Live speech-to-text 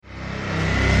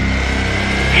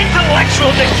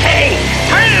intellectual decay.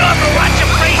 Turn it off and watch your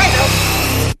face.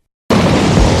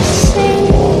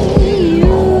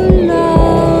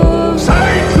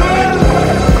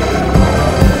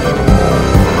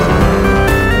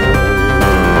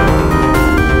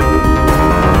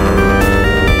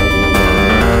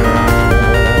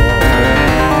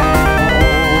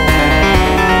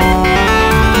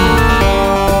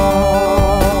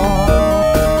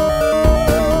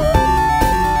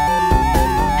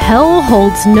 Hell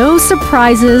holds no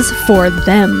surprises for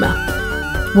them.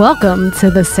 Welcome to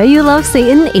the Say You Love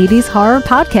Satan 80s Horror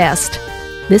Podcast.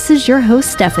 This is your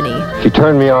host, Stephanie. She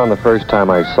turned me on the first time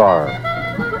I saw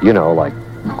her. You know, like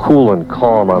cool and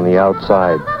calm on the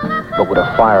outside, but with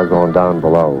a fire going down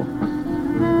below.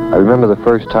 I remember the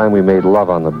first time we made love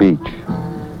on the beach.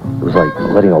 It was like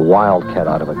letting a wildcat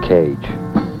out of a cage.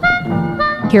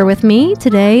 Here with me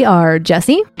today are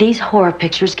Jesse. These horror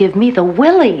pictures give me the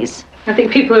willies. I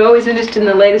think people are always interested in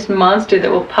the latest monster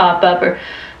that will pop up, or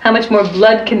how much more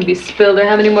blood can be spilled, or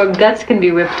how many more guts can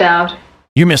be ripped out.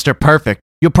 You're Mr. Perfect.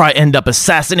 You'll probably end up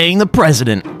assassinating the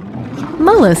president.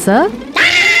 Melissa.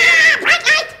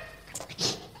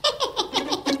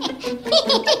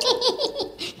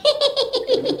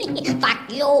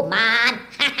 Fuck you, man.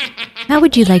 How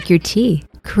would you like your tea?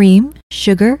 Cream,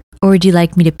 sugar, or would you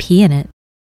like me to pee in it?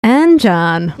 And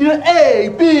John. A,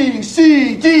 B,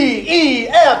 C, D, E,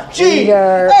 F, G,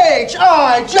 H,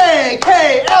 I, J,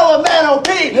 K, L, M, N, O,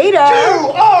 P, Q,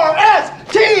 R,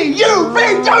 S, T, U,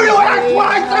 V, W, X,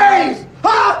 Y, Z!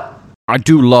 Huh? I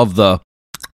do love the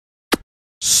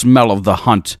smell of the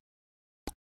hunt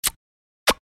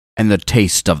and the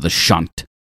taste of the shunt.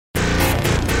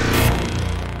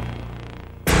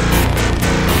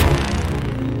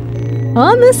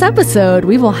 On this episode,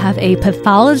 we will have a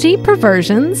Pathology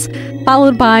Perversions,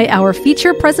 followed by our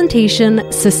feature presentation,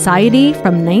 Society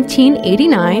from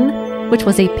 1989, which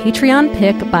was a Patreon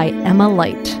pick by Emma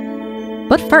Light.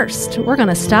 But first, we're going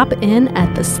to stop in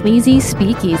at the Sleazy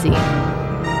Speakeasy.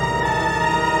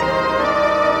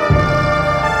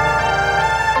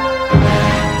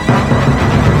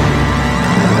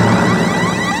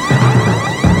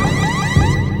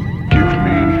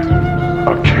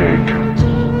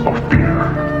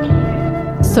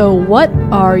 So what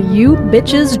are you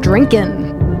bitches drinking?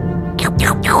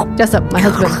 Jessup, my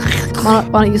husband.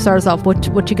 Why don't you start us off?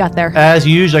 What you got there? As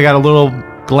usual, I got a little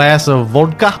glass of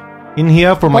vodka in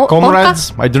here for my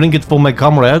comrades. I drink it for my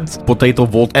comrades. Potato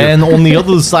vodka. And on the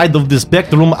other side of the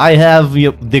spectrum, I have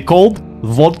the cold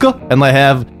vodka, and I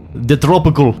have the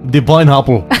tropical, the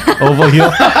pineapple over here.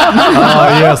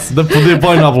 Yes, the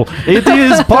pineapple. It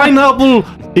is pineapple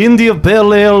India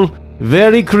Pale Ale.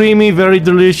 Very creamy, very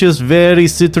delicious, very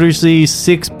citrusy,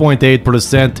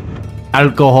 6.8%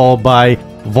 alcohol by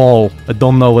vol. I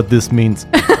don't know what this means.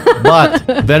 But,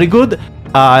 very good.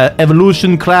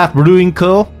 Evolution Craft Brewing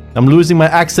Co. I'm losing my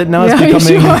accent now. It's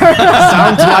becoming...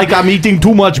 sounds like I'm eating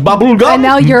too much bubble gum. And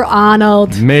now you're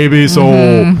Arnold. Maybe so.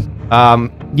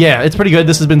 Yeah, it's pretty good.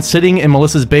 This has been sitting in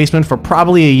Melissa's basement for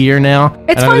probably a year now.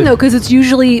 It's fine, though, because it's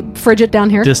usually frigid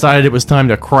down here. Decided it was time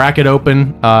to crack it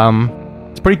open.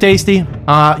 Pretty tasty.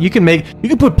 You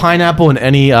can put pineapple in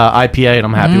any IPA, and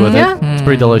I'm happy with it. It's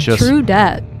pretty delicious. True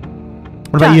dat.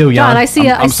 What about you, Jan?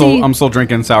 John, I'm still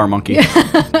drinking Sour Monkey.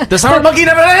 The Sour Monkey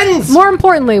never ends. More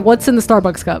importantly, what's in the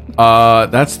Starbucks cup?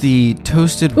 That's the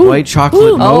toasted white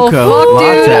chocolate mocha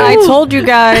latte. Dude, I told you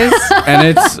guys.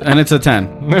 and it's a 10.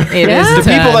 It is The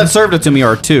 10. people that served it to me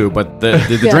are 2, but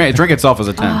the drink itself is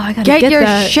a 10. Oh, I gotta Get your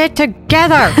that. shit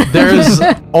together. There's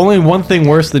only one thing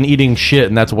worse than eating shit,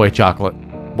 and that's white chocolate.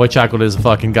 White chocolate is a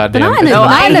fucking goddamn... Not in a, No,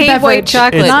 not I in a hate beverage. white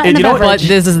chocolate. Not in a you know what? beverage. But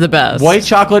this is the best. White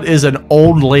chocolate is an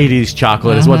old lady's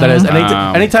chocolate, is what that is.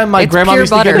 Anytime my It's grandma pure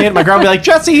used to get butter. me it, my grandma would be like,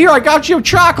 Jesse, here, I got you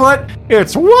chocolate.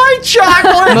 It's white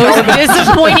chocolate. Most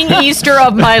disappointing Easter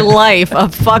of my life, a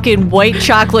fucking white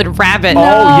chocolate rabbit.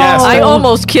 Oh, yes. I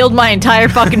almost killed my entire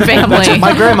fucking family.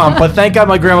 My grandma, but thank God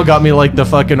my grandma got me like the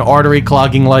fucking artery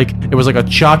clogging, like it was like a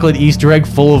chocolate Easter egg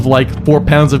full of like 4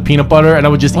 pounds of peanut butter, and I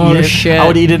would just eat it. Shit. I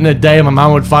would eat it in a day, and my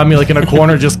mom would find me like in a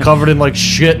corner just covered in like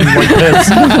shit and like piss.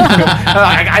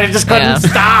 I just couldn't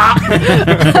stop.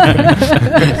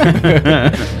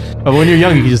 But when you're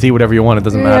young, you can just eat whatever you want. It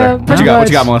doesn't matter. What you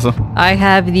got, Melissa? I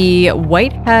have the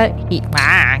white hat heat.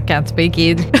 Can't speak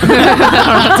it. What's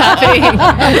happening?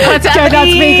 What's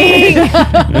happening?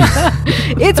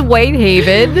 It's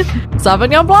Whitehaven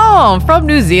Sauvignon Blanc from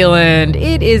New Zealand.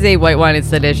 It is a white wine. It's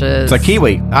delicious. It's a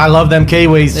kiwi. I love them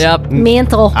kiwis. Yep.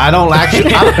 Mantle. I don't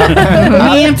actually.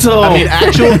 Mantle. I mean,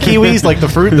 actual kiwis, like the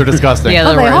fruit, they're disgusting. Yeah,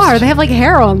 Oh, the they worst. are. They have like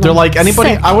hair on them. They're like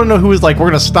anybody. Sick. I want to know who is like, we're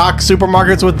gonna stock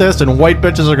supermarkets with this, and white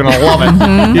bitches are gonna gonna love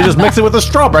it. You just mix it with a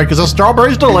strawberry because a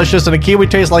strawberry's delicious and a kiwi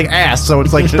tastes like ass, so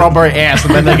it's like strawberry ass,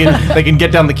 and then they can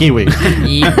get down the kiwi.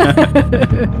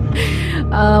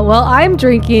 Well, I'm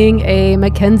drinking a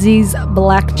Mackenzie's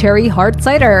Black Cherry Hard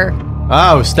Cider.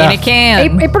 Oh, Steph. In a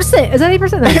can. 8%. Is that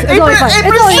 8%? No, it's only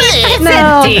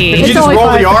 5. Did you just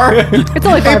roll the R? It's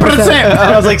only 5%.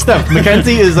 I was like, Steph,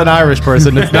 Mackenzie is an Irish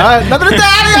person. It's not nothing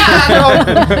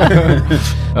Italian.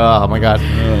 Oh my god.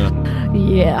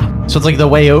 Yeah. So it's like the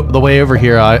way over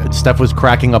here. Steph was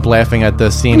cracking up laughing at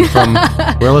the scene from.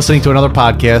 We're listening to another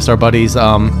podcast, our buddies,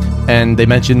 and they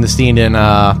mentioned the scene in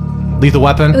Lethal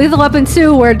Weapon. Lethal Weapon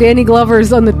 2, where Danny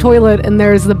Glover's on the toilet and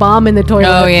there's the bomb in the toilet.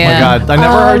 Oh, yeah. Oh my god, I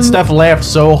never heard Steph laugh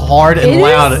so hard and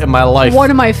loud in my life.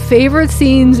 One of my favorite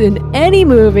scenes in any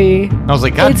movie. I was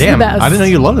like, God It's damn, the best. I didn't know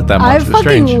you loved it that much. I It's fucking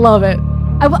strange. love it.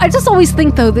 I just always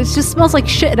think though, this just smells like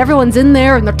shit, and everyone's in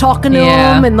there and they're talking to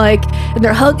him, and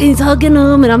he's hugging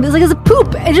him, and I'm just like, it's a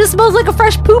poop. It just smells like a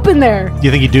fresh poop in there. Do you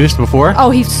think he deuced before?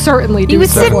 Oh, he certainly did. He was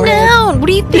sitting down. What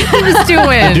do you think he was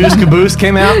doing? Deuce Caboose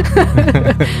came out.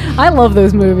 I love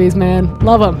those movies, man.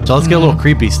 Love them. So let's get a little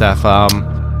creepy, Steph.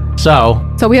 So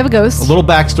we have a ghost. A little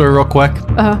backstory, real quick.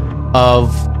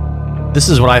 This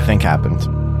is what I think happened.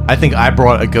 I think I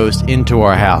brought a ghost into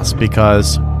our house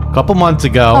because a couple months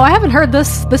ago, Oh, I haven't heard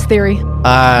this theory.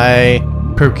 I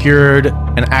procured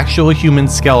an actual human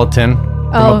skeleton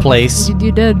from a place,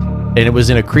 You did. and it was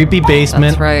in a creepy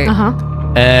basement. That's right.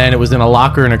 And it was in a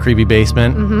locker in a creepy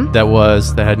basement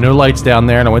that had no lights down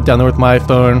there. And I went down there with my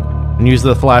phone and used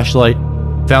the flashlight.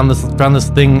 Found this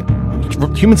thing,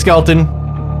 human skeleton.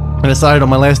 And decided on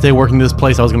my last day working this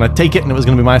place, I was gonna take it and it was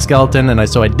gonna be my skeleton. And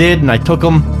so I did, and I took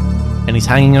him. And he's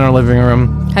hanging in our living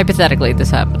room. Hypothetically,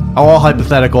 this happened. All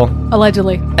hypothetical.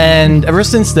 Allegedly. And ever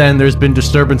since then, there's been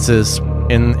disturbances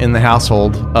in the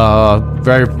household.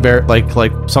 Very, very, like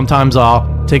sometimes I'll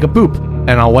take a poop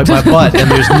and I'll wipe my butt and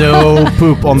there's no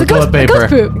poop on the toilet paper.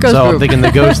 So I'm thinking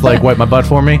the ghost like wiped my butt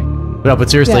for me.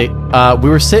 But seriously, we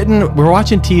were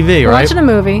watching TV, We're right? watching a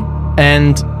movie.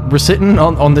 And we're sitting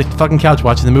on the fucking couch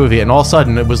watching the movie, and all of a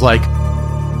sudden it was like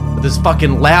this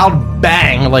fucking loud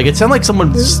bang. Like it sounded like someone.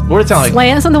 What did it sound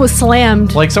like? Something was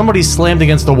slammed. Like somebody slammed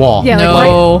against the wall. Yeah,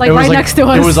 like It was right next to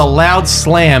us. It was a loud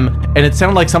slam, and it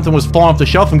sounded like something was falling off the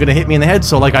shelf and gonna hit me in the head.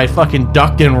 So like I fucking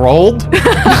ducked and rolled,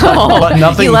 but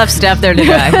nothing. You left Steph there to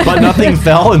die. But nothing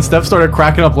fell, and Steph started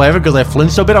cracking up laughing because I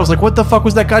flinched so bad. I was like, "What the fuck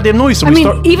was that goddamn noise?" So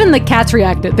even the cats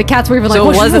reacted. The cats were even like, So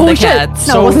it wasn't the shit." cats.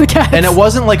 No, it wasn't the cats. And it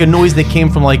wasn't like a noise that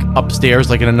came from like upstairs,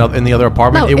 like in the other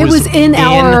apartment. No, it was in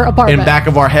our apartment. in back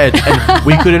of our head, and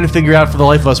we couldn't figure out for the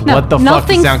life of us what the fuck the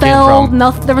nothing sound fell, came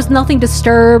from. there was nothing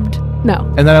disturbed. No.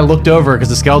 And then I looked over because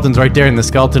the skeleton's right there, and the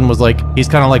skeleton was like, he's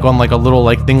kind of like on like a little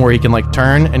like thing where he can like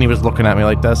turn, and he was looking at me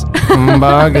like this.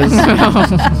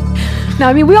 No,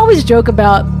 I mean, we always joke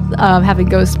about having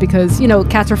ghosts because,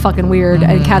 cats are fucking weird,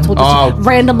 and cats will just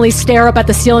randomly stare up at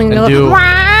the ceiling and go,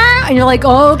 "Wah!" And you're like,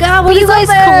 oh god, what But you is up guys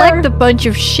there? collect a bunch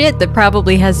of shit that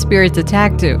probably has spirits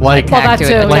attached to it. Like that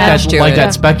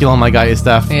speculum I got you,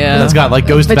 Steph. Yeah. That's got like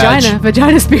ghost badge.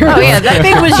 Vagina spirit. Oh yeah, that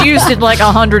thing was used in like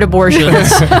 100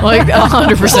 abortions. Like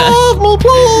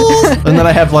 100%. And then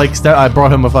I have like, I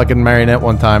brought him a fucking marionette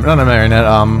one time. Not a marionette,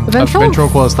 a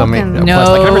ventriloquist dummy. I can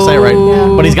never say it right.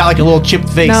 No. But he's got like a little chipped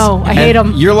face. No, I hate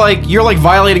him. You're like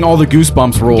violating all the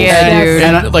Goosebumps rules. Yeah, dude.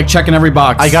 And like checking every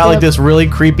box. I got like this really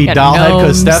creepy Got doll head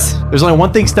because gnomes. Steph. There's only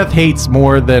one thing Steph hates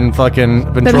more than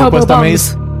fucking ventriloquist hobo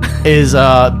dummies is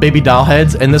baby doll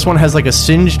heads, and this one has like a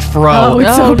singed fro. Oh,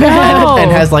 it's so bad. And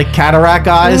has like cataract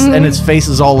eyes, and its face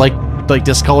is all like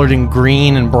discolored in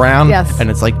green and brown. Yes. And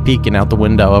it's like peeking out the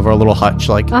window of our little hutch,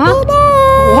 like.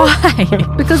 Why?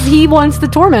 Because he wants to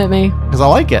torment me. Because I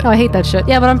like it. Oh, I hate that shit.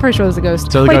 Yeah, but I'm pretty sure it was a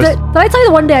ghost. So the Wait, ghost- did I tell you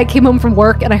the one day I came home from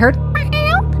work and I heard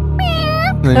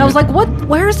and I was like, what?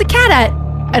 Where's the cat at?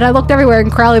 And I looked everywhere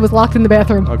and Crowley was locked in the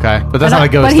bathroom. Okay, but that's not a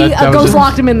ghost. But that a was ghost just-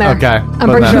 locked him in there. Okay, I'm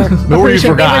pretty sure. Or you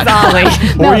forgot.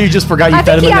 Or you just forgot you I fed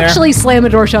think him he in there. actually slammed the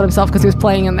door shut himself because he was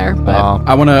playing in there. But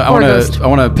I want ghost. to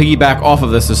piggyback off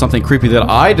of this to something creepy that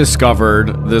I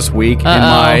discovered this week in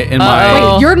my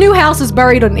Wait, your new house is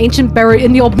buried on ancient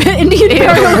Indian burial.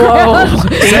 Whoa.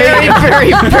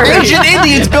 Very ancient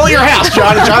Indians built your house,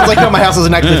 John. And John's like, no, my house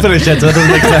isn't actually finished yet, so that doesn't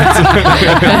make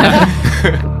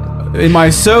sense. in my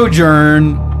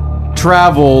sojourn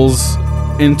travels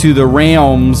into the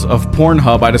realms of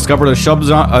Pornhub, I discovered a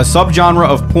subgenre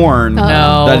of porn No.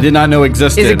 that I did not know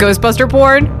existed. Is it Ghostbuster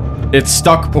porn? It's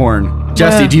stuck porn.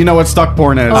 Jesse, do you know what stuck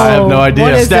porn is? I have no What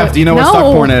idea. is Steph, it? do you know what stuck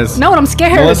porn is? No, and I'm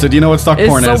scared. Melissa, do you know what stuck Is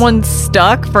porn is? someone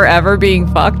stuck forever being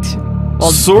fucked?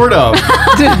 Sort of.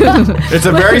 It's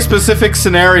a very specific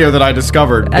scenario that I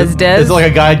discovered. As Des? Is it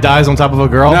like a guy dies on top of a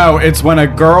girl? No, it's when a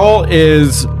girl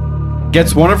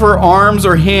gets one of her arms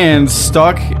or hands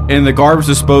stuck in the garbage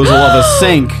disposal of a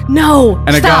sink. No.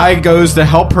 And a guy goes to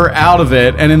help her out of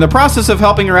it, and in the process of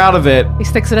helping her out of it, He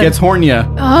sticks it in. gets hornia.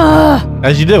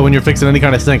 As you do when you're fixing any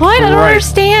kind of sink. What? I don't Right.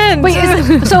 understand. Wait,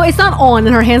 so it's not on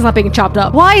and her hand's not being chopped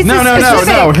up. Why is No, this no, no,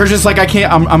 specific? no. Her just like, I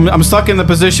can't. I'm stuck in the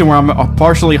position where I'm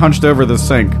partially hunched over the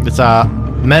sink. It's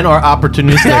men are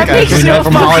opportunistic. That as makes we know no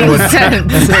from fucking Hollywood.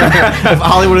 sense. If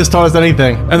Hollywood has taught us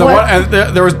anything. And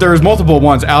there was multiple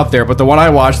ones out there, but the one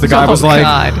I watched, the guy was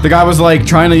like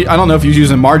trying to, I don't know if he was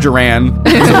using margarine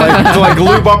to like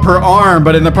lube up her arm,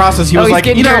 but in the process he was he's like,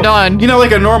 getting turned on. you know,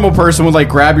 like a normal person would like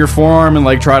grab your forearm and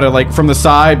like try to like from the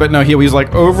side, but no, he was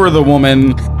like over the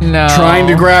woman, No. trying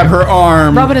to grab her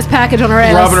arm, Rubbing his package on her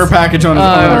ass. rubbing her package on her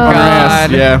ass.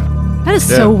 God. Yeah. That is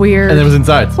Yeah. so weird. And it was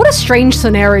inside. What a strange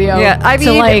scenario. Yeah, I to,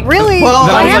 mean, like, really. Well,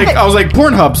 I I was like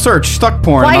Pornhub search stuck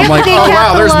porn. Why And I'm have like, they oh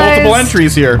wow, there's multiple capitalized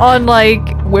entries here. on like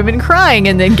women crying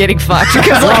and then getting fucked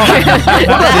because like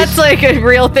that's like a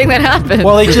real thing that happens.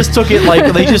 Well, they just took it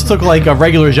like a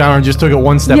regular genre and just took it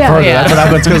one step Yeah. further. Yeah. That's what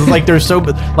happens because like there's so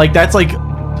like that's like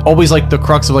always like the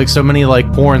crux of like so many like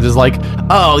porns is like,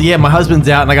 oh yeah, my husband's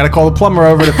out and I gotta call the plumber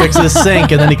over to fix this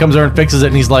sink, and then he comes over and fixes it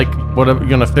and he's like, what are you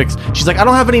gonna fix? She's like, I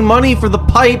don't have any money for the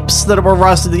pipes that were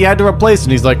rusted that you had to replace,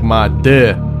 and he's like, my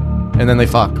duh. And then they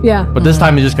fuck. Yeah. But this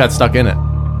time he just got stuck in it.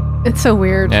 It's so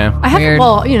weird. Yeah. I have, Weird.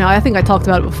 well, you know, I think I talked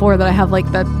about it before that I have like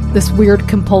this weird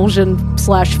compulsion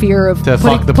 / fear of To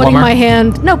fuck the putting plumber? my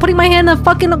hand in the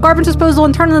fucking garbage disposal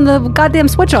and turning the goddamn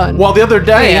switch on. Well, the other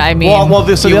day, Yeah, I mean,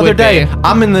 so you the other would day, be.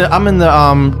 I'm in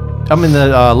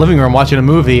the living room watching a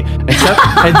movie,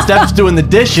 and Steph's doing the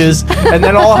dishes, and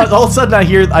then all of a sudden I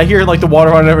hear like the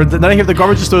water on and then I hear the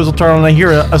garbage disposal turn on, and I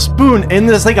hear a spoon in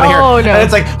this thing, and I hear, Oh, no. and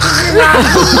it's like,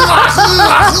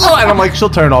 and I'm like, she'll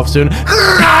turn off soon.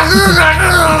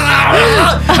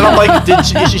 And I'm like,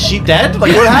 is she dead?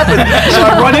 Like, what happened? So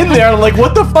I run in there and I'm like,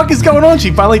 what the fuck is going on?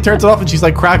 She finally turns it off and she's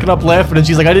like cracking up laughing, and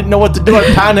she's like, I didn't know what to do. I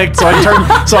panicked, so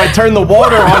I turned the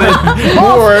water on it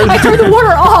more. I turned the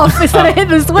water off instead of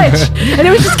hitting the switch, and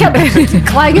it was just kept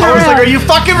clanging I was around. like, are you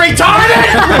fucking retarded?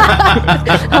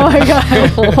 Oh my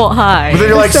god! Why? But then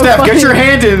you're like, so Steph, funny. get your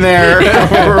hand in there.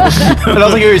 And I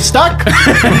was like, are you stuck?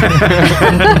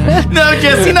 No,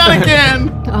 Jesse, not again.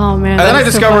 Oh man! And then I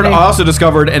that's so funny. also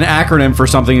discovered an acronym for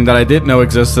something that I didn't know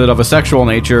existed of a sexual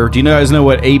nature. Do you guys know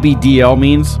what ABDL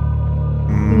means?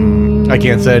 I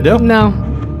can't say I do. No,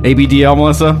 ABDL,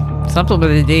 Melissa? Something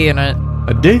with a D in it.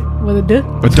 A D? what it did?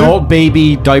 Adult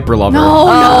Baby Diaper Lover. No,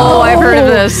 Oh, I've heard of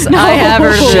this. No. I have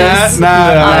heard of this. Nah.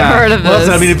 I've heard of this.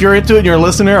 Listen, I mean, if you're into it and you're a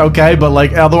listener, okay, but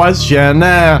like otherwise,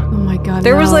 nah. Oh my god!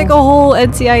 There no. was like a whole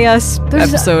NCIS There's-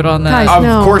 episode on that. Guys, Of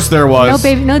no. course there was. No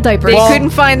baby, no diapers. They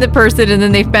couldn't find the person, and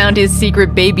then they found his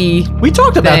secret baby. We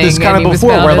talked about this thing, kind and of he was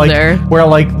before, found in where there.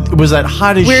 like it was that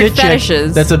hot as Weird shit chick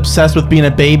fetishes. that's obsessed with being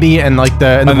a baby, and like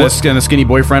the the skinny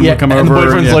boyfriend would come and over. the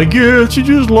boyfriend's yeah. like, yeah, she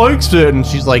just likes it, and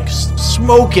she's like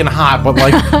smoking hot, but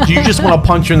like, do you just want to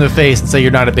punch her in the face and say you're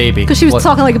not a baby? because she was Like,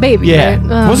 talking like a baby. Yeah.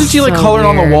 right? Oh, Wasn't she like so coloring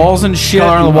on the weird. walls and shit?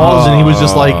 color on the walls, and he was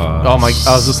just like, oh my,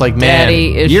 I was just like, man,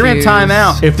 Daddy issues. You're in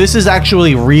timeout. if this is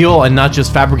actually real and not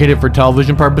just fabricated for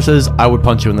television purposes, I would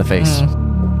punch you in the face.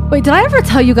 Wait, did I ever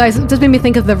tell you guys? It just made me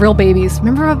think of the real babies.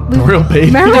 Remember The real baby.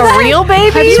 Remember The that? real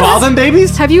babies? Have you, Swallow them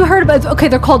babies? have you heard about? Okay,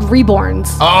 they're called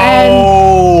reborns.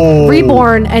 Oh, And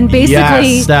reborn, and basically,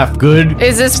 yes, Steph, good.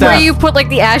 Is this Steph, where you put like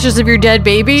the ashes of your dead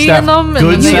baby Steph, in them?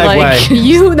 good And then they segue. like.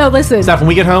 you no listen. Steph, when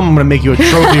we get home, I'm gonna make you a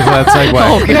trophy for that segue.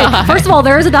 Oh, Okay, God. first of all,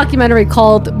 there is a documentary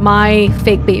called My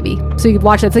Fake Baby, so you can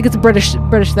watch it. I think it's a British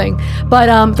thing, but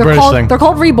they're British called thing. they're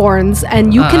called reborns,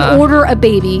 and you can order a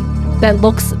baby that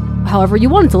looks however you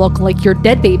want it to look, like your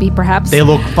dead baby, perhaps. They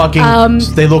look fucking.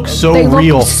 They look so They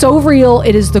real. look so real.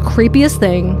 It is the creepiest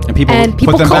thing. And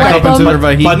people put them collect back up into them.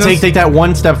 their but vaginas. take that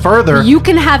one step further. You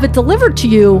can have it delivered to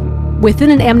you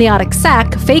within an amniotic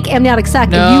sac, fake amniotic sac,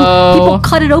 No. and people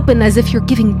cut it open as if you're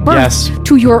giving birth Yes.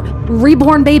 to your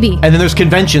reborn baby. And then there's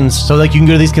conventions, so like you can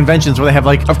go to these conventions where they have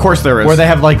like, Of course there is. where they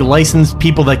have like licensed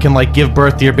people that can like give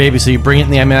birth to your baby. So you bring it in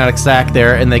the amniotic sac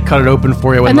there, and they cut it open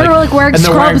for you. And they're, like, wearing and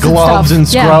they're wearing scrubs and gloves stuff.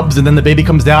 and Yeah. scrubs, and then the baby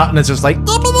comes out, and it's just like.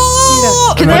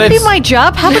 Can But that be it's- my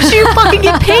job? How much do you fucking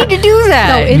get paid to do No,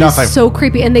 that? it is Nothing. so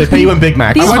creepy. And They pay you in Big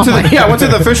Macs. these- I went to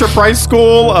the Fisher Price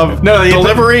School of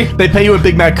delivery. They pay you in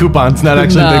Big Mac coupons, not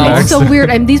actually No. Big Macs. It's so weird.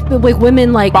 And these like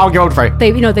women like Bob Godfrey.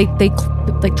 they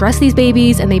like dress these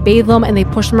babies and they bathe them and they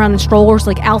push them around in strollers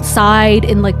like outside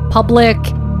in like public.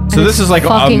 So this is like a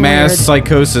fucking mass weird.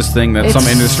 psychosis thing that some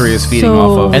It's industry is feeding so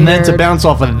off of. And then to Weird. bounce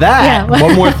off of that, Yeah.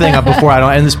 one more thing before I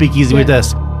don't end the speakeasy with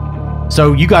this.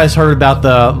 So you guys heard about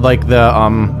the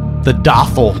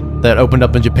dothel that opened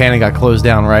up in Japan and got closed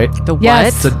down, right? The what?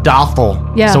 Yes. It's a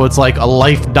dothel. Yeah. So it's like a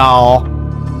life doll.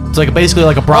 It's like basically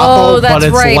like a brothel, Oh, that's but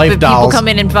it's right, life but people dolls. come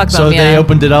in and fuck So them, they yeah.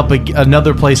 opened it up.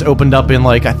 Another place opened up in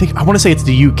like I want to say it's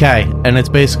the UK, and it's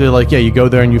basically like you go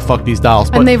there and you fuck these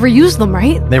dolls. But And they reuse them,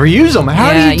 right? they reuse them.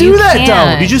 How Yeah, do you do you that,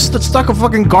 can't. though? You just stuck a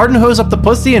fucking garden hose up the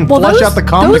pussy and flush those- out the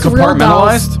cum. those real Compartmentalized.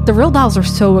 dolls, the real dolls are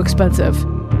so expensive.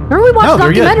 Remember we watched a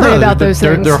they're- documentary about those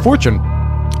they're, things. They're a fortune.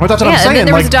 Well, that's what Yeah, I'm saying. and then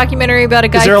there was like, a documentary about a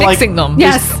guy there, like- fixing them.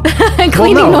 Yes, and well,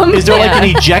 cleaning no. them. Is there like Yeah.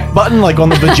 an eject button like on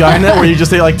the vagina where you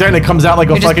just say like there and it comes out like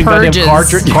a It just fucking goddamn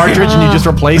purges. cartridge and you just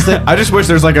replace it? I just wish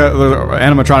there's like a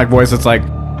animatronic voice that's like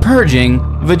purging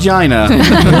vagina.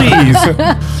 Please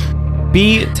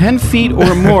be 10 feet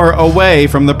or more away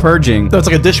from the purging. That's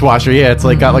like a dishwasher. Yeah, it's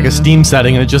like got like a steam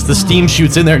setting and the steam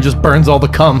shoots in there and just burns all the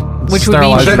cum. Which would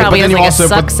mean Sterilizes she it. probably But then has you like a also-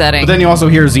 suck setting. But then you also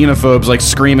hear xenophobes like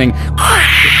screaming.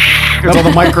 Because all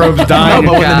the microbes No, dying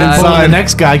but when God. the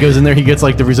next guy goes in there, he gets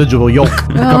like the residual yolk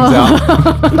that comes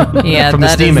out. Yeah, from the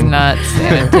that is steaming. not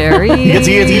sanitary. He gets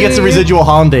the residual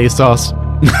hollandaise sauce.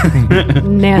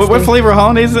 Nasty. What flavor of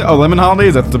hollandaise is it? Oh, lemon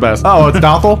hollandaise? That's the best. Oh, it's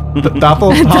Dothel?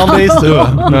 Dothel hollandaise? Ugh.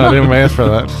 No, I didn't ask for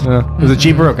that. Yeah. Is it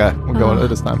cheaper? Okay, we'll go with it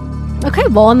this time. Okay,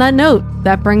 well, on that note,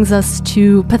 that brings us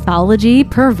to pathology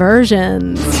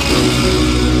perversions.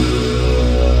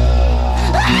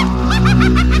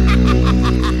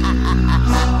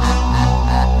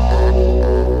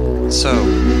 So,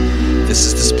 this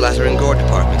is the splatter and gore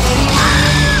department.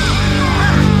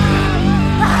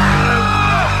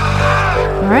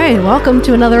 All right, welcome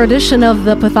to another edition of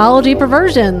the Pathology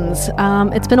Perversions.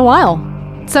 It's been a while.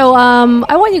 So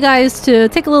I want you guys to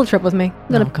take a little trip with me. I'm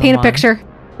going to paint a picture,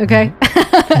 okay?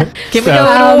 Can we go to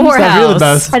a You're the whorehouse?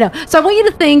 best. I know. So I want you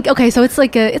to think, okay, so it's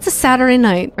a Saturday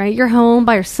night, right? You're home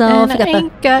by yourself. And You I got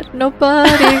ain't got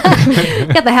nobody.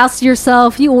 you got the house to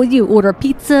yourself. You order a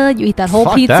pizza. You eat that whole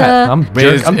Fuck pizza. that. I'm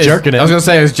jerking it. I was gonna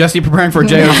say, is Jesse preparing for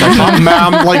jail?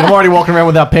 I'm already walking around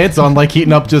without pants on, like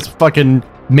heating up just fucking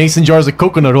mason jars of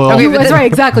coconut oil. Okay, but That's then- right,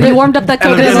 exactly. You warmed up that And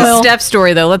I'm coconut This is oil. Steph's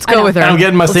story, though. Let's I know. go with her. And I'm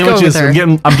getting my Let's go sandwiches. with her.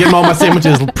 I'm getting all my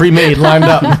sandwiches pre-made, lined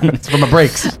up. It's for my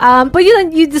breaks. But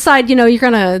you decide, you're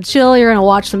gonna chill. You're gonna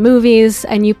watch some movies,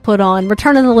 and you put on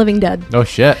Return of the Living Dead, Oh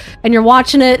shit. and you're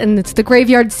watching it, and it's the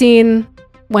graveyard scene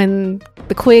when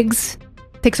the Quigs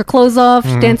takes her clothes off,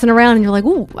 she's dancing around, and you're like,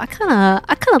 ooh, I kind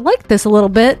of like this a little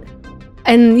bit,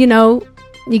 and you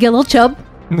get a little chub,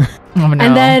 Oh, no.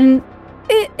 and then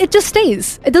it just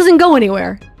stays. It doesn't go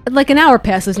anywhere. Like an hour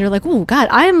passes, and you're like, ooh, God,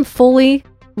 I am fully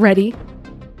ready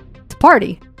to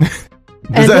party.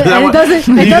 And it doesn't.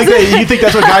 You think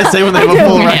that's what guys say when they have a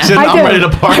full do. erection? I I'm do. ready to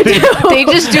party. They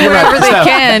just do whatever they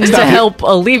can to help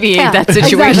alleviate that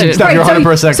situation. Steph, you're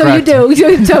 100% So you correct.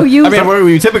 do. So you. I mean, what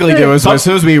we typically do is as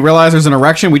soon as we realize there's an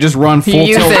erection, we just run full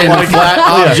Use tilt it. on flat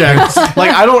objects.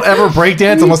 Like I don't ever break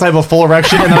dance unless I have a full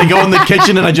erection, and then I go in the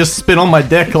kitchen and I just spin on my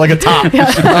dick like a top.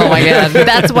 Oh my god,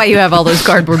 that's why you have all those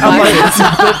cardboard boxes.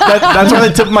 That's why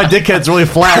the tip of my dick head's really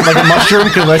flat, like a mushroom,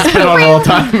 because I spin on it all the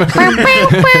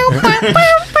time.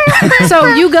 So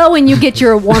you go and you get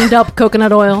your warmed up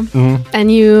coconut oil,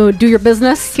 and you do your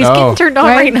business. He's Oh. getting turned on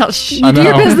right now. Shh. You do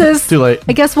your know. business. Too late.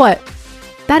 And guess what?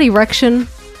 That erection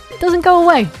doesn't go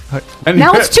away. And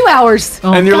Now you- it's 2 hours.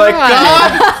 and you're like,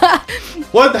 God,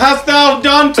 what hast thou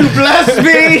done to bless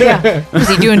me? Is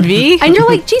he doing V? And you're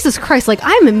like, Jesus Christ, like,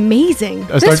 I'm amazing.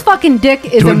 I This start fucking dick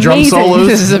is doing drum amazing. solos.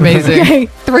 This is amazing. Okay,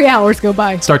 3 hours go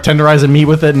by. Start tenderizing meat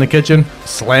with it in the kitchen,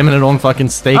 slamming it on fucking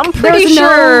steak. I'm pretty There's no-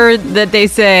 sure that they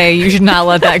say you should not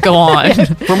let that go on.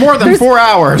 For more than 4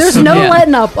 hours. There's no Yeah.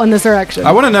 letting up on this erection.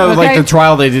 I want to know, like, Okay? the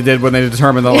trial they did when they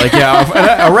determined that, like,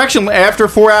 yeah, an erection after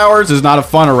 4 hours is not a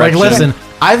fun Like, erection. listen,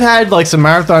 I've had like some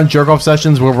marathon jerk off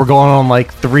sessions where we're going on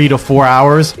like 3 to 4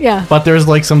 hours. Yeah. But there's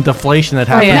like some deflation that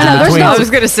happens yeah. No, in there's between. no- I was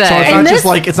gonna say. So it's In not this- just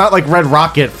like it's not like Red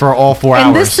Rocket for all 4 In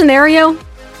hours. this scenario,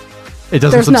 It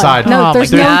doesn't there's subside. Oh,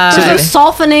 there's my no, God. there's no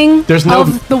softening There's no-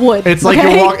 of the wood. It's like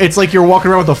okay? you're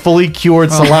walking around with a fully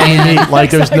cured salami man. meat. Like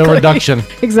there's no reduction.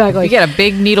 Exactly. You get a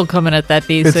big needle coming at that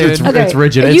D It's soon. it's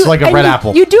rigid. It's You- like a and red you-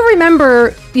 apple. You do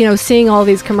remember, seeing all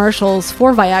these commercials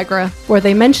for Viagra where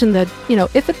they mentioned that,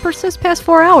 if it persists past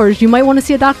 4 hours, you might want to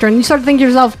see a doctor. And you start to think to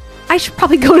yourself, I should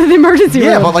probably go to the emergency room.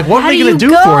 Yeah, but like, what How are they do gonna you do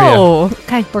for you? go?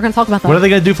 Okay, we're going to talk about that. What are they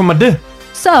gonna do for my dick?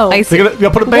 So, I see. They're gonna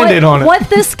put a band-aid on it. what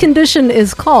this condition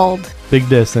is called Big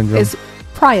dick syndrome. is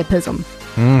priapism.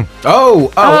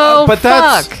 Oh, Oh, but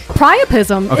that's... fuck.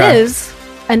 Priapism Okay. is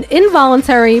an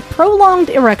involuntary, prolonged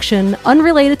erection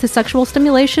unrelated to sexual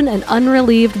stimulation and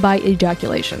unrelieved by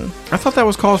ejaculation. I thought that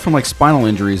was caused from like spinal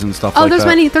injuries and stuff Oh, like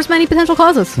that. there's many potential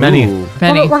causes. Many. Ooh.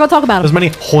 We're going to talk about There's it.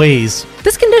 many ways.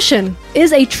 This condition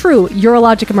is a true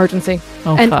urologic emergency.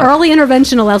 Oh, and fuck. early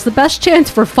intervention allows the best chance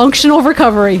for functional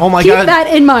recovery. Oh my Keep God.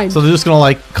 that in mind. So they're just gonna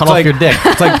like cut off like- your dick.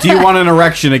 It's like, do you want an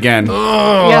erection again?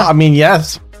 Yeah. I mean,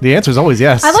 yes. The answer is always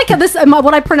yes. I like how this,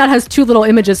 what I print out has two little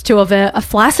images too of a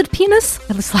flaccid penis.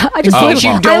 I just Oh, Which you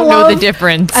wow. don't know the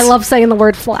difference. I love saying the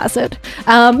word flaccid.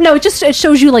 No, it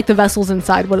shows you like the vessels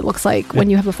inside, what it looks like when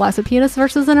you have a flaccid penis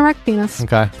versus an erect penis.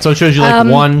 Okay. So it shows you like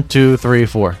 1, 2, 3,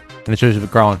 4, and it shows you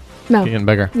it growing. No. Getting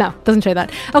bigger. No, doesn't show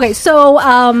that. Okay, so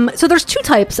there's two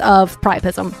types of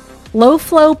priapism: low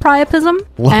flow priapism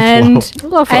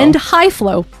and high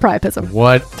flow priapism.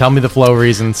 What? Tell me the flow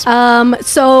reasons.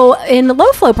 So in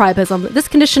low flow priapism, this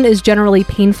condition is generally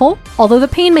painful, although the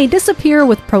pain may disappear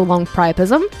with prolonged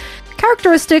priapism.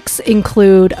 Characteristics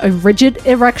include a rigid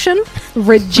erection,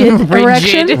 rigid.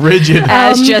 Rigid.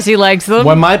 As Jesse likes them.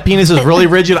 When my penis is really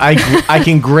rigid, I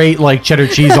can grate like cheddar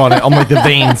cheese on it on like the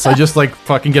veins. I just like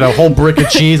fucking get a whole brick of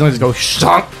cheese and I just go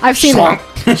shunk. I've seen shunk,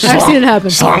 it. I've seen it happen.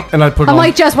 shunk, and I put it I'm on.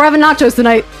 like, Jess, we're having nachos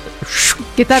tonight.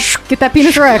 Get that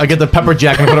penis erect. I get the pepper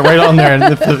jack and I put it right on there, and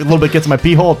if a little bit gets in my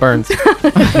pee hole, it burns.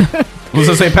 I was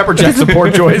gonna say pepper jack's a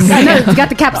poor choice. I know, it's got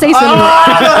the capsaicin in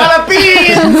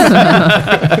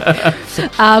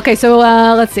it. Okay, so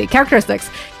let's see. Characteristics.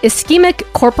 Ischemic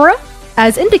corpora,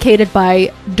 as indicated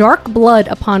by dark blood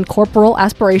upon corporal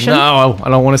aspiration. No, I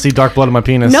don't want to see dark blood in my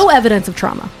penis. No evidence of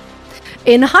trauma.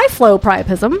 In high flow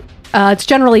priapism, it's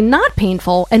generally not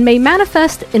painful and may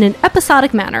manifest in an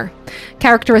episodic manner.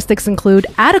 Characteristics include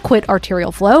adequate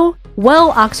arterial flow,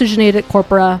 well oxygenated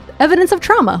corpora, evidence of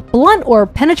trauma, blunt or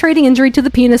penetrating injury to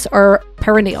the penis or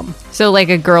perineum. So like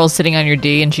a girl's sitting on your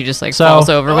D and she just like So- falls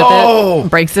over with it,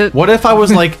 breaks it. What if I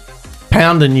was like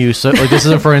pounding you? So like this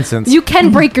is a for instance. You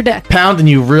can break your dick. Pounding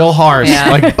you real hard, Yeah.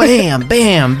 like bam,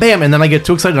 bam, bam, and then I get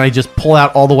too excited and I just pull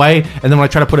out all the way, and then when I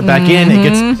try to put it back in,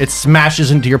 it smashes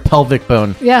into your pelvic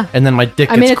bone. Yeah. and then my dick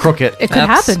I mean, gets crooked. It could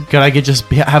happen. Could I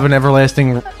have an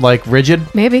everlasting like rigid?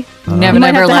 Maybe. Never You might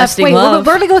have to everlasting wait, love.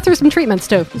 we're going to go through some treatments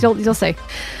too. You'll see.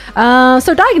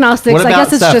 So diagnostics, What I about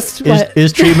guess it's Steph? just what?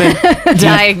 Is treatment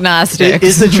Diagnostics.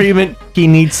 is the treatment he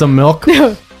needs some milk?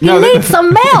 You need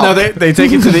some milk. No, they take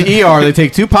you to the ER. They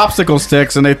take 2 popsicle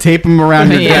sticks and they tape them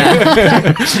around your dick.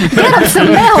 Yeah. Get him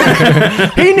some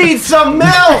milk. He needs some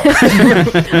milk.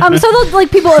 So they'll,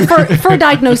 like people for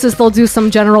diagnosis, they'll do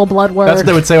some general blood work. That's what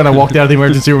they would say when I walked out of the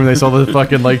emergency room and they saw the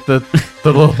fucking like the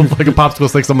little fucking popsicle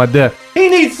sticks on my dick. He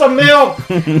needs some milk.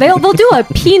 They'll do a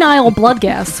penile blood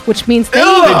gas, which means they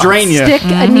drain you. stick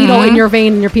a needle in your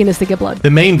vein in your penis to get blood. The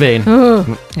main vein.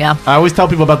 Yeah. I always tell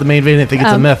people about the main vein. They think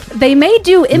it's a myth. They may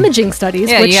do imaging studies.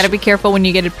 Yeah, which, you got to be careful when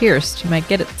you get it pierced. You might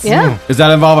get it. Yeah. Does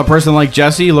that involve a person like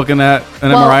Jesse looking at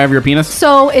an Well, MRI of your penis?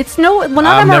 So it's not I'm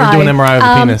MRI. never doing MRI of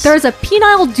the penis. There's a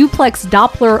penile duplex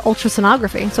Doppler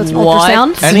ultrasonography. So it's What?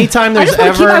 ultrasound. Anytime I there's just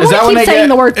want to keep, ever I Is that wanna when keep they saying get-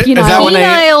 the word is penile. that when they-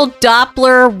 Penile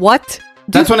Doppler, what?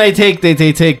 That's when they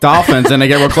take dolphins and they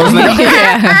get real close. And they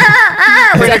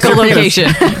Critical location.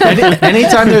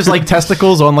 anytime there's like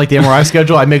testicles on like the MRI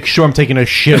schedule, I make sure I'm taking a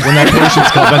shit when that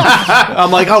patient's coming.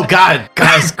 I'm like, oh god,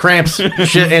 guys, cramps,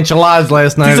 shit, enchiladas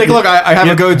last night. He's like, look, I have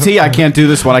a goatee. I can't do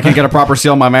this one. I can't get a proper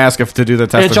seal on my mask to do the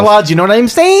testicles. enchiladas. You know what I'm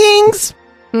saying?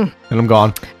 And I'm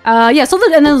gone. Yeah. So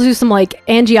and then they'll do some like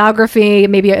angiography,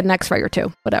 maybe an X-ray or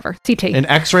two, whatever. CT. An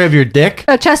X-ray of your dick.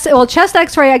 Chest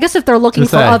X-ray. I guess if they're looking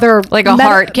What's for that? other Like a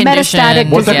heart condition. metastatic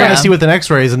What they're Yeah. gonna see with an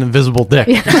X-ray is an invisible dick.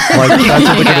 Like that's what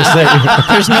they're gonna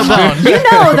say. There's no bone. You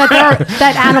know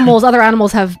that other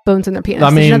animals have bones in their penis. I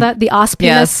Did you know mean- that? The os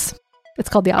penis. Yes. It's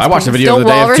called the os I watched a penis. video the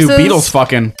Still other day of 2 walruses? Beatles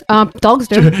fucking. Dogs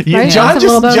do. Yeah, right? John Lots of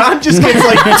little bones. just gets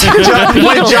like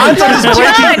when John's on his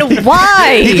breaking. John,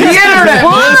 why? The internet.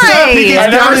 Why? He gets I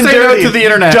never down and say no dirty. to the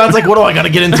internet. John's like, what do I got to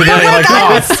get in today? Like,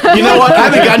 oh, you know what? I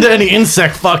haven't gotten to any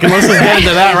insect fucking. Let's just get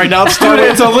into that right now. Let's start Dude,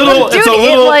 it. it's a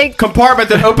little like- compartment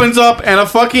that opens up and a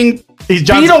fucking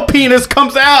John's- beetle penis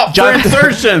comes out for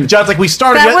insertion. John's like, we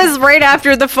started. That was right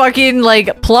after the fucking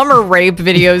like plumber rape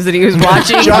videos that he was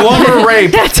watching. Plumber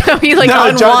rape. That's how he like No,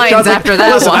 unwinds John's like, after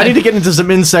that listen, one. I need to get into some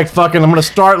insect fucking. I'm gonna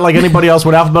start like anybody else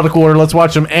with alphabetical order. Let's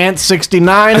watch some Ant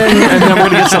 69 and then we're gonna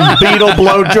get some beetle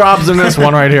blowjobs in this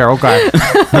one right here. Okay.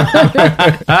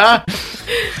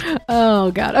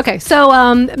 Oh god. Okay. So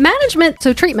management.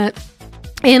 So treatment.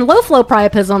 In low flow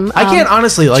priapism, I can't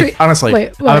honestly, wait, I'm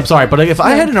sorry, but if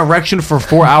I had an erection for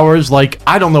 4 hours, like,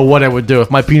 I don't know what I would do if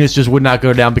my penis just would not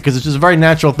go down, because it's just a very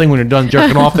natural thing when you're done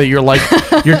jerking off that you're like,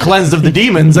 you're cleansed of the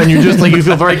demons and you're just like, you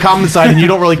feel very calm inside and you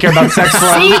don't really care about sex for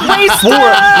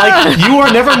like, you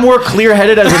are never more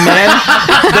clear-headed as a man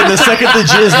than the second the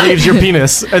jizz leaves your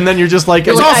penis, and then you're just like,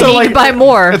 You're like, I need to buy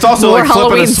more. It's also more like flipping a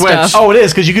Halloween switch. stuff. oh, it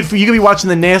is, because you could be watching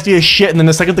the nastiest shit, and then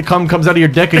the second the cum comes out of your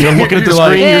dick and you're looking at the You're like,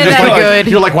 screen, you're just "Eh, like, good."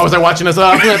 you're like, why was I watching this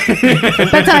up?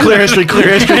 Clear history. It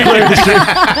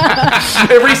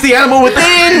reached the animal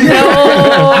within.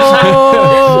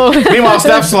 No. Meanwhile,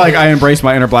 Steph's like, I embrace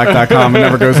my innerblack.com. It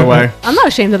never goes away. I'm not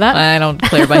ashamed of that. I don't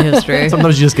clear by history.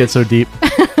 Sometimes you just get so deep.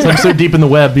 So deep in the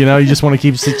web, you know, you just want to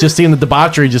keep just seeing the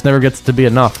debauchery just never gets to be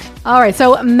enough. All right,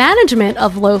 so management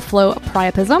of low flow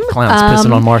priapism. Clowns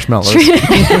pissing on marshmallows. I need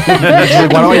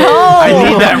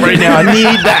that right now. I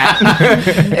need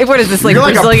that. What is this, like You're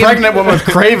like Brazilian? a pregnant woman with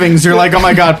cravings. You're like, oh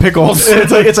my god, pickles.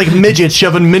 It's like midgets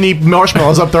shoving mini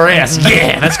marshmallows up their ass.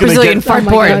 Yeah, that's gonna Brazilian get, fart Oh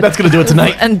my porn. God. that's gonna do it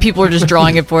tonight. And people are just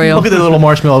drawing it for you. Look at the little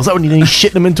marshmallows. Oh, and then you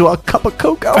shitting them into a cup of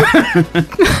cocoa.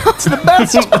 It's the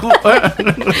best.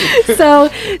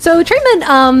 So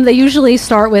treatment, they usually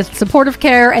start with supportive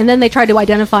care, and then they try to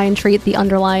identify and treat the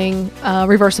underlying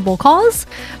reversible cause.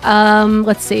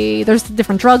 Let's see. There's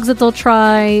different drugs that they'll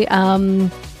try.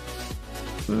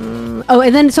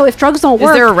 And then so if drugs don't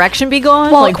work, Is there erection be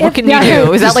going? Well, Like, what if- can yeah, you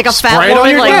do? Is that just like a spray fat it on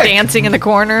woman your like dick. dancing in the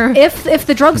corner? if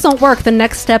the drugs don't work, the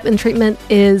next step in treatment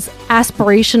is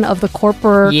aspiration of the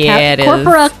corpora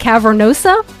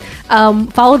cavernosa,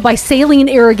 followed by saline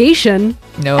irrigation.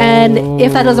 No. And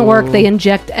if that doesn't work, they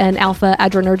inject an alpha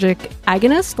adrenergic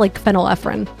agonist like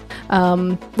phenylephrine,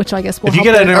 which I guess will If you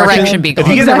help get an with erection be if you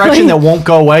get an Exactly. erection that won't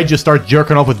go away, just start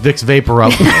jerking off with Vicks Vapor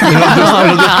Up.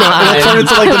 It'll turn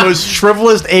into like the most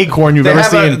shrivelest acorn you've ever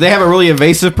seen. They have a really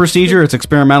invasive procedure. It's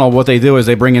experimental. What they do is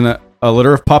they bring in a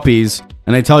litter of puppies,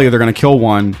 and they tell you they're going to kill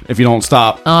one if you don't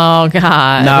stop. Oh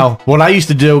god. No, what I used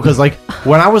to do, because like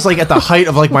when I was like at the height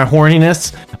of like my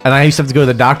horniness, and I used to have to go to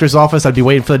the doctor's office, I'd be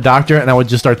waiting for the doctor, and I would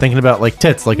just start thinking about like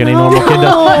tits, like any normal kid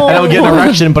does, and I would get an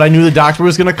erection. But I knew the doctor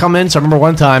was gonna come in, so I remember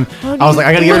one time I was like,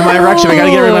 I gotta get rid of my erection,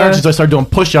 so I started doing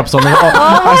push-ups on the.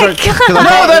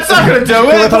 No, that's not going to do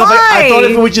I it. thought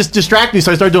if it would just distract me,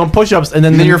 so I started doing push-ups, and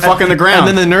then you're fucking the ground.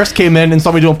 And then the nurse came in and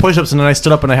saw me doing push-ups, and then I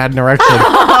stood up and I had an erection.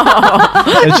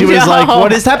 And she was like,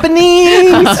 "What is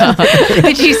happening?"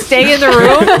 Did she stay in the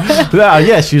room?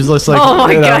 Yeah, she was just like, Oh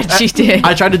my you know, god, she did.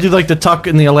 I tried to do like the tuck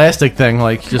and the elastic thing,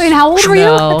 like just. Wait, how old were you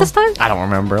No. at this time? I don't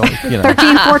remember, like, you know.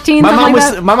 13, 14, My something mom like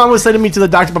was that? my mom was sending me to the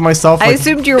doctor by myself. I Like,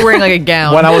 assumed you were wearing like a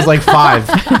gown. when I was like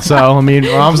 5. So I mean,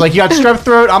 my mom was like, "You got strep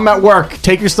throat. I'm at work.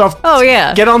 Take your stuff. Oh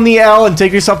yeah. Get on the L and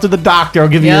take yourself to the doctor. I'll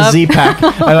give you a Yep. Z-Pack."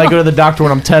 And I go to the doctor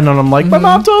when I'm 10, and I'm like, "My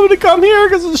mom told me to come here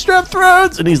because of the strep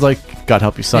throats." And he's like, "God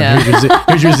help you, son. Yeah.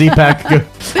 Here's your Z-Pack."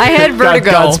 I had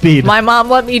vertigo. Godspeed. My mom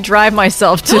let me drive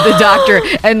myself to the doctor,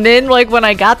 and then like when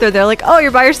I got there, they're like, "Oh,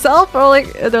 you're by yourself?" Or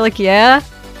they're like, "Yeah."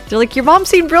 They're like, "Your mom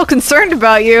seemed real concerned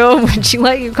about you when she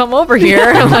let you come over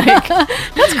here." Like,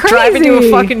 That's crazy. drive into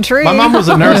a fucking tree. My mom was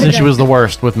a nurse, and she was the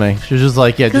worst with me. She was just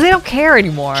like, "Yeah." because they don't care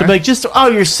anymore. She'd be like, "Just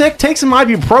you're sick. Take some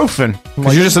ibuprofen." I'm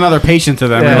like, You're just another patient to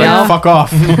them. Yeah. You're like, Yeah. fuck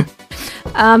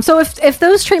off. So if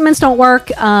those treatments don't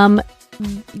work,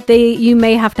 you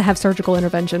may have to have surgical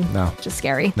intervention. No. Which is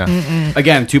scary. No.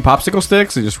 Again, 2 popsicle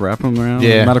sticks. They just wrap them around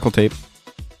Yeah. with medical tape.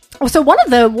 So one of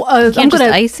the I'm can't just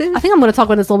gonna ice it? I think I'm going to talk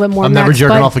about this a little bit more. I'm never next,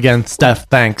 jerking but off again. Steph,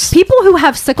 thanks. People who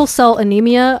have sickle cell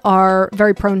anemia are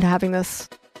very prone to having this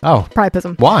Oh,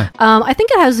 priapism. why? I think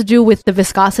it has to do with the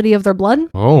viscosity of their blood.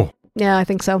 Oh, Yeah, I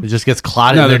think so. it just gets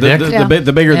clotted No, in the, their the, dick. the, Yeah.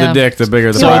 the bigger Yeah. the dick, the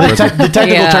bigger the So blood the pressure. technical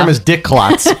Yeah. term is dick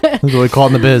clots. That's what we call it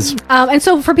in the biz. And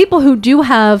so for people who do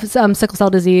have sickle cell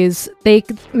disease,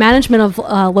 management of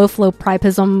low flow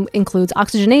priapism includes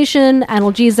oxygenation,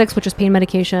 analgesics, which is pain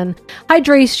medication,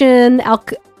 hydration,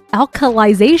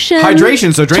 alkalization,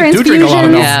 Hydration, so do drink a lot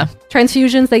of milk. Yeah.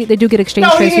 transfusions. They do get exchange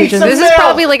No, he needs transfusions. some This is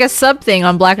probably like a sub thing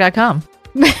on black.com.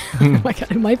 Oh my god,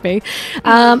 it might be.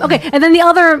 Okay, and then the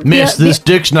other Miss, the, this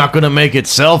dick's not gonna make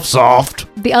itself soft.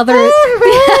 the other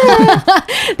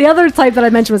the other type that I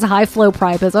mentioned was high flow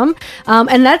priapism,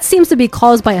 and that seems to be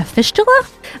caused by a fistula.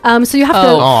 So you have to.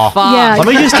 Oh, fuck. Yeah. Let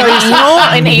me just tell you.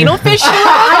 An anal fistula?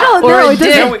 I don't Or know. a It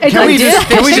dick. doesn't. It Can we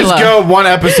doesn't- just go one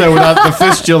episode without the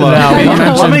fistula? being Let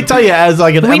mentioned? me tell you, as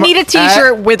like an We need a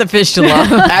t-shirt with a fistula.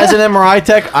 as an MRI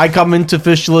tech, I come into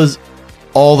fistulas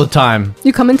all the time.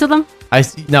 You come into them. I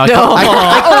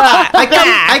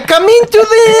come into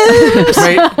this.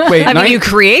 Wait. I mean, you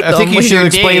create I them think you with should your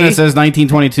explain D. this as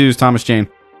 1922's Thomas Jane.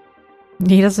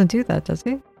 He doesn't do that, does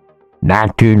he?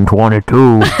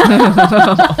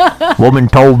 1922. Woman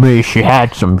told me she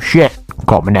had some shit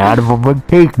coming out of her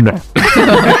vagina.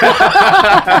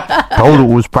 Told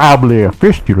it was probably a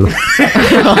fistula.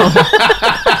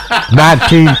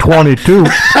 1922.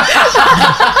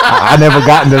 I never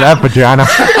got into that vagina.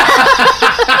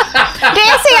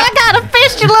 Nancy, I got a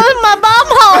fistula in my bum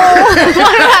hole. What do I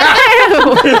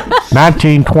do?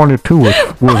 1922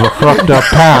 was a fucked up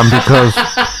time because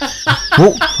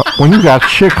when you got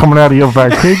shit coming out of your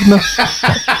vagina,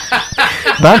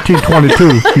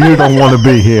 1922, you don't want to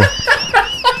be here.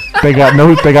 They got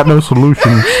no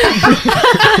solutions. I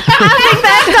think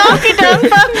that donkey done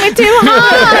fucked me too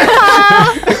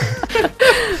hard.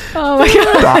 Oh my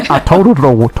god! I told her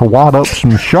to wad up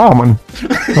some shaman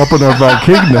up in her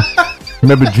vagina.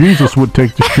 Maybe Jesus would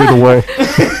take the shit away.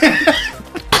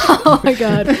 Oh my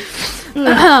god.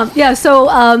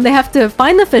 So they have to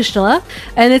find the fistula,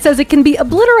 and it says it can be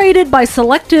obliterated by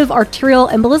selective arterial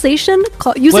embolization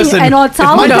using an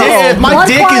autologous. If my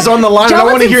dick is on the line, I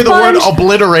want to hear the word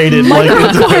obliterated.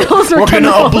 We're going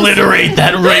to obliterate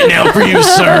that right now for you,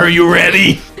 sir. Are you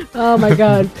ready? Oh my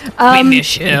god. We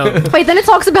miss you. Wait, then it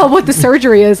talks about what the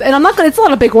surgery is, and I'm not gonna. It's a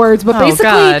lot of big words, but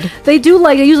basically they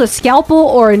use a scalpel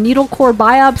or a needle cord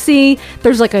biopsy.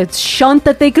 There's like a shunt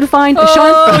that they could find. A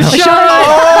shunt.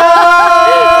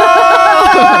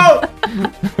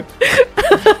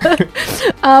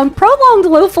 Prolonged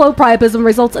low-flow priapism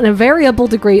results in a variable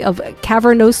degree of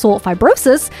cavernosal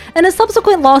fibrosis and a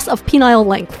subsequent loss of penile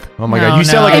length. Oh my god, you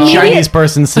sound like a Chinese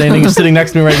person sitting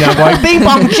next to me right now going, bing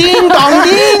bong, ching dong,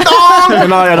 ding dong.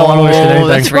 And I don't understand anything.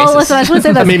 That's racist. Well, listen, I shouldn't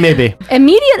say that. I mean, maybe.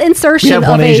 Immediate insertion we have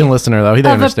one Asian listener, though. He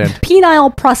doesn't understand.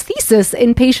 Penile prosthesis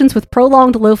in patients with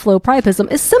prolonged low-flow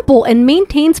priapism is simple and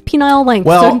maintains penile length.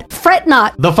 Well, so fret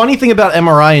not. The funny thing about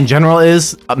MRI in general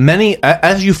is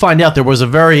as you find out, there was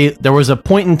a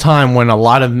point in time when a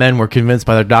lot of men were convinced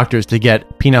by their doctors to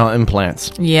get penile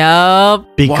implants. Yep.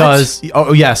 Because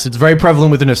yes, it's very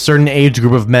prevalent within a certain age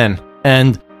group of men,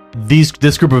 and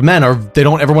this group of men they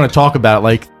don't ever want to talk about it,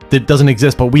 like it doesn't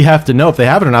exist, but we have to know if they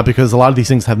have it or not because a lot of these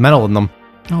things have metal in them.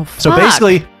 Oh, fuck. So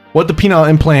basically, what the penile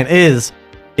implant is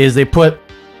they put,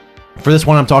 for this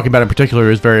one I'm talking about in particular,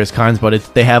 there's various kinds,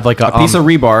 but they have like a piece of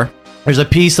rebar. There's a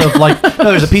piece of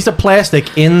there's a piece of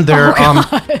plastic in their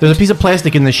there's a piece of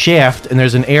plastic in the shaft, and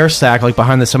there's an air sac like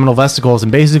behind the seminal vesicles,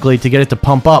 and basically to get it to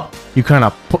pump up, you kind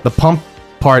of put the pump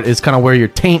part is kind of where your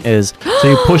taint is, so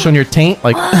you push on your taint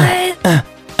like and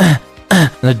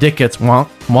the dick gets wonk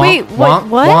wonk Wait, wonk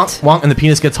what? wonk wonk, and the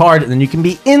penis gets hard, and then you can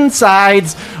be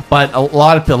insides, but a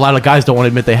lot of guys don't want to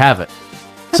admit they have it.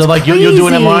 So like you'll do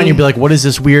an MRI and you'll be like, what is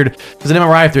this weird? Because an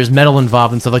MRI, if there's metal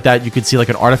involved and stuff like that, you could see like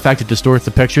an artifact that distorts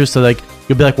the pictures. So like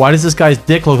you'll be like, why does this guy's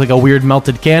dick look like a weird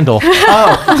melted candle?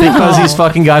 Oh, because he's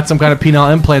fucking got some kind of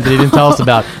penile implant that he didn't tell us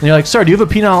about. And you're like, sir, do you have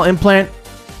a penile implant?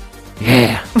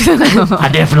 Yeah, I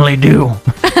definitely do.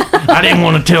 I didn't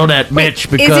want to tell that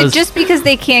bitch because... Is it just because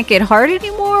they can't get hard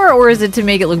anymore, or is it to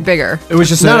make it look bigger? It was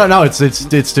just no. It's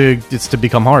to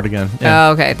become hard again. Yeah.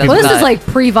 Oh, okay. Well, this is like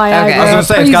pre-Viagra. Okay. I was gonna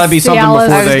say it's got to be something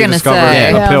before they discover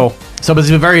a pill. So, but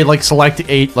it's a very like select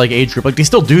age group. Like they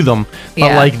still do them,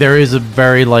 but like there is a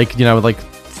very like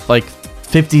 50s,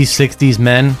 60s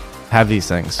men have these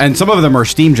things, and some of them are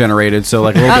steam generated. So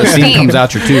like a little bit of steam comes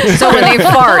out your tooth. So when they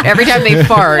fart, every time they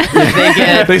fart,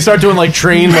 they start doing like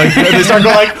train like they start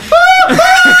going like.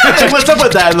 What's up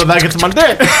with that? In the back, it's my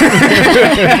dick.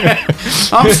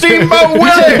 I'm Steamboat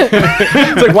Willie.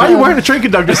 It's like, why are you wearing a train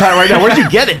conductor's hat right now? Where'd you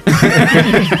get it?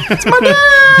 It's my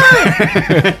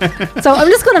dick. So I'm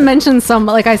just going to mention some,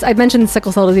 like I mentioned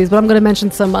sickle cell disease, but I'm going to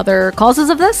mention some other causes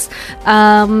of this.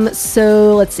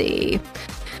 So let's see.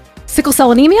 Sickle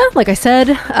cell anemia, like I said,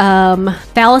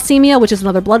 thalassemia, which is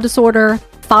another blood disorder,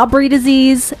 Fabry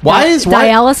disease,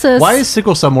 dialysis. Why is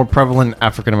sickle cell more prevalent in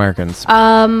African Americans?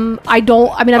 I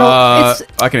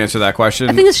can answer that question.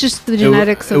 I think it's just the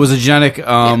genetics. It was a genetic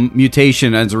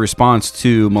mutation as a response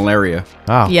to malaria.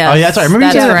 Oh, yes, that's right. I remember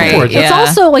you saying that before. It's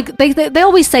also like they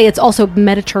always say it's also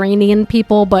Mediterranean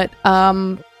people, but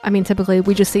I mean, typically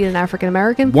we just see it in African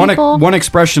American people. One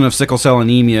expression of sickle cell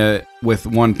anemia with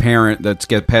one parent that's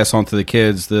passed on to the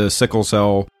kids. The sickle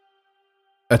cell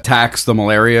attacks the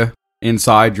malaria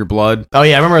inside your blood. Oh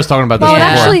yeah, I remember us talking about this.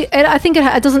 Well, before. I think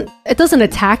it doesn't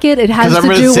attack it. It has to do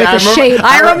with the shape.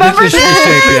 I remember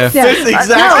this. That's the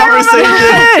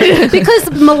exact conversation.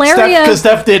 Because malaria. Because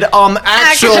Steph did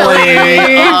actually.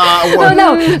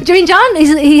 No. I mean, John,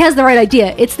 he has the right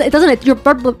idea. It doesn't.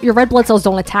 Your red blood cells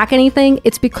don't attack anything.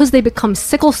 It's because they become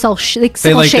sickle cell shaped.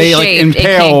 They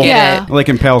impale. Yeah. Like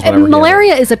impales. And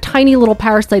malaria is a tiny little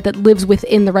parasite that lives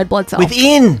within the red blood cell.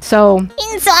 Within. So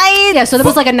inside. Yeah, so there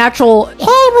was like a natural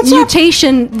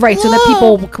mutation, right, so that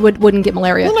people wouldn't get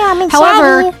malaria. You know, I'm inside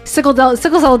However, here. sickle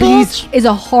cell disease is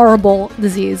a horrible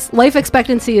disease. Life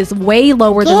expectancy is way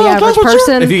lower than the average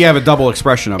person. If you have a double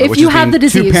expression of it, If which you is have the being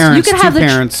disease, two parents, you can have two the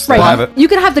parents right. that have it. You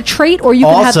can have the trait, or you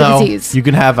can have the disease. You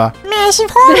can have a Massive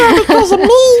horror because of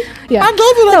me. Yeah. I gave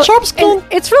you that sharp skin. and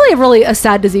it's really a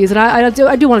sad disease, and I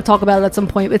do want to talk about it at some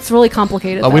point. It's really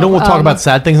complicated. we don't though. want to talk about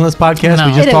sad things in this podcast.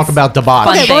 We just It talk is. about debauch.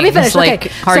 Okay, well, let me finish. like Okay,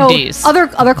 hard so Ds.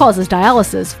 other causes: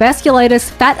 dialysis, vasculitis,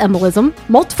 fat embolism,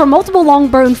 from multiple long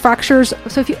bone fractures.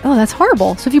 So if you that's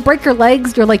horrible. So if you break your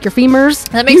legs, your femurs,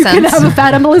 That makes you sense. can have a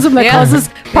fat embolism that Yeah. causes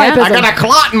priapism. I got a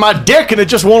clot in my dick and it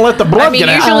just won't let the blood I mean, get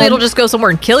out. usually it'll just go somewhere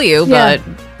and kill you, but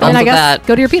and I with guess that.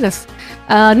 go to your penis.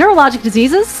 Neurologic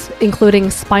diseases, including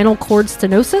spinal cord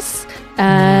stenosis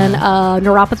and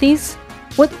neuropathies.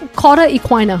 What cauda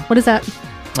equina? What is that?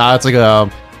 It's like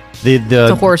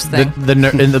the horse thing.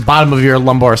 In the bottom of your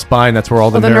lumbar spine, that's where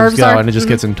all the, the nerves nerves go, are? and it just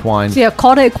gets entwined. So yeah,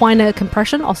 cauda equina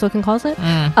compression also can cause it.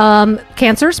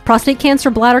 Cancers, prostate cancer,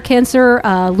 bladder cancer,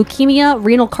 leukemia,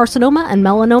 renal carcinoma, and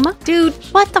melanoma. Dude,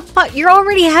 what the fuck? You're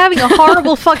already having a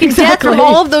horrible fucking death from Exactly.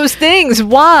 all of those things.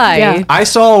 Why? Yeah. I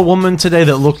saw a woman today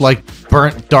that looked like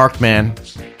burnt Darkman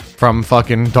from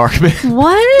fucking Darkman.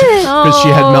 What? Because she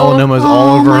had melanomas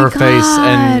all over my her face,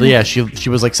 and God. yeah, she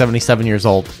was like 77 years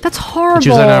old. That's horrible. And she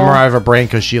was at an MRI of her brain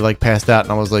because she like passed out,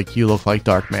 and I was like, "You look like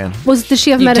Darkman." Did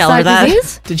she have You tell her metastatic that?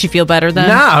 disease? Did she feel better then?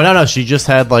 No. She just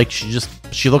had like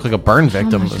she looked like a burn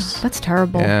victim. Oh my It was- God, that's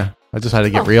terrible. yeah, I just had to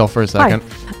get real for a second.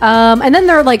 And then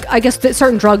there are I guess that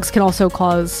certain drugs can also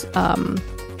cause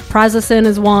prazosin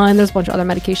is one. There's a bunch of other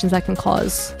medications that can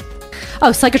cause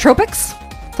psychotropics,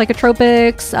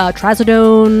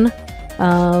 trazodone,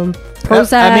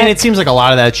 Prozac. I mean, it seems like a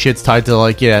lot of that shit's tied to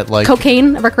like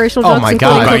cocaine, recreational Oh drugs, my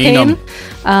including God. cocaine.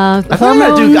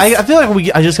 I feel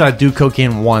like I just gotta do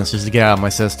cocaine once just to get out of my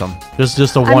system.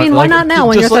 Just a one. I mean, why like, not now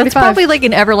when just you're like- 35? Probably like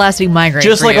an everlasting migraine.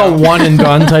 Just for like you. a one and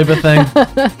done type of thing.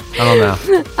 I don't know.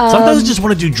 Sometimes I just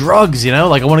want to do drugs, you know?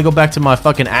 Like I want to go back to my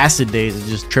fucking acid days and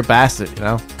just trip acid, you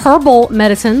know? Herbal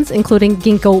medicines, including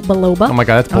ginkgo biloba. Oh my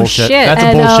god, that's bullshit. shit. That's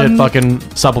And, a bullshit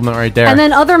fucking supplement right there. And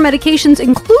then other medications,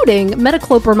 including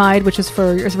metoclopramide, which is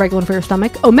regular for your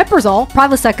stomach. Omeprazole,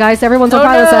 Prilosec, guys. Everyone's on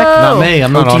Prilosec. Not me.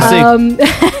 I'm not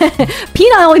OTC.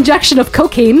 Penile injection of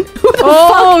cocaine. Who the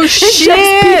Oh, fuck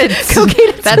shit. injects cocaine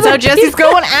into That's their how Jesse's penis?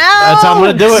 going out. That's how I'm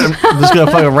gonna do it. I'm just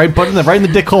gonna fucking put it right in the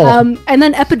dick hole. And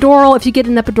then epidural, if you get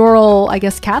an epidural, I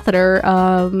guess, catheter,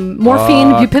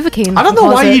 morphine, bupivacaine. I don't know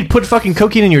can why cause it. you'd put fucking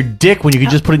cocaine in your dick when you could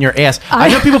just put it in your ass. I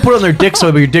know people put it on their dick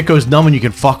so your dick goes numb and you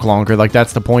can fuck longer. Like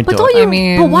that's the point But to don't it. you? I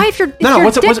mean- but why if your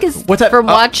what's dick it? is? What's that? From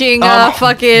watching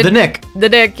fucking the Nick. The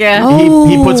Nick, yeah.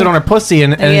 He puts it on her pussy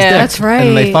and his Yeah, dick. that's right.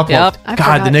 And they fuck Yep. well. I God,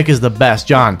 forgot. the Nick is the best,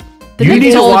 John. The You Nick need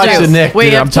is to the watch best. the Nick. We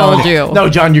dude, have I'm telling told you. No,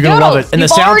 John, you're gonna love it. And the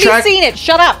You've already soundtrack. seen it.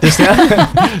 Shut up. The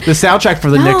soundtrack for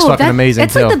the Nick's fucking amazing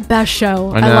It's too. like the best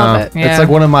show. I, know. love it. Yeah. It's like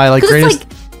one of my 'Cause it's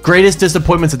greatest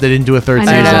disappointments that they didn't do a third I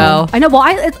season. know. I know. Well,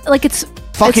 it's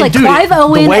Fucking like dude, Clive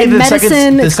Owen the way and the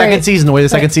medicine. the it's second great. season, the way the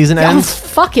second season Oh, ends.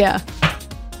 fuck yeah.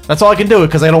 That's all I can do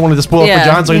because I don't want to spoil it Yeah. for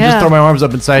John, so I can just Yeah. throw my arms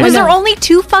up and say, Was there only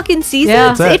 2 fucking seasons?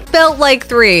 Yeah. That's it. It felt like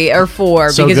 3 or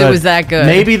 4 So because it good. was that good.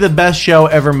 Maybe the best show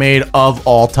ever made of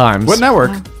all times. What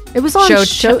network? It was on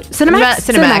Cinemax.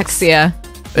 Cinemax, yeah.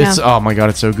 It's Yeah. oh my god,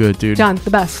 it's so good, dude. John, the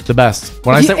best. The best.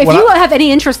 When If you, I if when you I, have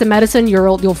any interest in medicine,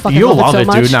 you'll fucking you'll love it so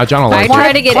much. dude. Now John will I like try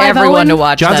it. to get Clive everyone Owen. to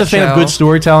watch John's that a fan show. of good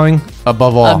storytelling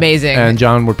above all. Amazing. And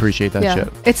John would appreciate that Yeah,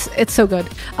 shit. it's so good.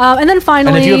 And then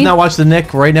finally, And if you have not watched The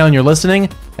Nick right now and you're listening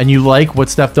and you like what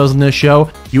Steph does in this show,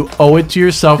 you owe it to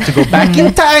yourself to go back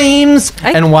in times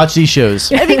and watch these shows.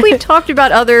 I think we've talked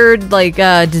about other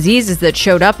diseases that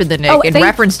showed up in the Nick and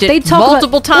referenced it talk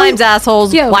multiple about- times,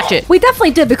 assholes. Yeah, Watch it. We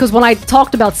definitely did because when I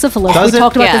talked about syphilis, Does we it?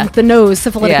 talked about Yeah. the nose,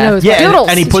 syphilitic Yeah. nose. Yeah, and- Doodles.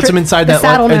 and he puts him inside the that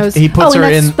saddle and nose. he puts and her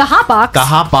that's in the hot box. The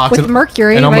hot box with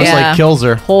mercury, and almost right? like kills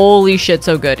her Holy shit,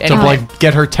 so good. to Anyway. like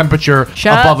get her temperature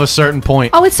Shut up. above a certain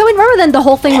point. Oh, it's so. Remember then the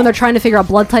whole thing when they're trying to figure out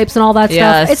blood types and all that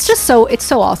Yes. stuff. It's just so. It's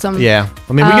so awesome. Yeah,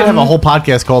 I mean we could have a whole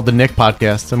podcast called The Nick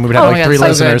Podcast, and we would have Oh like my 3 God,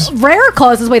 so listeners. Rare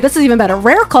causes. Wait, this is even better.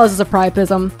 Rare causes of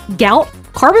priapism: gout,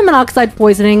 carbon monoxide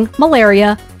poisoning,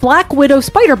 malaria, black widow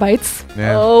spider bites,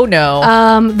 Yeah. Oh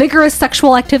no. vigorous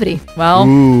sexual activity. Well,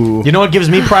 You know what gives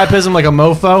me priapism like a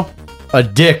mofo? A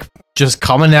dick just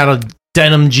coming out of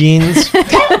denim jeans.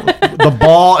 The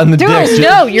ball and the dude, dick.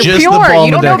 no, you're just the pure. ball You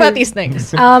and don't the know dick. about these things.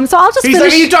 So I'll just He's finish.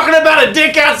 like, are you talking about a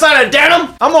dick outside of denim?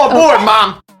 I'm on board,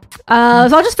 Mom. So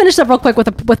I'll just finish up real quick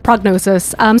with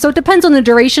prognosis. So it depends on the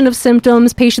duration of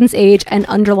symptoms, patient's age, and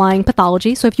underlying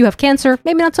pathology. So if you have cancer,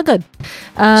 maybe not so good.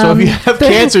 So if you have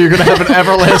cancer, you're going to have an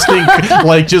everlasting,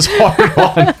 like, just hard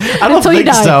one. I don't Until you think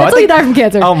die. so. Until you die from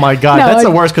cancer. Oh my God, No, that's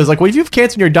the worst. Because like, when you have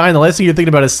cancer and you're dying, the last thing you're thinking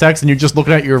about is sex, and you're just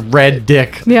looking at your red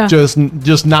dick,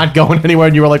 just not going anywhere.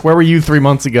 And you were like, "Where were you 3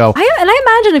 months ago?"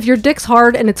 I imagine if your dick's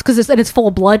hard and it's full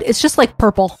of blood, it's just like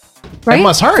purple, right? It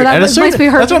must hurt. So that At a certain, must be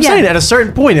hurt. that's what I'm saying. At a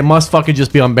certain point, it must fucking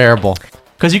just be unbearable.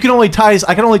 Because I can only tie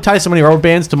so many rubber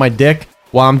bands to my dick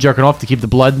while I'm jerking off to keep the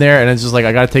blood in there, and it's just like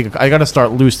I gotta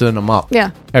start loosening them up.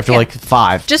 Yeah. After like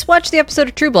 5. Just watch the episode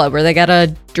of True Blood where they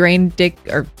gotta drain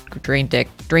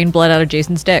blood out of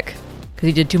Jason's dick because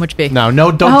he did too much baking. Don't.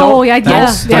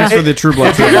 Thanks for the True Blood.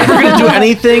 If you're ever gonna do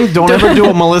anything, don't ever do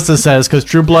what Melissa says, because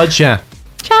True Blood, Chance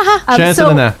So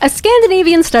in there. a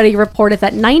Scandinavian study reported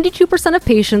that 92% of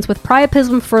patients with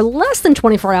priapism for less than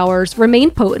 24 hours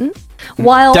remained potent,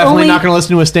 while Definitely only not gonna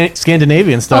listen to a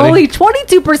Scandinavian study. only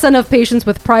 22% of patients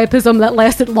with priapism that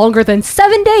lasted longer than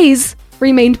 7 days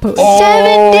remained potent.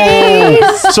 7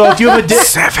 days. So if you have a dick,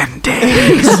 7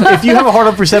 days. if you have a hard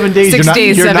on for 7 days, 6 you're not,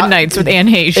 days, you're 7 not, nights with Anne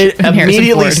Heche. It and Harrison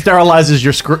immediately Ford. sterilizes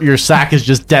your sac is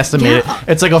just decimated.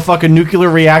 It's like a fucking nuclear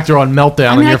reactor on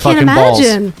meltdown in your I can't fucking balls.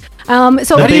 imagine.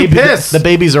 So The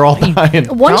babies are all dying.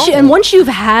 once you've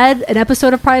had an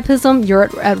episode of priapism, you're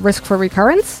at risk for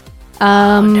recurrence.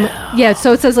 Yeah,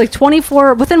 so it says like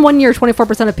within 1 year,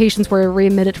 24% of patients were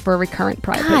readmitted for recurrent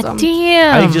priapism. God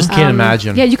damn. I just can't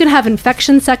imagine. Yeah, you can have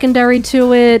infection secondary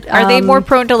to it. Are they more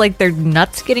prone to like their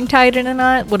nuts getting tied in a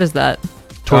knot? What is that?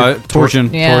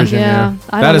 Torsion. Yeah. Torsion, yeah.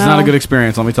 I That don't is not a know. good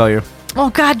experience, let me tell you. Oh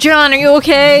God, John, are you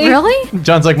okay? Really?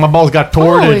 John's like, my balls got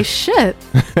torn. Holy shit.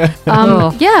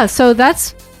 Oh. Yeah, so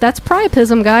that's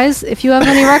priapism, guys. If you have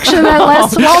an erection that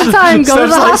lasts a long time, go to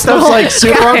the hospital. Stuff's like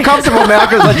super uncomfortable now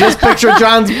because I just picture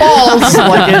John's balls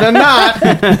like in a knot.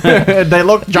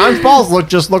 John's balls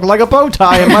look like a bow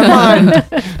tie in my mind.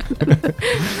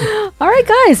 All right,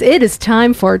 guys, it is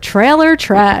time for Trailer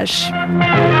Trash.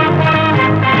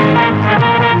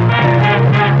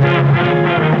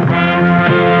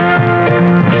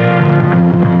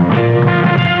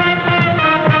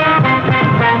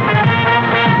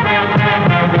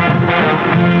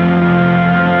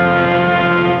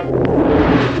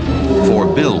 For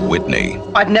Bill Whitney,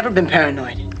 I've never been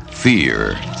paranoid.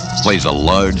 fear plays a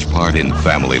large part in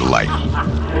family life.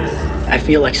 I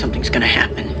feel like something's gonna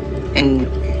happen. And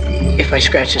if I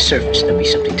scratch the surface, there'll be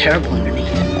something terrible underneath.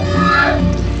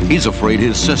 He's afraid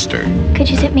his sister Could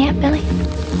you zip me up, Billy?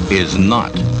 is not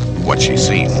what she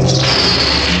seems.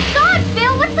 God,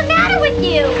 Bill, what's the matter with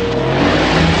you?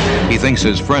 He thinks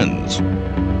his friends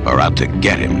are out to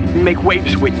get him. You make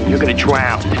waves, Whitney, you're gonna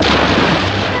drown.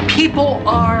 People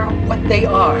are what they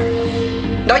are.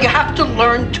 Now you have to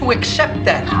learn to accept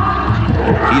that.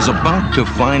 He's about to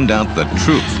find out the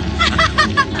truth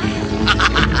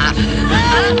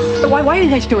Why are you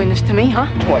guys doing this to me, huh?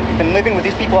 What, you've been living with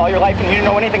these people all your life and you didn't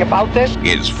know anything about this?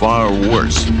 is far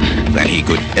worse than he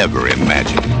could ever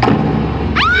imagine.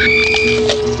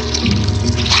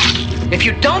 If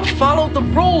you don't follow the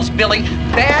rules, Billy,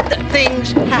 bad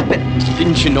things happen.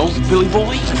 Didn't you know, Billy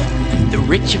Boy? The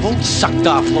rich won't suck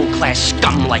off low-class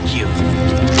scum like you.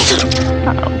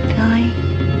 Uh-oh, Billy.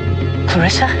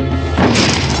 Clarissa?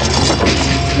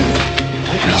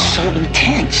 Don't be so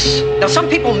intense. Now, some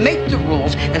people make the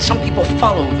rules and some people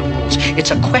follow the rules.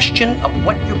 It's a question of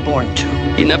what you're born to.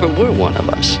 You never were one of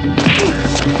us.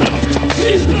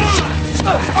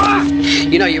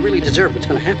 You know, you really deserve what's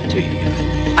going to happen to you.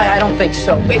 I don't think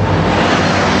so. Wait.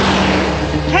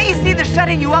 Can't you see they're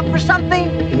setting you up for something?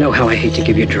 You know how I hate to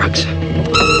give you drugs.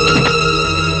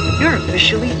 You're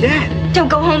officially dead. Don't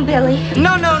go home, Billy.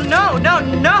 No.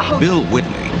 Bill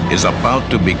Whitney is about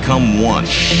to become one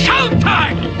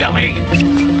Showtime, Billy!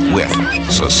 with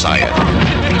society.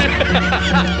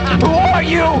 Who are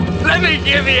you? Let me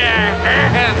give you a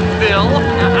hand, Bill.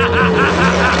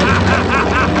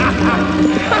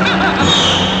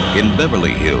 In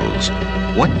Beverly Hills,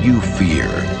 what you fear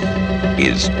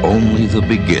is only the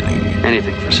beginning.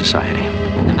 Anything for society.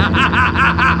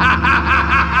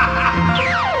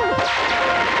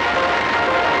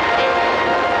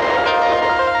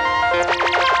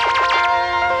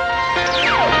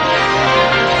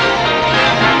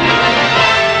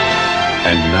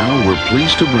 And now we're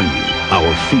pleased to bring you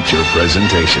our feature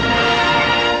presentation.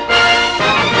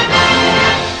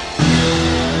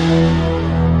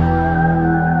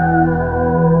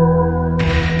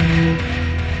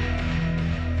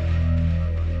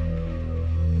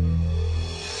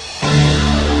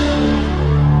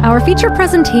 Our feature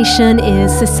presentation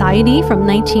is Society from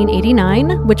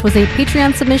 1989, which was a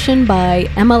Patreon submission by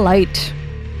Emma Light.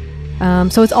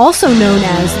 So it's also known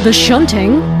as The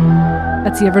Shunting.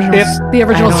 That's the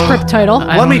original script title.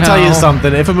 Let me tell you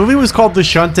something. If a movie was called The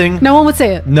Shunting, no one would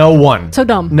say it. No one. So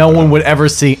dumb. No one would ever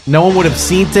see. No one would have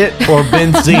seen it or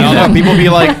been seen No,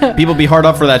 it. people be hard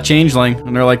up for that changeling,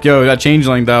 and they're like, "Yo, that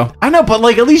changeling though." I know, but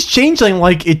like at least changeling,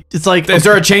 like it's like. Is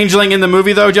there a changeling in the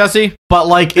movie though, Jesse? But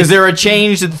like, is there a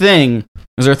changed thing?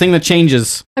 Is there a thing that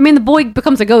changes? I mean, the boy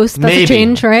becomes a ghost. That's Maybe. a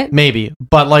change, right? Maybe,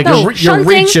 but like No, you're shunting-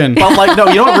 reaching. But like, no,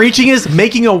 you know what reaching is?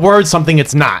 Making a word something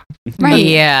it's not. Right.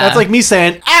 Yeah. That's like me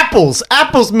saying apples.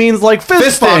 Apples means like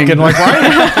fist fucking. Like,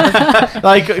 right?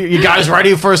 Like, you guys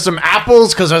ready for some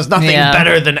apples? Because there's nothing Yeah.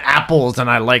 better than apples, and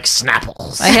I like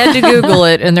Snapples. I had to Google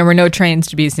it, and there were no trains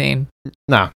to be seen.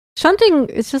 No. Shunting,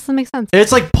 it just doesn't make sense.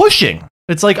 It's like pushing.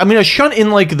 It's like, I mean, a shunt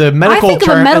in like the medical think of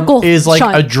a term medical is like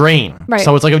shunt. a drain. Right.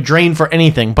 So it's like a drain for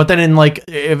anything. But then in like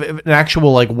if an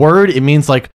actual like word, it means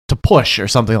like to push or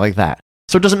something like that.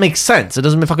 So it doesn't make sense. It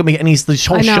doesn't fucking make any this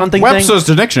whole I know. shunting thing. Webster's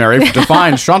Dictionary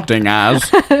defines shunting as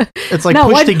It's like No,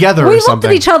 pushed what- together we or looked something.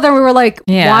 at each other and we were like,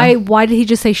 Yeah. why did he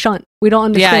just say shunt? We don't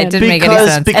understand. Yeah, it didn't make any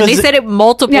sense. And they said it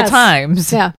multiple Yes.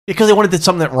 times. Yeah. Because they wanted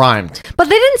something that rhymed. But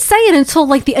they didn't say it until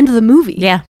like the end of the movie.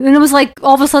 Yeah. And then it was like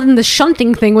all of a sudden the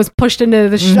shunting thing was pushed into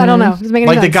the I don't know. It doesn't make any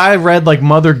Like the sense. guy read like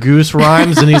Mother Goose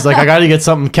rhymes and he's like, I gotta get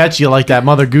something catchy like that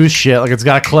Mother Goose shit. Like it's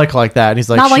gotta click like that. And he's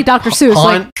like, Not like Dr. Seuss,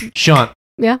 Hunt, shunt.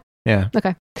 Yeah. Yeah.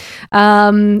 Okay.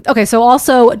 Okay, so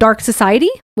also Dark Society,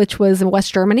 which was in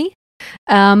West Germany.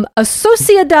 A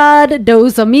Sociedad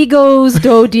dos Amigos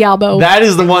do Diabo. That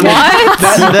is the one.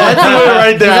 That's the one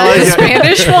right there. I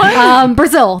like it.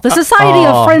 Brazil, the Society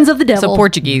Oh. of Friends of the Devil. So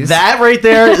Portuguese. That right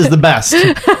there is the best.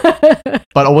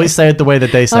 But always say it the way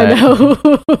that they say I know.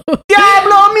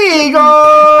 Diablo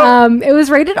amigo. It was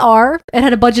rated R. It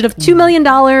had a budget of $2 million,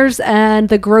 and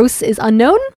the gross is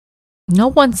unknown. No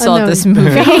one saw Unknown. this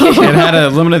movie. it had a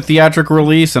limited theatrical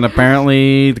release, and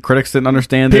apparently the critics didn't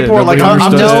understand it. People were like, Nobody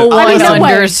I'm understood just- it. No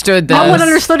way. understood this. No one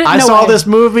understood it. I no saw way. this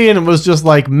movie and it was just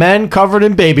like men covered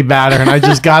in baby batter, and I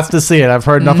just got to see it. I've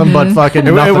heard nothing but fucking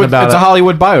nothing about it's it. a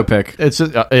Hollywood biopic. It's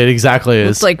just, it exactly is.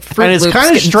 It's like Fruit and it's Loops kind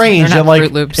of getting- strange they're that not like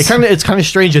Fruit Loops. it's kind of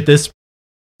strange that this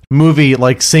movie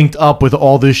like synced up with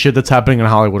all this shit that's happening in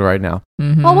Hollywood right now.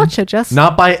 Well, watch it, Jess.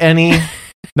 Not by any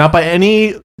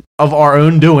of our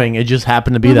own doing. It just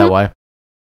happened to be that way.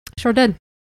 Sure did.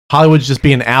 Hollywood's just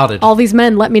being outed. All these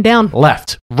men let me down.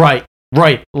 Left, right,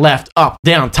 left, up,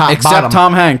 down, top, Except bottom.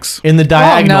 Tom Hanks. In the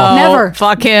diagonal. Never.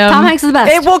 Fuck him. Tom Hanks is the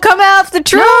best. It will come out the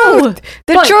truth. No, the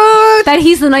but truth. that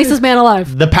he's the nicest man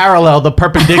alive. The parallel, the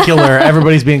perpendicular,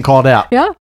 everybody's being called out. Yeah.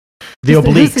 The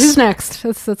obliques. Who's next?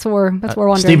 That's what we're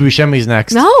wondering. Steve Buscemi's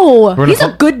next. No, We're gonna he's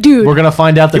a good dude. We're gonna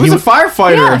find out that He was a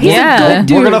firefighter. Yeah, he's a good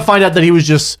dude. We're gonna find out that he was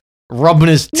just rubbing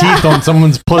his teeth on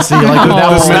someone's pussy like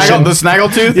without permission. The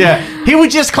snaggletooth? Yeah, he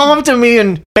would just come up to me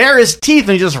and bare his teeth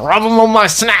and just rub them on my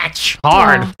snatch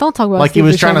hard, Oh, don't talk about like Steve he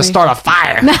was trying to Buscemi. start a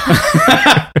fire.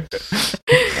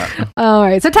 All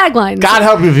right, so taglines. God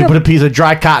help you if you put a piece of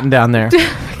dry cotton down there.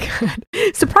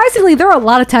 Surprisingly, there are a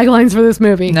lot of taglines for this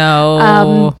movie.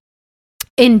 No.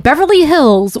 In Beverly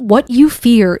Hills, what you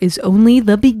fear is only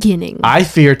the beginning. I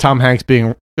fear Tom Hanks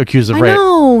being accused of I rape.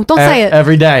 know. Don't say it.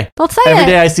 Every day. Don't say Every it.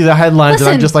 day I see the headlines and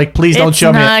I'm Listen, just like, please don't It's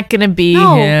show me it. not gonna be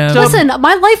No, him. listen,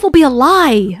 my life will be a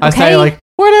lie. I Okay? say like,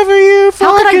 whatever you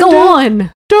how can I fucking go do,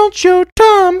 on? Don't show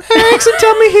Tom Hanks and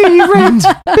tell me he raped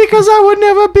because I would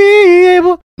never be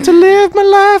able to live my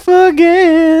life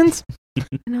again.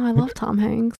 No, I love Tom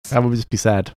Hanks. That would just be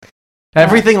sad.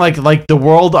 Everything like the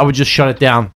world, I would just shut it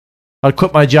down. I'd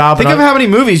quit my job. Think and of how many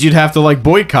movies you'd have to like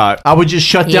boycott. I would just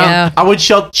shut down. Yeah. I would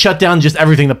shut down just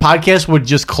everything. The podcast would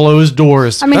just close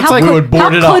doors. I mean, we would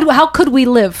board it up. how could we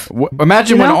live?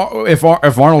 Imagine You when know? if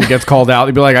Arnold gets called out,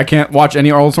 he'd be like, I can't watch any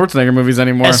Arnold Schwarzenegger movies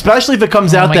anymore. Especially if it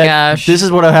comes out my that gosh. this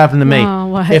is what happened to me. Oh,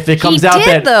 what? If it comes he out did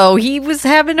that though. He was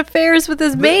having affairs with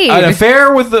his maid. An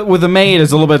affair with a maid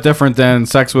is a little bit different than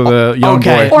sex with a young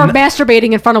Okay. boy. Or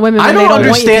masturbating in front of women when I they don't don't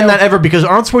understand want that ever because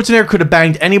Arnold Schwarzenegger could have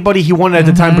banged anybody he wanted at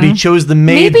the time, but he chose the you to.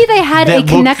 maid. Maybe they had that a looked-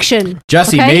 connection.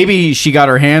 Jesse, okay? maybe she got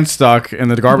her hand stuck in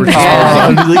the garbage Oh,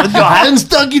 can. your hand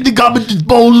stuck in the garbage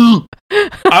bowl.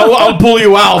 I'll pull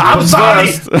you out. I'm sorry.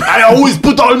 first. I always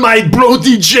put all my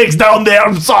protein shakes down there.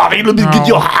 I'm sorry. Let me get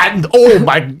your hand. Oh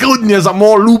my goodness, I'm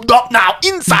all looped up now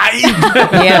inside.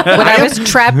 Yeah, when I was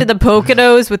trapped in the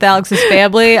Poconos with Alex's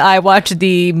family, I watched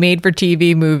the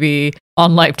made-for-TV movie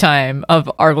on Lifetime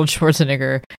of Arnold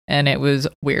Schwarzenegger, and it was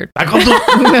weird.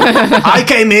 I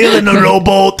came here in a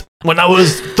rowboat. when I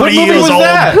was 3 What movie years was old.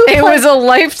 that? It was a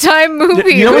Lifetime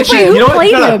movie. You know what? Who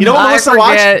played him? You know what I Melissa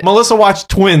watched? forget. Melissa watched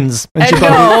Twins. And she no,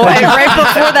 thought- and right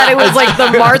before that, it was like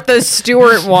the Martha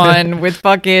Stewart one with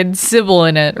fucking Sybil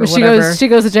in it or She whatever.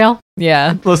 goes to jail.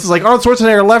 Yeah. Melissa's like, Arnold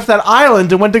Schwarzenegger left that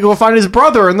island and went to go find his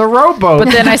brother in the rowboat.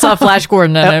 But then I saw Flash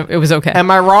Gordon and it was okay.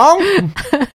 Am I wrong?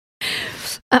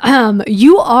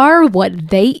 You are what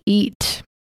they eat.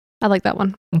 I like that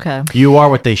one. Okay. You are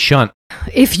what they shunt.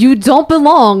 If you don't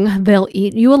belong, they'll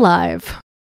eat you alive.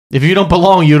 If you don't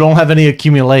belong, you don't have any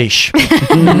accumulation.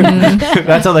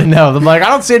 That's how they know. They're like, I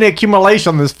don't see any accumulation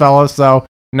on this fella, so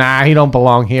nah, he don't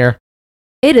belong here.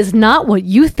 It is not what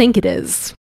you think it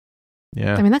is.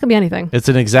 Yeah. I mean, that could be anything. It's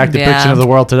an exact depiction Yeah. of the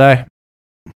world today.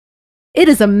 It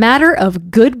is a matter of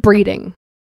good breeding.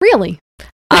 Really?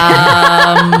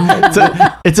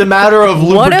 It's a matter of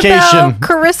What lubrication. about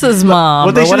Carissa's mom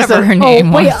What they or should've whatever said- her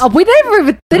name Wait,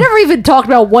 was? they never even talked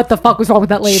about what the fuck was wrong with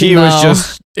that lady. She was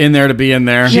just in there to be in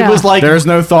there. She was like, there's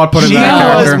no thought put in she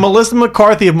that was character. Melissa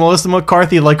McCarthy if Melissa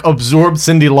McCarthy like absorbed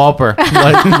Cyndi Lauper.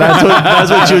 Like that's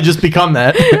what she would just become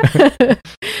that.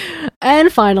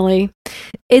 And finally,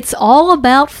 it's all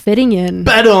about fitting in.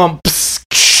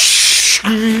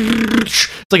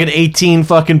 It's like an 18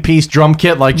 fucking piece drum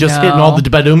kit, like just hitting all the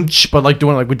badum, but like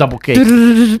doing it like with double cake.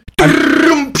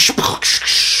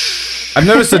 I've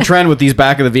noticed a trend with these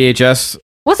back of the VHS.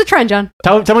 What's the trend, John?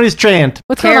 Tell me this trend.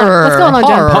 What's going on? What's going on,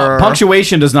 John?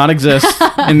 Punctuation does not exist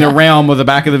in the realm of the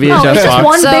back of the VHS it's just box.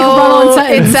 one big run-on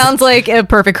sentence. It sounds like a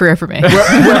perfect career for me.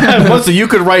 Melissa, you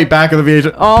could write back of the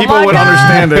VHS. Oh People my would God,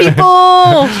 understand it.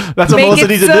 People, That's what make Melissa it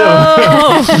needs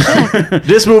to do.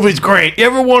 This movie's great. You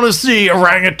ever want to see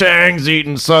orangutans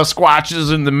eating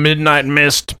Sasquatches in the midnight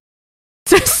mist?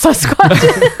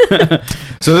 Sasquatch.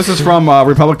 So this is from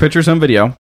Republic Pictures Home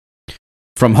Video.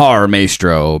 From horror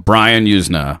maestro Brian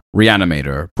Usna,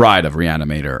 Reanimator, Bride of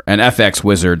Reanimator, and FX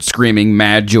wizard screaming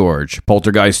Mad George,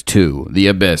 Poltergeist 2, The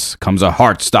Abyss, comes a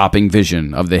heart-stopping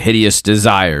vision of the hideous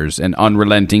desires and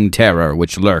unrelenting terror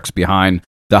which lurks behind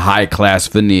the high-class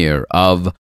veneer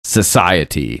of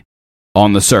society.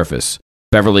 On the surface,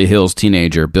 Beverly Hills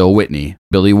teenager Bill Whitney,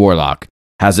 Billy Warlock,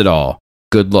 has it all: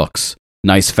 good looks,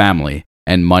 nice family,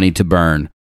 and money to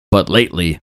burn. But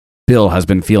lately, Bill has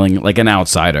been feeling like an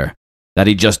outsider, that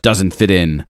he just doesn't fit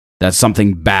in, that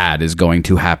something bad is going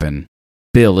to happen.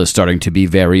 Bill is starting to be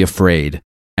very afraid,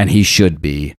 and he should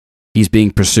be. He's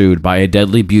being pursued by a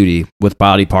deadly beauty with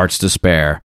body parts to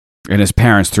spare, and his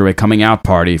parents threw a coming out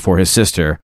party for his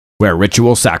sister, where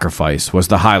ritual sacrifice was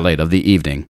the highlight of the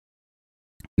evening.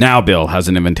 Now Bill has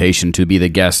an invitation to be the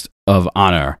guest of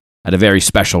honor at a very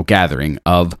special gathering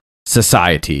of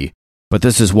society, but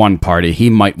this is one party he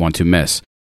might want to miss,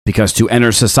 because to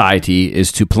enter society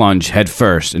is to plunge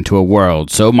headfirst into a world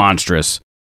so monstrous,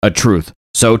 a truth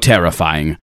so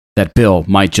terrifying, that Bill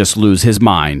might just lose his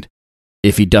mind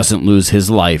if he doesn't lose his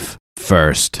life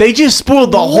first. They just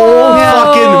spoiled the whole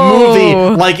fucking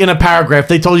movie, like in a paragraph.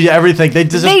 They told you everything. They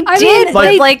just, They did,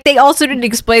 but they also didn't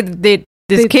explain that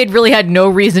this kid really had no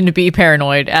reason to be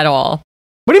paranoid at all.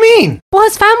 What do you mean? Well,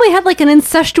 his family had like an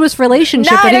incestuous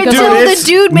relationship. Not that he goes until on. the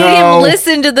dude made him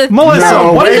listen to the... Melissa,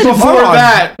 No, what way is before on?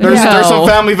 that. There's some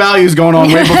family values going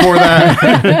on way before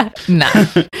that. Nah.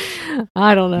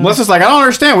 I don't know. Melissa's like, I don't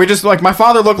understand. We just, like, my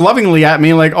father looked lovingly at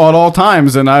me, like, at all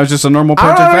times, and I was just a normal I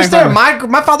person. don't understand.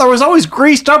 My father was always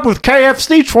greased up with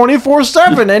KFC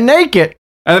 24/7 and naked.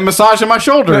 And then massaging my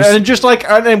shoulders. And just like,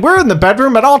 and we're in the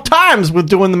bedroom at all times with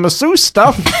doing the masseuse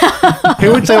stuff. He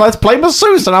would say, let's play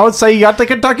masseuse. And I would say, you got the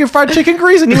Kentucky Fried Chicken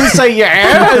grease? And he would say,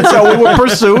 yeah. And so we would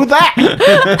pursue that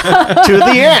to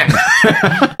the end.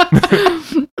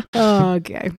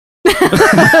 Okay.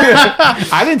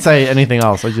 I didn't say anything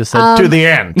else. I just said to the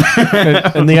end.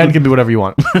 And the end can be whatever you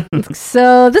want.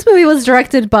 So this movie was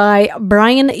directed by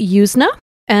Brian Usna,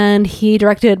 and he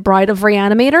directed Bride of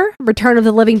Reanimator, Return of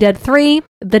the Living Dead 3,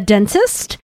 The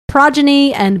Dentist,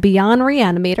 Progeny, and Beyond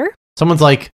Reanimator. Someone's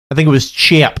like, I think it was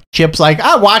Chip. Chip's like,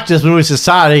 I watched this movie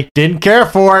Society, didn't care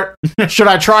for it. Should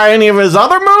I try any of his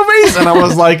other movies? And I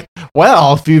was like,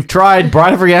 well, if you've tried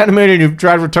Bride of Reanimator and you've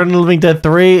tried Return of the Living Dead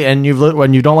 3 and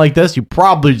when you don't like this, you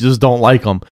probably just don't like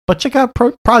them. But check out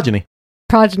Progeny.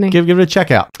 Give it a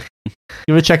check out.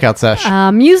 Give it a check out, Sesh.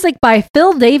 Music by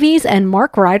Phil Davies and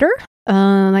Mark Ryder.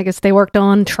 I guess they worked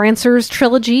on Trancers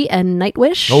Trilogy and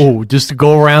Nightwish. Oh, just to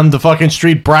go around the fucking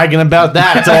street bragging about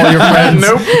that to all your friends.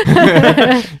 Nope.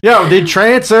 Yo, did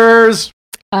Trancers.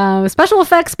 Special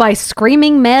effects by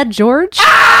Screaming Mad George.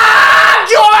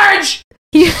 George!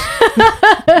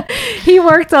 He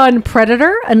worked on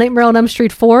Predator, A Nightmare on Elm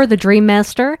Street 4, The Dream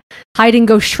Master, Hide and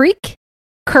Go Shriek,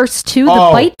 Curse 2, The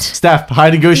Bite. Steph,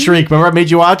 Hide and Go Shriek. Remember I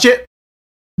made you watch it?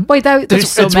 Wait,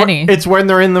 It's when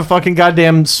they're in the fucking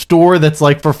goddamn store that's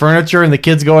like for furniture, and the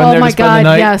kids go in there to spend the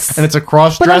night. Yes. And it's a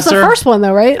cross But that was dresser. the first one,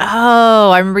 though, right?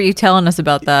 Oh, I remember you telling us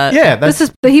about that.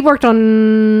 Yeah, he worked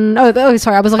on. Oh,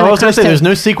 sorry, I was looking. I at was gonna Curse say 2. there's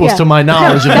no sequels Yeah. to my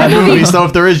knowledge No, of that movie, so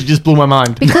if there is, you just blew my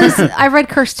mind. because I read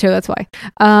Curse 2, that's why.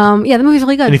 Yeah, the movie's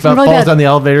really good. And he It's really falls bad. down the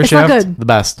elevator It's shaft. not good. The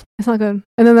best. It's not good.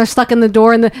 And then they're stuck in the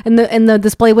door in the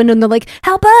display window, and they're like,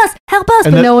 "Help us, help us!"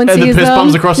 And but the, no one and sees the piss them.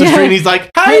 bums across the Yeah. street, and he's like,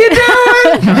 "How you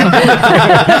doing?"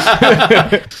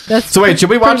 So wait, should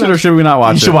we watch it or should we not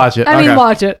watch You it? should watch it. I mean, Okay.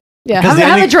 watch it. Yeah, 'Cause have, the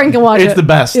have a ending- drink and watch it. It's the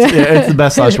best. Yeah, it's the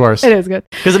best / worst. It is good.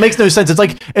 Because it makes no sense. It's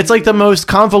like the most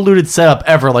convoluted setup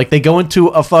ever. Like they go into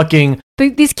a fucking.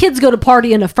 These kids go to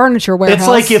party in a furniture warehouse. It's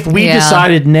like if we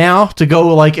decided now to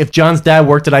go, like if John's dad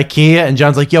worked at IKEA and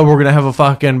John's like, "Yo, we're gonna have a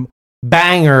fucking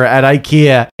banger at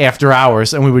IKEA after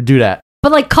hours," and we would do that.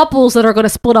 But like couples that are going to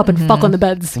split up and fuck on the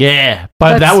beds. Yeah, but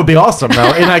That's- that would be awesome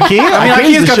though. In IKEA, I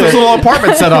mean, IKEA's got this little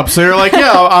apartment set up, so you're like,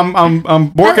 yeah,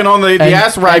 I'm working on the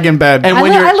ass rag in bed. And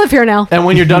when I live here now. And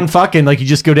when you're done fucking, like you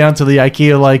just go down to the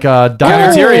IKEA like diner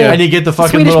Cafeteria. and you get the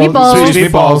fucking Swedish little meatballs. Swedish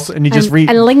meatballs, and you just and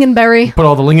lingonberry. put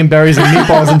all the lingonberries and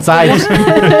meatballs inside.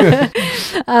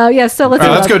 Yeah, so let's. All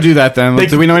right, let's go do that then.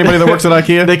 Do we know anybody that works at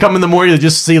IKEA? They come in the morning, you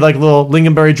just see like little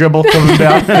lingonberry dribble coming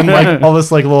down and like all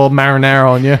this like little marinara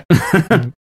on you.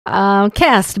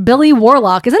 Cast Billy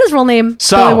Warlock. Is that his real name?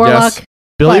 So, Billy Warlock. yes.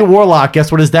 Billy Warlock.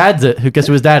 Guess what his dad's it? Guess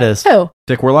who his dad is? Who?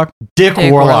 Dick Warlock. Dick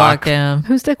Warlock.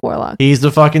 Who's Dick Warlock? He's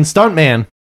the fucking stuntman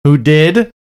who did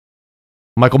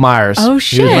Michael Myers. Oh He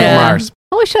shit! was Michael Myers.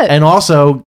 Holy shit! And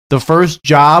also the first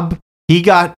job he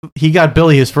got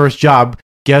Billy his first job.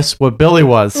 Guess what Billy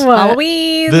was?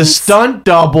 Halloween. The stunt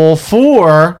double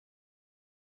for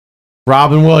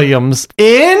Robin Williams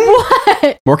in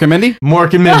Mork and Mindy.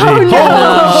 Mork and Mindy. Oh,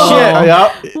 no. Holy shit!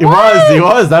 Yep, he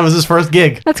was. That was his first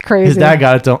gig. That's crazy. His dad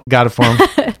got it for him.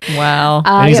 Wow.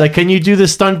 And he's yeah. like, "Can you do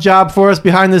this stunt job for us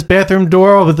behind this bathroom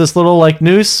door with this little like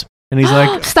noose?" And he's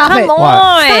like, Stop it! Come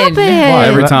on. Stop it! Why,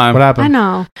 every time. What happened? I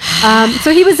know.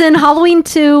 So he was in Halloween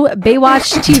 2,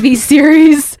 Baywatch TV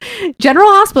series, General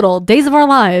Hospital, Days of Our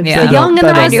Lives, Yeah. The Young and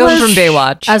the I knew him Restless, from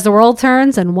Baywatch. As the World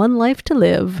Turns, and One Life to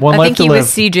Live. I think he was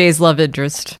CJ's love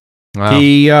interest. Wow.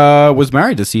 He was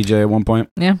married to CJ at one point.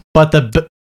 Yeah. But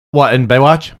what in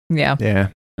Baywatch? Yeah. Yeah,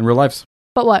 in real life.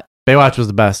 But what? Baywatch was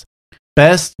the best.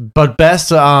 Best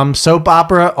soap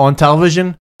opera on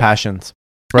television. Passions.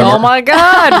 Oh my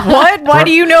God! What? Why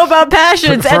do you know about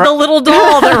Passions and the little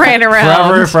doll that ran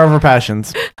around? Forever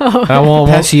Passions. Oh. And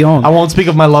I won't speak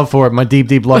of my love for it. My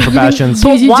deep love for Passions.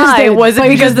 But You just why? did. Was it But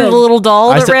you because just of the did. little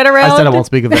doll that ran around? I said I won't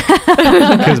speak of it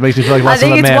because it makes me feel like I less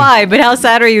think of a it's man. why. But how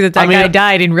sad are you that guy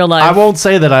died in real life? I won't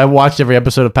say that I watched every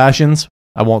episode of Passions.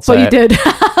 I won't say But you it. did.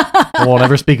 I won't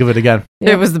ever speak of it again.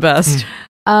 It was the best.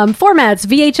 Formats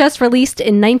VHS released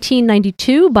in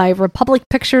 1992 by Republic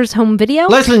Pictures Home Video.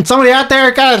 Listen, somebody out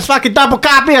there got a fucking double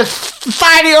copy of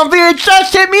Society on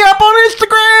VHS. Hit me up on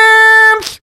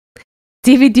Instagram.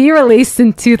 DVD released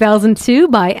in 2002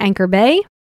 by Anchor Bay.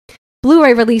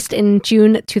 Blu-ray released in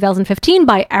June 2015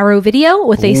 by Arrow Video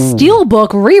with a Steelbook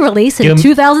re-release in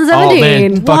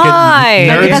 2017. Fucking Why?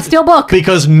 nerds- That Steelbook.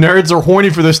 Because nerds are horny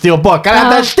for their Steelbook. Gotta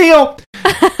have that steel.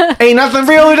 Ain't nothing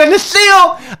realer than the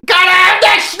steel. Gotta have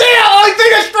that steel. Only thing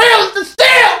that's real is the steel.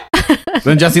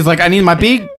 Then Jesse's like, I need my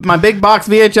big box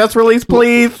VHS release,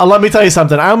 please. Let me tell you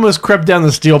something. I almost crept down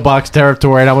the steel box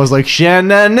territory, and I was like,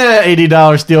 "Shanana,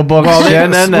 $80 Steelbook."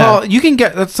 Well, you can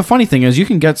get. That's the funny thing is, you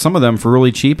can get some of them for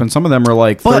really cheap, and some of them are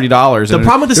like $30. The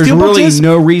problem with the there's Steelbooks really is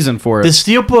no reason for it. The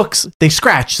Steelbooks, they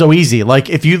scratch so easy. Like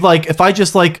if I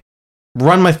just like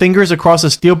run my fingers across a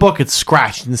Steelbook, it's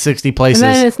scratched in 60 places.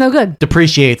 And then it's no good.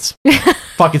 Depreciates.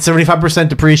 Fucking 75%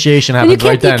 depreciation And you happens right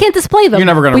can't, then. you can't display them. You're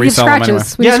never gonna We get resell them scratches.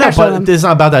 anyway. We Yeah, get no, scratches on them. but it's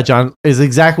not about that, John. Is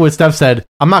exactly what Steph said.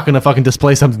 I'm not going to fucking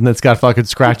display something that's got fucking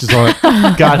scratches on it.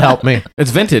 God help me. It's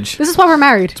vintage. This is why we're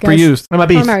married. It's pre-used. I'm a We're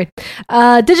beef. married.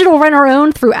 Digital rent or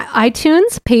own through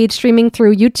iTunes, paid streaming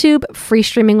through YouTube, free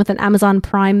streaming with an Amazon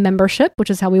Prime membership, which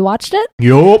is how we watched it,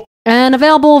 Yup. and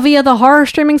available via the horror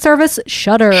streaming service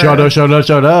Shudder. Shudder.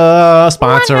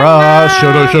 Sponsor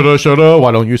us. Shudder.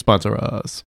 Why don't you sponsor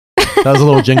us? That was a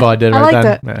little jingle I did I right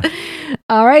liked then. it.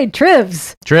 All right,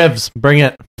 Trivs. Trivs, bring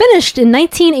it. Finished in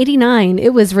 1989,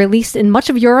 it was released in much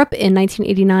of Europe in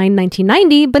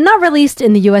 1989-1990, but not released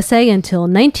in the USA until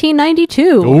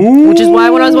 1992. Which is why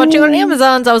when I was watching on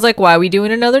Amazon's, I was like, why are we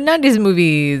doing another 90s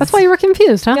movies? That's why you were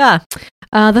confused, huh?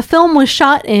 Yeah. The film was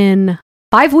shot in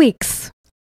 5 weeks.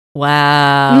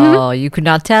 Wow, you could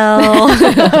not tell.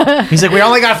 He's like, we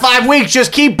only got 5 weeks.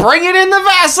 Just keep bringing in the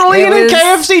Vaseline It and was-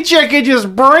 KFC chicken.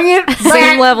 Just bring it back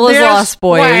Same level as this Lost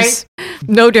Boys.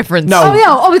 No difference. No. Oh yeah.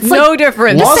 Oh, it's like No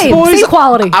difference. Lost same Boys,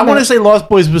 quality. I want to say Lost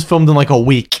Boys was filmed in like a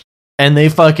week, and they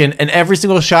and every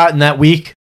single shot in that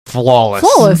week, flawless.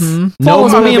 Flawless. No,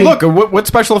 I mean, movie- look, what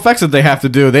special effects did they have to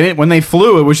do? They didn't when they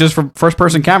flew. It was just from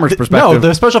first-person camera's perspective. No,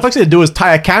 the special effects they had to do is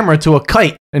tie a camera to a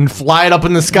kite and fly it up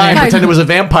in the sky and Yeah. pretend it was a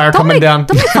vampire coming down.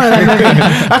 Don't make fun of that movie.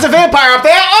 That's a vampire up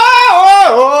there.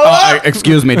 Oh!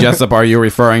 Excuse me, Jessup. Are you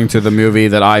referring to the movie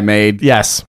that I made?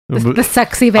 Yes, The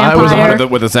sexy I was vampire.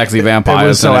 with the sexy vampires. It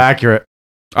was so in it. accurate.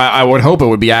 I would hope it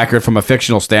would be accurate from a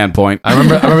fictional standpoint. I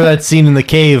remember that scene in the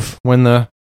cave when the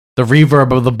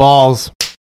reverb of the balls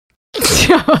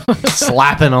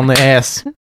slapping on the ass.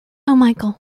 Oh,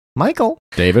 Michael. Michael.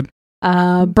 David.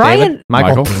 Brian. David?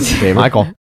 Michael. David. Michael.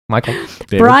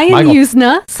 David. Brian Michael.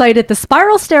 Usna cited The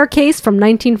Spiral Staircase from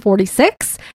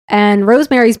 1946 and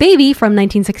Rosemary's Baby from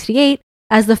 1968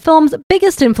 as the film's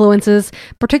biggest influences,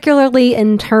 particularly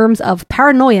in terms of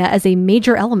paranoia as a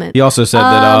major element. He also said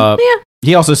that. yeah.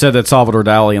 He also said that Salvador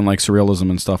Dali and like surrealism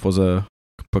and stuff was a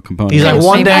component. He's like,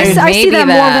 one day. I see that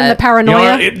more than the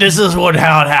paranoia. This is how it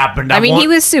happened. I mean, he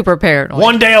was super paranoid.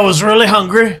 One day I was really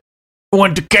hungry.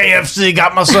 Went to KFC,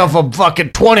 got myself a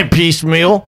fucking 20-piece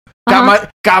meal.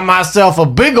 Got myself a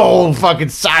big old fucking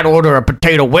side order of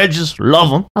potato wedges. Love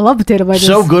them. I love potato wedges.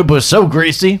 So good, but so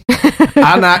greasy.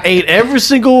 And I ate every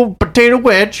single potato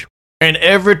wedge and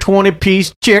every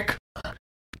 20-piece chick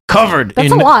covered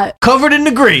That's in a lot. covered in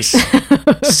the grease,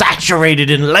 saturated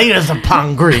in layers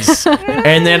upon grease.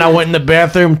 And then I went in the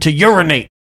bathroom to urinate,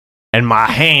 and my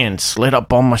hand slid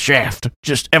up on my shaft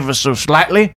just ever so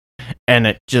slightly, and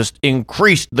it just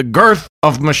increased the girth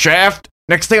of my shaft.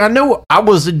 Next thing I knew, I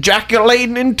was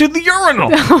ejaculating into the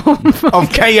urinal of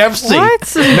KFC.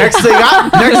 What? Next thing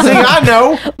I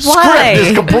know, Why? script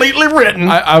is completely written.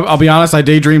 I'll be honest. I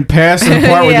daydreamed past the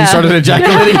part where Yeah. you started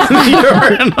ejaculating in the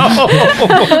urinal.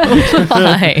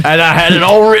 Why? And I had it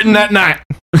all written that night.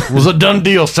 It was a done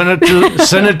deal. Send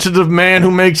it to the man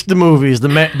who makes the movies,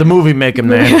 the movie making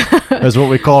man. That's what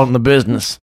we call it in the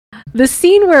business. The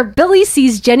scene where Billy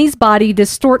sees Jenny's body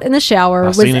distort in the shower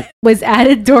I've seen it. was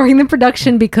added during the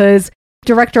production because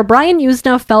director Brian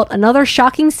Usna felt another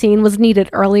shocking scene was needed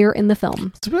earlier in the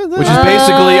film. Which is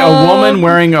basically a woman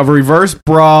wearing a reverse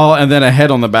bra and then a head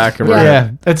on the back of her Yeah.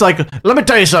 head. It's like, let me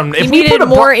tell you something. He If we needed put a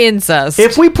more bra, incest.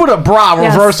 if we put a bra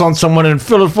Yes. reverse on someone and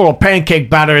fill it full of pancake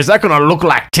batter, is that going to look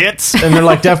like tits? And they're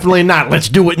like, definitely not. Let's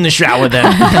do it in the shower then,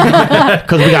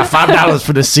 because we got $5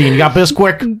 for this scene. You got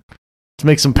Bisquick? Let's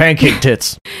make some pancake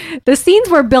tits. The scenes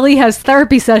where Billy has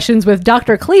therapy sessions with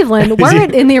Dr. Cleveland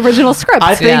weren't in the original script.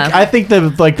 I think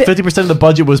that like 50% of the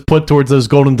budget was put towards those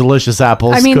golden delicious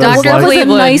apples. I mean, 'cause, that was a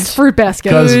Cleveland. nice fruit basket.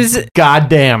 Because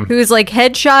goddamn. Who's like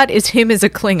headshot is him as a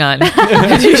Klingon.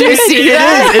 Did you see It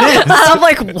that? is, it is. I'm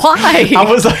like, why? I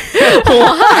was like,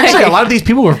 Why? actually, a lot of these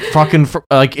people were fucking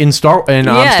like in Star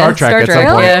Yeah, Star Trek Star at some Trek,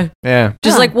 point. yeah. Yeah.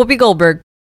 Just like Whoopi Goldberg.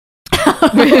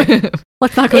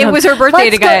 Let's not go It down- was her birthday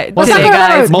Let's today, go- let's not today, go down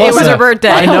that guys. road. It was Melissa, her birthday.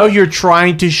 I know you're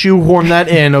trying to shoehorn that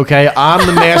in, okay? I'm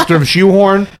the master of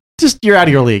shoehorn. Just, you're out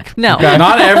of your league. No. Okay?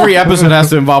 Not every episode has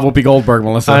to involve Whoopi Goldberg,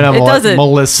 Melissa. I know, It doesn't.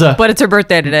 Melissa. But it's her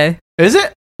birthday today. Is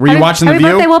it? Were you watching The Happy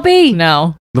View? birthday, Whoopi.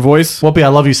 No. The Voice? Whoopi, I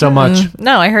love you so much.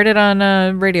 No, I heard it on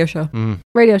a radio show.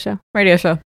 Radio show. Radio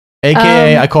show.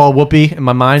 AKA, I call Whoopi in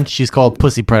my mind, she's called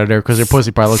Pussy Predator because her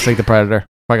pussy probably looks like the Predator.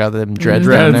 I got them dreads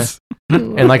down there. Dreads.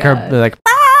 And like her, they're like,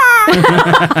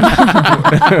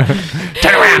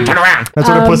 Turn around, turn around. that's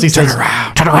what her pussy says.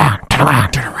 Turn around, turn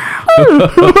around, turn around.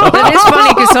 That is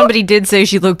funny because somebody did say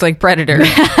she looked like Predator.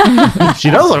 She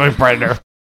does look like Predator.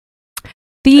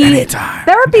 The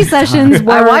therapy sessions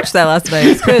were I watched that last night.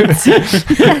 It's good.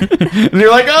 And you're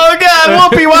like, oh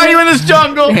God, Whoopi, why are you in this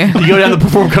jungle? You go down to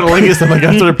perform cunnilingus and like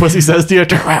that's what her pussy says to you.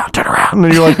 Turn around, turn around. And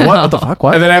then you're like, what the fuck?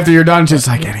 What? And then after you're done, she's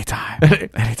like, anytime.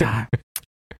 Anytime.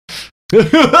 the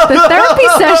therapy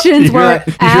sessions You hear were that,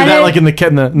 you hear that added like in the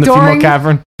female during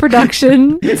cavern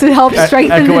production to help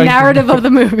strengthen the Echoing. narrative of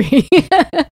the movie.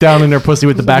 down in her pussy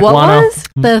with the back What guano. was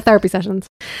the therapy sessions?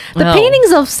 The No.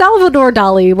 paintings of Salvador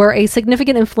Dali were a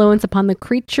significant influence upon the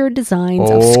creature designs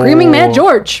of Screaming Mad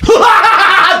George.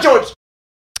 George.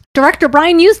 Director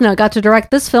Brian Usna got to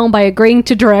direct this film by agreeing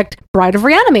to direct Bride of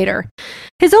Reanimator.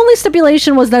 His only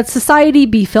stipulation was that Society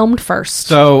be filmed first.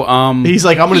 So, He's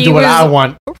like, I'm going to He do what was- I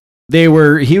want. they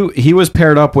were he was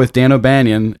paired up with Dan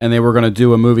O'Banion, and they were going to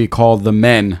do a movie called The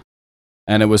Men,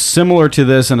 and it was similar to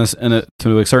this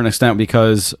to a certain extent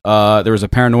because there was a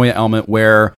paranoia element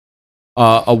where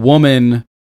a woman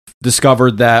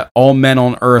discovered that all men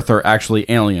on Earth are actually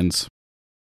aliens.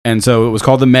 And so it was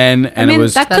called The Men, and I mean, it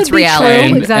was that's reality.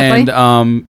 True, exactly.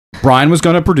 And Brian was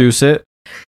going to produce it,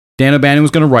 Dan O'Bannon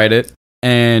was going to write it,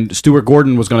 and Stuart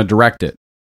Gordon was going to direct it.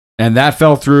 And that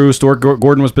fell through. Stuart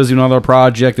Gordon was busy on another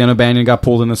project. Dan O'Bannon got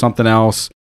pulled into something else,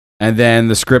 and then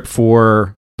the script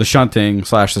for the Shunting /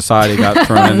 Society got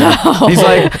thrown in there. He's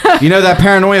like, that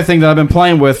paranoia thing that I've been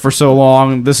playing with for so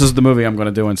long, this is the movie I'm going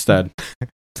to do instead.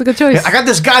 It's a good choice. I got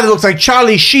this guy that looks like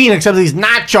Charlie Sheen, except he's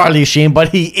not Charlie Sheen, but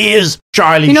he is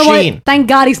Charlie Sheen. You know what? Thank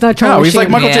God he's not Charlie Sheen. No, he's like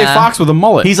Michael J. Fox with a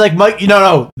mullet. He's like Mike.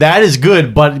 No, that is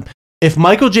good. But if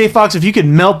Michael J. Fox, if you could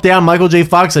melt down Michael J.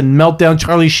 Fox and melt down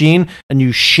Charlie Sheen, and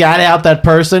you shout out that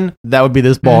person, that would be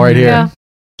this ball right here, Yeah.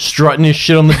 strutting his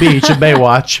shit on the beach at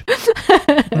Baywatch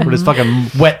with his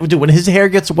fucking wet. Dude, when his hair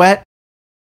gets wet,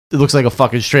 it looks like a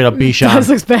fucking straight up Bichon. This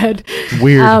looks bad.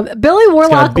 Weird. Billy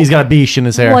Warlock He's got a Biche in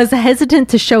his hair. was hesitant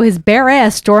to show his bare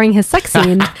ass during his sex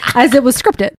scene as it was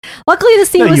scripted. Luckily, the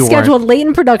scene No, was you scheduled late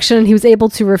in production and he was able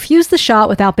to refuse the shot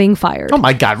without being fired. Oh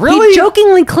my God, really? He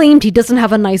jokingly claimed he doesn't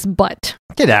have a nice butt.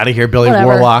 Get out of here, Billy Whatever.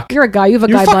 Warlock. You're a guy. You have a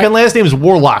Your guy fucking butt. last name is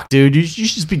Warlock, dude. You should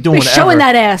just be doing Be whatever. showing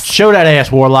that ass. Show that ass,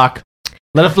 Warlock.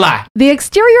 Let it fly. The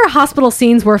exterior hospital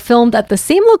scenes were filmed at the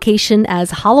same location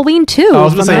as Halloween 2 I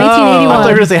was from gonna say, 1981. I thought you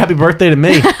were gonna say happy birthday to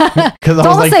me because I It's all was the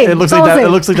like, same. it looks It's all like the that. same. It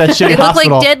looks like that shitty It looked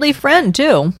hospital. like Deadly Friend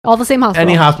too. All the same hospital.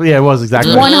 Any hospital, yeah, it was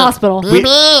exactly One hospital.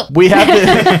 We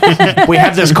have we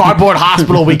have this cardboard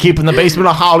hospital we keep in the basement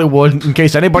of Hollywood in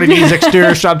case anybody needs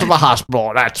exterior shots of the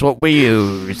hospital. That's what we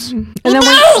use. And then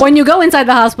when you go inside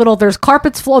the hospital, there's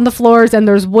carpets on the floors and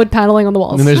there's wood paneling on the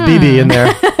walls. And there's BB in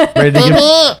there. Ready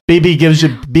to BB gives you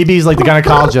BB's like the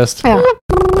gynecologist. Yeah.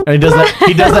 And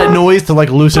he does that noise to like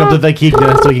loosen up the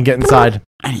vagina so he can get inside.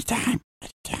 Anytime.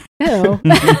 Ew.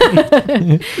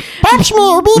 Punch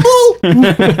me,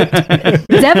 BB!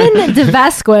 Devin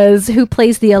DeVasquez, who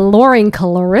plays the alluring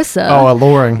Clarissa, Oh,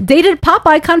 alluring. dated pop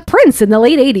icon Prince in the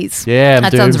late 80s. Yeah,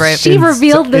 That dude. sounds right. She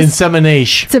revealed this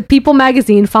Insemination. to People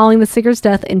magazine following the singer's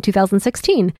death in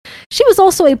 2016. She was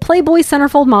also a Playboy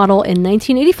centerfold model in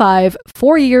 1985,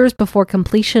 4 years before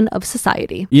completion of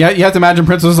Society. Yeah, you have to imagine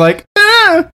Prince was like,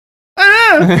 dun,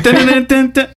 dun,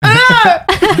 dun, dun,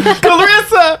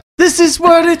 Clarissa! This is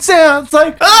what it sounds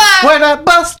like when I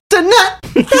bust a nut.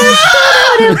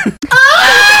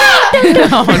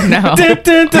 Oh no. Dun,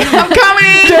 dun, dun, I'm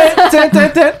coming! Dun,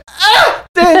 dun, dun.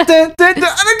 Dun, dun, dun,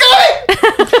 dun. I'm coming!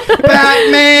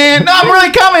 Batman! No, I'm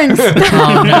really coming!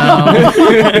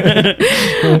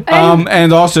 Oh no.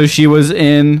 And also she was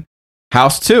in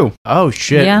House 2 Oh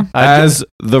shit! Yeah. as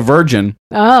the Virgin.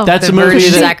 Oh, That's The a movie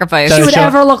Virgin that Sacrifice. she would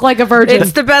ever look like a virgin.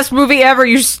 It's the best movie ever.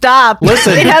 You stop.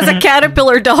 Listen. It has a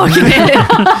caterpillar dog in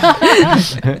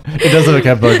it. it does look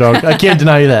like a dog. I can't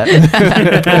deny you that.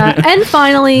 And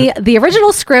finally, the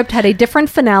original script had a different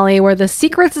finale where the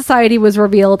secret society was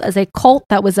revealed as a cult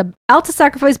that was out to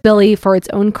sacrifice Billy for its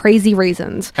own crazy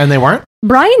reasons. And they weren't.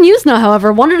 Brian Usna,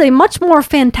 however, wanted a much more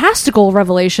fantastical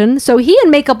revelation, so he and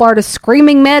makeup artist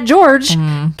Screaming Mad George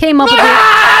came up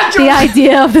with the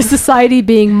idea of the society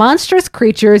being monstrous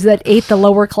creatures that ate the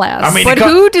lower class. I mean, But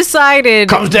who decided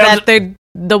comes down that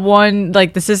the one,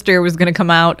 like the sister, was going to come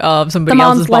out of somebody The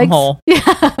else's mom's legs?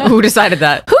 bumhole? Who decided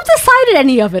that? Who decided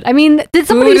any of it? I mean, did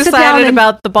somebody Who sit down decided and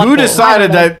about the bumhole? Who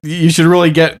decided that you should really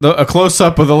get a close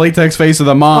up of the latex face of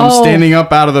the mom Oh. standing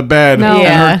up out of the bed No. and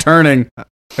Yeah. her turning?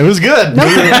 It was good.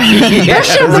 there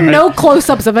should have been no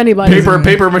close-ups of anybody,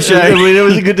 Paper mache. I mean, it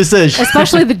was a good decision.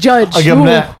 especially the judge. I'll give him Ooh.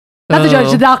 that. Not the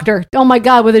judge, the doctor. Oh my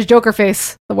god, with his Joker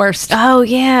face, the worst. Oh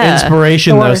yeah,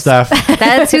 Inspiration, The though, worst. stuff.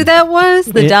 that's who that was.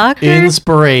 The doctor.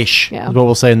 Inspiration. Yeah. Is what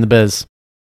we'll say in the biz.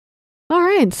 All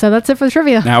right, so that's it for the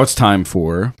trivia. Now it's time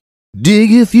for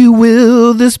dig, if you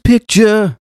will, this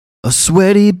picture. A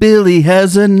sweaty Billy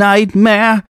has a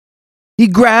nightmare. He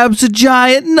grabs a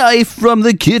giant knife from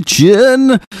the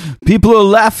kitchen. People are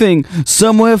laughing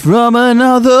somewhere from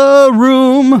another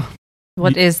room.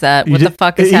 What is that? You What the did-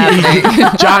 fuck is happening?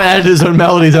 John added his own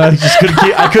melodies. And I just couldn't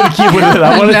keep. I couldn't keep with it.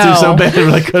 I wanted to No. so bad,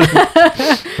 but I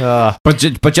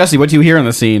couldn't. But Jesse, what do you hear in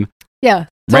the scene? Yeah.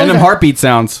 So Random there's a heartbeat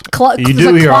sounds. You there's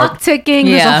do a hear clock heart- ticking.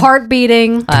 There's Yeah. a heart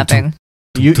beating. Clapping.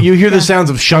 You hear the sounds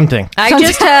of shunting. I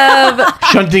just have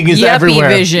Shunting is yuppie everywhere.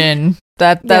 vision.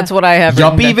 That's Yeah. what I have.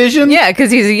 written Yuppie down. vision? Yeah, because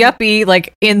he's a yuppie,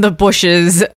 like in the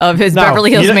bushes of his No,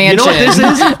 Beverly Hills you know, mansion. You know what this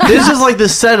is? This is like the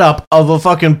setup of a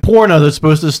fucking porno that's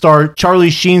supposed to star Charlie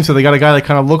Sheen. So they got a guy that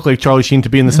kind of looked like Charlie Sheen to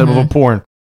be in the set of a porn.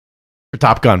 For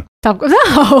Top Gun.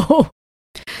 No.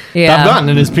 Yeah. Top Gun,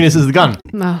 and his penis is the gun.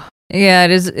 No. Yeah,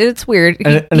 it is. It's weird.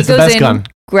 And it's the goes best in, gun.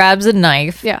 grabs a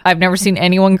knife. Yeah. I've never seen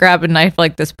anyone grab a knife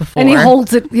like this before. And he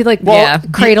holds it. He like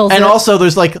cradles and it. also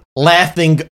there's like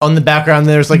laughing on the background.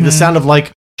 There's like the sound of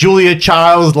like Julia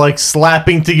Childs like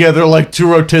slapping together like two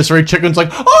rotisserie chickens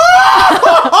like and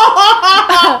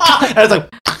it's like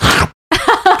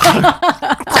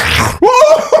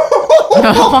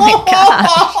Oh my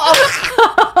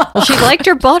god. Well, she liked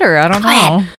her butter. I don't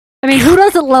know. I mean, who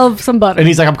doesn't love some butter? and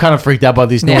he's like, I'm kind of freaked out by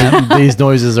these noises. Yeah. These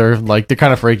noises are like they're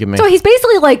kind of freaking me. So he's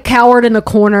basically like cowered in a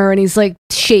corner and he's like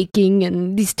shaking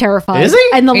and he's terrified. Is he?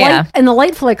 And the Yeah.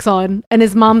 light flicks on and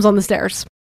his mom's on the stairs.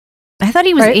 I thought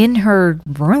he was Right? in her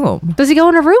room. Does he go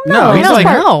in her room? No, he's I like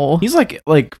don't know. he's like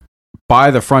by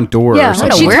the front door Yeah, or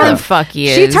something. she Where the turns- fuck he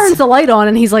She is? turns the light on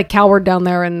and he's like cowered down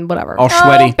there and whatever. All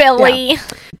sweaty. Oh, Billy.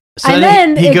 So and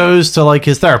then then he it- goes to like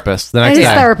his therapist the And next his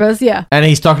day. therapist, yeah. And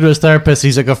he's talking to his therapist.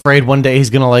 He's like afraid one day he's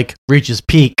gonna like reach his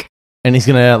peak and he's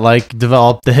gonna like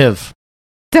develop the HIV. Is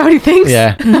that what he thinks?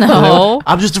 Yeah. No.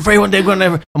 I'm just afraid one day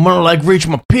I'm gonna like reach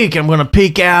my peak. I'm gonna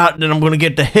peak out, and then I'm gonna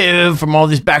get the HIV from all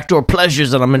these backdoor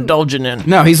pleasures that I'm indulging in.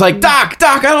 No, he's like, Doc,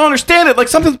 I don't understand it. Like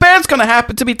something bad's gonna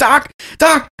happen to me, Doc,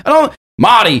 I don't.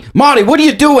 Marty, what are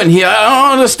you doing here? I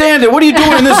don't understand it. What are you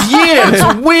doing in this year?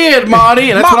 It's weird,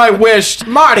 Marty. And that's what I wished.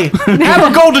 Marty,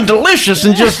 have a golden delicious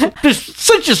and just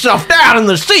sit yourself down in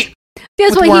the seat.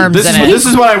 That's With what worms This in it. is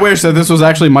what I wish, that this was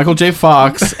actually Michael J.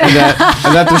 Fox and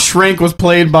that the shrink was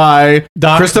played by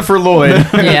Christopher Lloyd.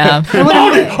 Yeah.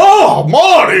 Marty, oh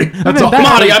Marty, That's all.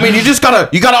 Marty, I mean, you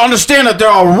gotta understand that there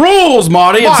are rules,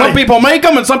 Marty, and some Marty. people make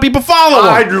them and some people follow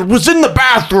them. I was in the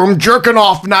bathroom jerking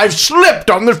off and I slipped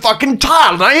on the fucking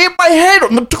tile and I hit my head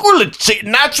on the toilet seat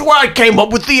and that's where I came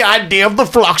up with the idea of the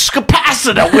flux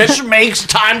capacitor, which makes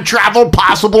time travel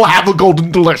possible. Have a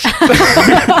golden delicious.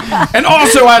 And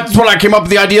also, that's when I came up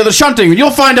with the idea of the shunting.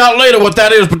 You'll find out later what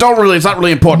that is, but it's not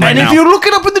really important right And now. if you look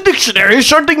it up in the dictionary,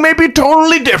 shunting may be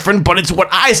totally different, but it's what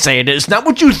I say it is, not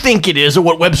what you think it is or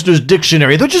what Webster's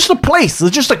dictionary. They're just a place. They're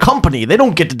just a company. They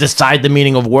don't get to decide the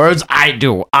meaning of words. I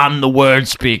do. I'm the word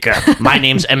speaker. My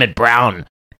name's Emmett Brown.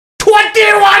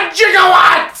 21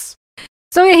 gigawatts!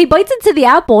 So yeah, he bites into the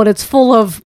apple and it's full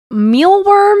of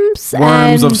mealworms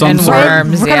Worms and, of some and sort. red,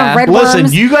 kind of red Listen,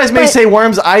 worms. you guys may but- say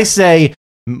worms. I say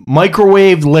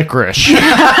microwaved licorice.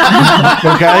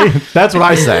 Okay? That's what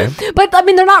I say. But I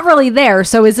mean, they're not really there.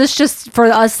 So is this just for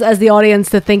us as the audience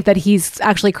to think that he's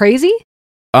actually crazy?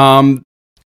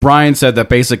 Brian said that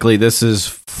basically this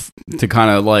is to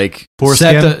kind of like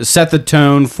Foreskin? set the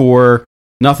tone for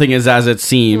nothing is as it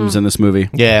seems in this movie.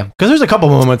 Yeah, because there's a couple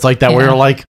moments like that where Yeah. you're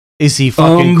like, is he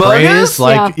fucking Buggers? crazy?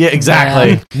 Like, yeah,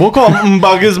 exactly. We'll call them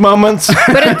buggers moments.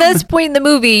 But at this point in the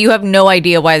movie, you have no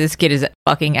idea why this kid is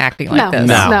fucking acting like this.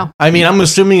 No. I mean, I'm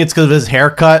assuming it's because of his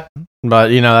haircut,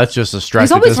 but you know, that's just a stretch.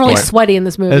 He's at always this really point. sweaty in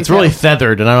this movie. It's too. really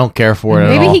feathered, and I don't care for it at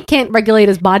Maybe all. he can't regulate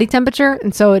his body temperature,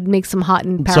 and so it makes him hot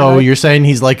and So paranoid. you're saying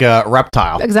he's like a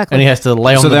reptile, Exactly. and he has to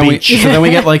lay on So the then beach. so then we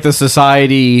get like the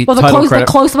society well, the title close, credit.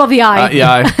 the close above the eye.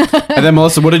 Yeah. And then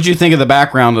Melissa, what did you think of the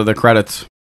background of the credits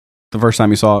the first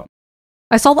time you saw it?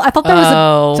 I thought there was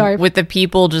a. Sorry. With the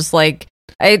people just like,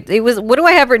 it was, what do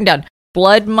I have written down?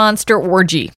 Blood monster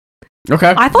orgy.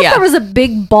 Okay. I thought Yeah. there was a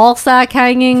big ball sack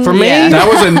hanging. For me,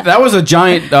 that was a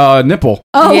giant nipple.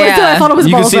 Oh, Yeah. I thought it was a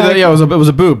You ball can see sack. that. Yeah, it was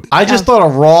a boob. I just thought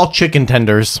of raw chicken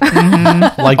tenders.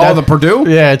 Like Oh, that. the Purdue?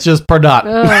 Yeah, it's just Perdot.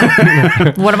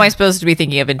 What am I supposed to be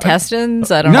thinking of?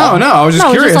 Intestines? I don't know. No, I was just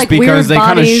No, just curious like because weird they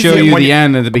kind of bodies. show Yeah, you when the you-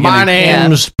 end at the beginning. My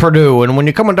name's Purdue, and when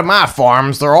you come into my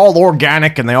farms, they're all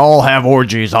organic and they all have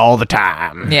orgies all the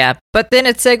time. Yeah. But then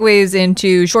it segues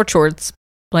into short shorts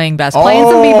playing basketball. Playing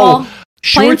some b-ball.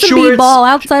 Playing Short some shorts, b-ball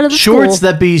outside of the shorts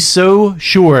school. that be so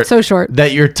short, So short.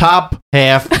 that your top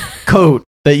half coat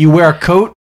that you wear a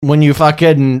coat when you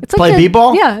fucking It's like play a-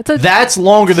 b-ball. yeah, it's a- that's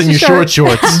longer than your it's a short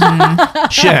shirt.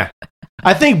 shorts. Shit.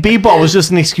 I think b-ball was just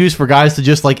an excuse for guys to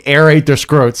just like aerate their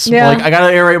scrotes. Yeah. Like I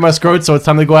gotta aerate my scrotes, so it's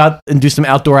time to go out and do some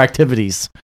outdoor activities.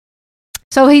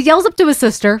 So he yells up to his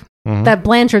sister Mhm. that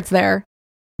Blanchard's there.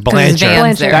 Van's there.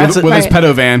 Blanchard. That's with his right.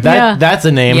 pedo van. That that's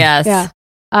a name. Yes. Yeah.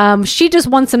 She just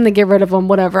wants him to get rid of him,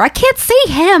 whatever. I can't say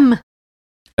him.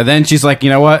 And then she's like, you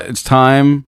know what? It's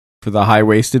time for the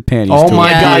high-waisted panties. Oh to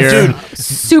my god, appear. dude!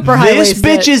 Super high This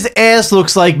bitch's ass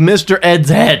looks like Mr. Ed's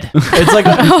head. It's like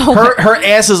her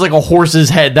ass is like a horse's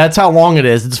head. That's how long it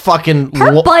is. It's fucking.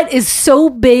 Her butt is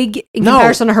so big in No,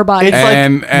 comparison to her body. it's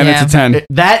like- And it's a 10.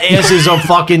 That ass is a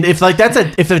fucking. If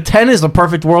a 10 is the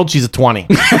perfect world, she's a 20.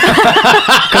 Because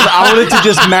I wanted to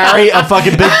just marry a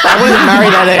fucking big. I wanted to marry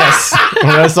that ass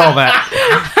when I saw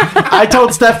that. I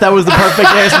told Steph that was the perfect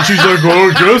ass, and she's like, "Oh,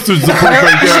 I guess it's the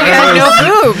perfect She had no ass."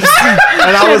 boobs.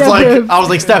 And I was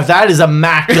like, Steph, that is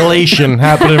immaculation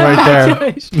happening right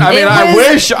there. I mean,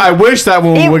 I wish that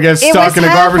one would get stuck in a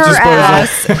garbage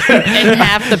disposal. And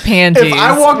half the panties. If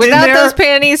I walked in Without there- those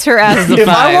panties, her ass is a If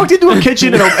I five. walked into a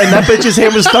kitchen and that bitch's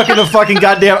hand was stuck in the fucking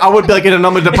goddamn, I would be like, in a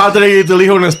number de Padre de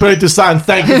Hijo and Espiritu Santo.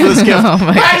 Thank you for this gift. Oh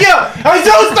my Thank you!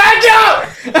 Jesus, thank you!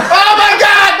 Oh my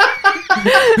God!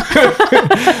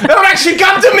 Don't actually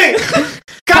come to me!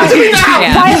 Come to me now!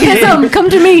 Yeah. Pietism, come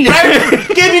to me.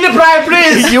 Give me the pride,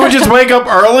 please! You would just wake up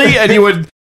early and you would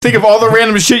think of all the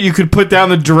random shit you could put down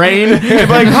the drain. You'd be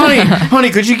like, honey,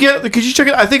 could you check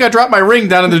it? I think I dropped my ring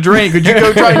down in the drain. Could you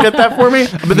go try and get that for me?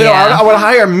 But then I would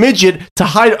hire a midget to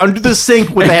hide under the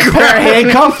sink with a pair of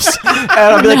handcuffs, and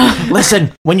I'd be like,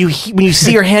 "Listen, when you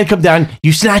see her hand come down,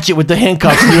 you snatch it with the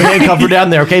handcuffs, and you handcuff her down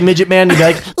there, okay, midget man?" And you'd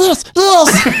be like, "Yes,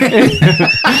 yes."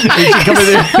 And she'd come in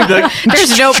there and be like,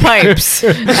 There's no pipes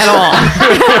at all.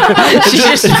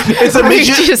 it's a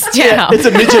midget. Just down. It's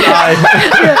a midget eye.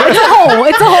 It's a hole.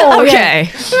 It's a hole. Okay.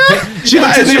 She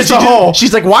looks at It's a hole.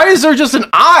 She's like, "Why is there just an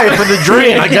eye for the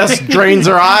drain?" I guess drains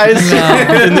are eyes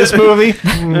in this movie.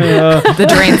 The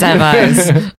drains have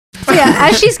eyes. So yeah,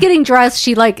 as she's getting dressed,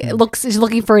 she's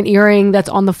looking for an earring that's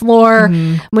on the floor.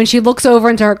 When she looks over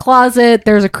into her closet,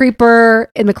 there's a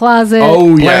creeper in the closet.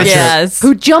 Oh, yes. Yes.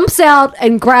 Who jumps out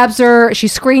and grabs her. She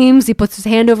screams. He puts his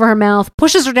hand over her mouth,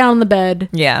 pushes her down on the bed.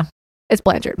 Yeah. It's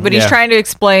Blanchard. But he's trying to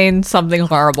explain something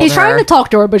horrible He's to trying her. to talk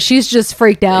to her, but she's just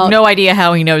freaked out. No idea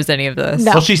how he knows any of this.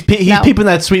 No. Well, he's peeping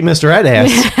that sweet Mr. Ed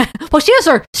ass. Well, she has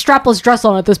her strapless dress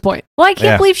on at this point. Well, I can't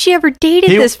Yeah. believe she ever dated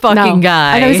He- this fucking No.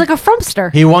 guy. I know, he's like a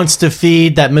frumpster. He wants to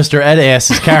feed that Mr. Ed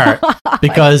ass's carrot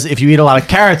because if you eat a lot of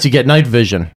carrots, you get night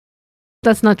vision.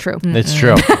 That's not true. It's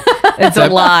true. It's a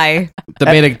lie. The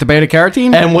beta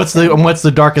carotene. And what's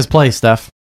the darkest place, Steph?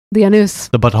 The anus.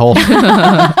 The butthole.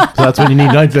 So that's when you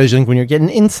need night vision, when you're getting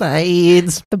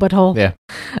insides. The butthole.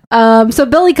 Yeah. So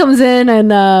Billy comes in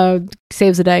and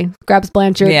saves the day, grabs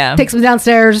Blanchard, Yeah. takes him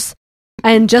downstairs,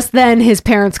 and just then his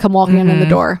parents come walking in the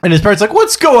door. And his parents like,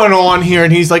 "What's going on here?"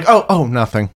 And he's like, "Oh,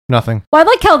 nothing. Well, I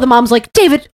like how the mom's like,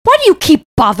 "David, why do you keep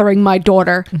bothering my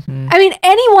daughter?" I mean,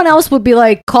 anyone else would be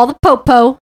like, "Call the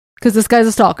popo," because this guy's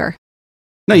a stalker.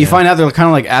 No, you find out they're kind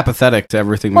of like apathetic to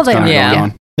everything Well, that's kind of they are. going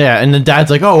on. Yeah, and the dad's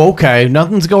like, "Oh, okay,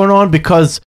 nothing's going on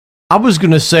because I was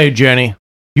gonna say, Jenny,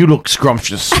 you look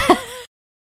scrumptious."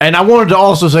 And I wanted to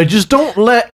also say, just don't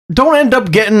end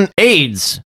up getting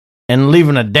AIDS and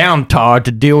leaving a downtard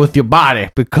to deal with your body,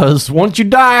 because once you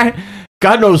die,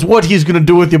 God knows what he's gonna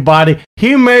do with your body.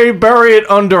 He may bury it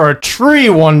under a tree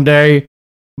one day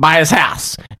by his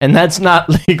house, and that's not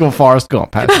legal. Forrest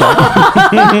Gump.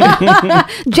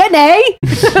 Jenny!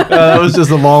 That was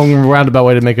just a long roundabout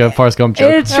way to make a Forrest Gump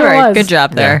joke. It sure All right, was. good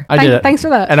job there. I did it. Thanks for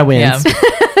that. And I wins.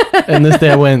 And this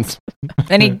day I wins.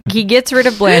 And he gets rid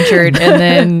of Blanchard, and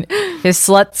then his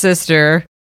slut sister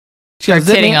starts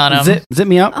hitting on him. Zip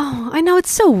me up. Oh, I know,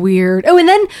 it's so weird. Oh, and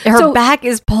then Her back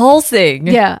is pulsing.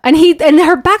 Yeah, and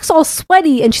her back's all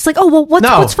sweaty, and she's like, "Oh, well,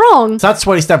 what's wrong?" It's not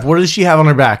sweaty stuff. What does she have on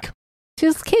her back?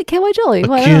 She's KY jelly.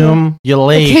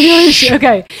 Accumulation.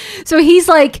 Okay, so he's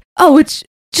like, "Oh, it's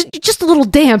just a little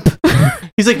damp."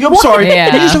 He's like, I'm What? sorry. Yeah.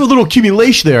 I just have a little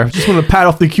accumulation there. Just want to pat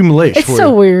off the accumulation It's for so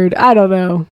you. weird. I don't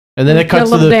know. And then it Got a cuts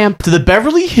to little the damp.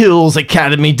 Beverly Hills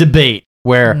Academy debate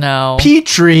where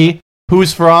Petrie,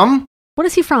 who's from What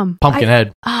is he from?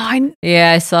 Pumpkinhead.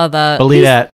 Yeah, I saw that. Believe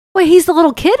that. Wait, he's the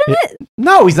little kid in it?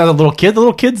 No, he's not a little kid. The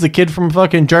little kid's the kid from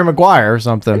fucking Jerry Maguire or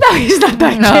something. No, he's not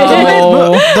that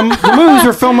No. kid. The movies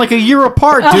were filmed like a year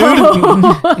apart, dude.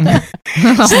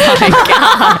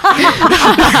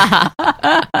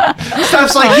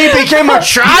 Steph's like, he became a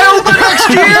child the next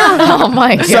year? Oh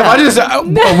my god. Steph, I just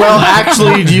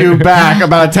actually you back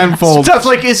about tenfold. Steph's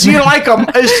like, is he like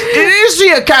is he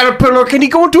a caterpillar? Can he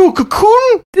go into a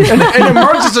cocoon and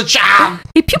emerge as a child?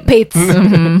 He pupates.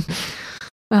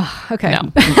 Okay.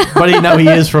 But he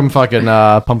is from fucking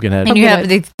Pumpkinhead. And you have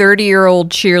the 30-year-old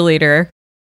cheerleader.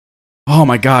 Oh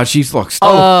my god, she looks.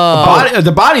 Oh.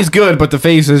 The body's good, but the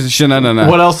face is no.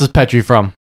 What else is Petrie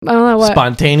from? I don't know what.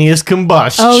 Spontaneous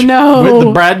combustion. Oh, no. With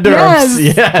the Brad Durst.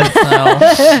 Yes.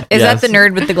 Yes. Is that the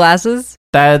nerd with the glasses?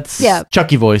 That's Yeah.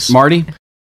 Chucky voice. Marty?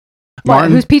 What,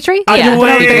 who's Petrie? Are Yeah, you the one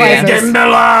with the waiting, glasses.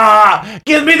 Miller?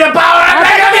 Give me the power I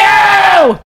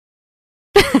beg of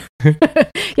you!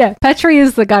 Yeah, Petrie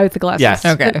is the guy with the glasses. Yes.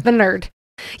 Okay. The nerd.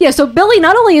 Yeah, so Billy,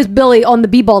 not only is Billy on the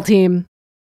b-ball team,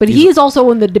 But he is also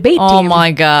in the debate team. Oh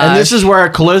my god! And this is where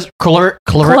Clarissa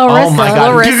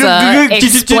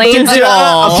explains it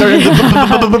all. I'm turning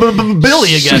to Billy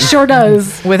again. She sure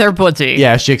does. With her pussy.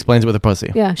 Yeah, she explains it with her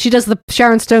pussy. Yeah, she does the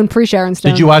Sharon Stone pre-Sharon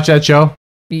Stone. Did you watch that show?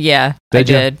 Yeah, Did I you?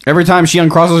 did. Every time she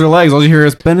uncrosses her legs, all you hear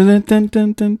is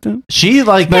dun-dun-dun-dun-dun-dun. She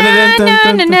like Na,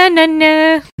 na, na, na,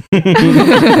 na.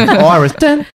 Oh, I was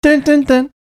dun dun dun dun.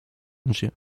 And she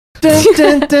dun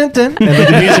dun dun dun. And like,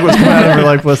 the music was coming out of her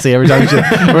like pussy every time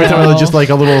just like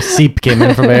a little seep came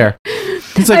in from air.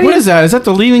 It's like, what is that? Is that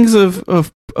the leavings of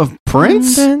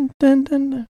Prince? Dun, dun, dun,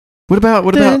 dun. What about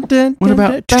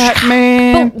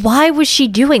Batman? But why was she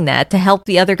doing that? To help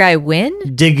the other guy win?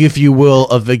 Dig, if you will,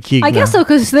 of a key. I guess so,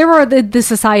 because they were the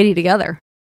society together.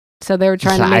 So they were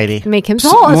trying Society. to make him. It's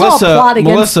all a plot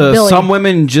against Billy. Some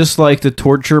women just like to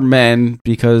torture men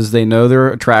because they know they're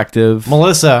attractive.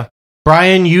 Melissa,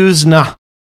 Brian Usna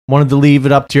wanted to leave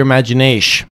it up to your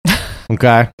imagination.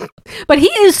 Okay. But he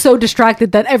is so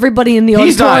distracted that everybody in the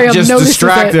He's auditorium not just notices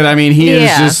distracted. it. I mean, he is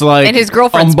just like and his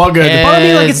girlfriend's unbugged. But I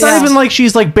mean, like, it's not even like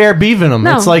she's like bare beaving him.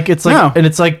 No. It's like No. and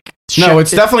it's like No,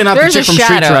 it's definitely not the There's chick a from Street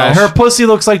shadow. Trash. her pussy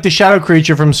looks like the shadow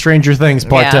creature from Stranger Things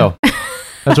Part 2.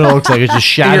 That's what it looks like. It's just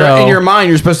shadow. In your mind,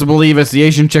 you're supposed to believe it's the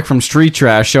Asian chick from Street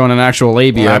Trash showing an actual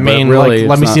labia. I mean, but really, like,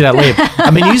 let me it's see not. that labe. I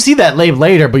mean, you see that labe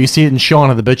later, but you see it in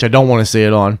Shauna the bitch I don't want to see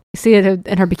it on. You see it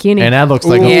in her bikini. And that looks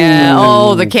like Yeah.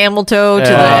 Oh, the camel toe to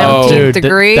the Oh, nth dude,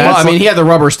 degree. that's Well, I mean, he had the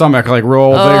rubber stomach, like real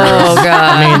Oh, vigorous. God.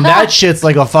 I mean, that shit's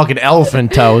like a fucking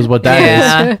elephant toe is what that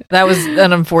is. Yeah, that was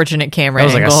an unfortunate camera That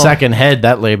was like angle. a second head,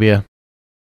 that labia.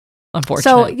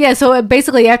 Unfortunate. So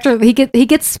basically after he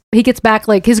gets back,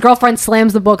 like his girlfriend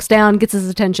slams the books down, gets his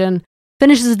attention,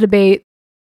 finishes the debate.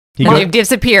 He and go- they've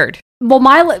disappeared. Well,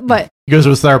 but He goes to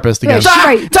his therapist again.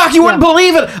 Yeah, Doc, you wouldn't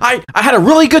believe it. I had a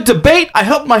really good debate. I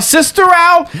helped my sister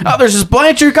out. There's this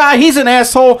Blanchard guy. He's an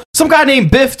asshole. Some guy named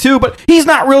Biff, too, but he's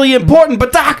not really important.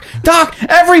 But Doc,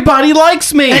 everybody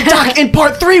likes me. And Doc, in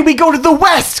part 3, we go to the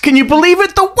West. Can you believe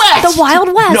it? The West. The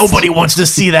Wild West. Nobody wants to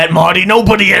see that, Marty.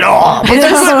 Nobody at all.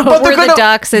 But Where the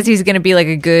doc says he's going to be like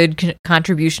a good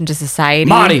contribution to society.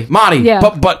 Marty, Yeah.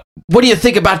 but what do you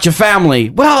think about your family?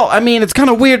 Well, I mean, it's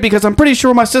kind of weird because I'm pretty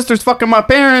sure my sister's fucking my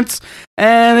parents,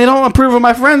 and they don't approve of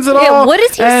my friends at Yeah, all. what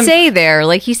does he And- say there?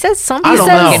 Like he says something I don't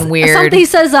know. fucking weird. Something he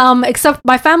says, except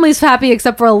my family's happy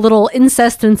except for a little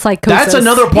incest and psychosis. That's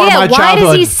another part yeah, of my why childhood.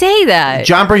 does he say that?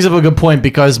 John brings up a good point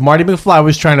because Marty McFly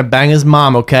was trying to bang his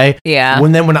mom, okay? Yeah.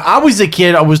 When I was a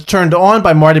kid, I was turned on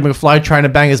by Marty McFly trying to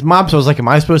bang his mom. So I was like, am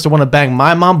I supposed to want to bang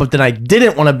my mom? But then I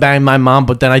didn't want to bang my mom,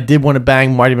 but then I did want to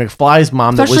bang Marty McFly's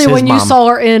mom. Especially that was his when mom. you saw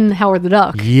her in Howard the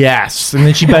Duck. Yes. And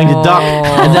then she banged a duck.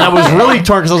 And then I was really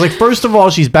torn because I was like, first of all,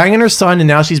 she's banging her son, and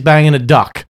now she's banging a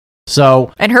duck.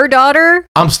 So And her daughter?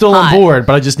 I'm still on board,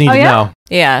 but I just need to know.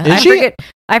 Yeah. Is she?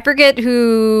 I forget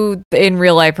who in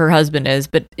real life her husband is,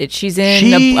 but she's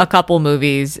in a couple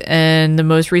movies, and the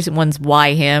most recent one's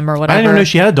Why Him or whatever. I didn't even know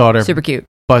she had a daughter. Super cute.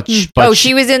 But,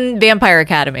 she was in Vampire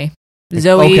Academy.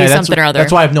 Zoe okay, that's something or other.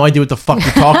 That's why I have no idea what the fuck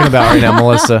you're talking about right now,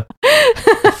 Melissa.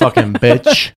 Fucking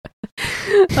bitch.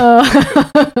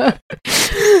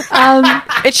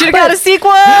 It should have got a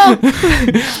sequel.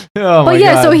 Oh my But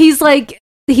yeah, God. so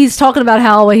he's talking about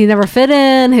how he never fit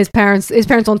in. His parents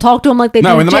don't talk to him like they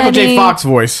No, do in the Michael J. Jenny. Fox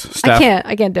voice, Steph.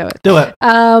 I can't do it. Do it.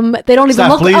 They don't even Steph,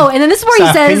 look. please. Oh, and then this is where Steph,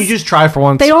 he says, can you just try for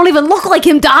once? they don't even look like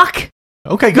him, Doc.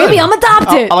 Okay, good. Maybe I'm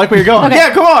adopted. I like where you're going. Okay.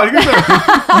 Yeah, come on.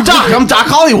 Doc, I'm Doc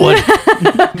Hollywood.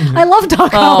 I love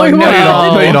Doc Hollywood. No, you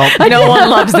don't. No, you don't. No one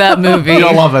loves that movie. You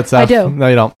don't love that stuff. I do. No,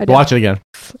 you don't. I do. Watch it again.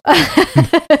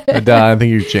 I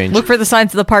think you've changed. Look for the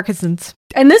signs of the Parkinson's.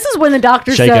 And this is when the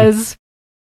doctor Shaken. says,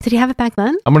 "Did he have it back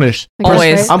then?" I'm gonna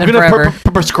Always I'm and gonna forever.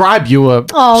 prescribe you a.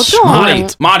 Oh,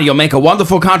 don't. Marty, you'll make a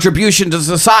wonderful contribution to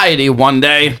society one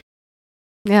day.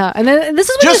 Yeah, and then this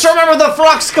is when Just remember the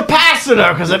flux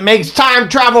capacitor because it makes time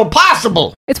travel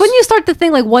possible. it's when you start to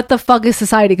think like, what the fuck is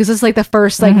society? Because it's like the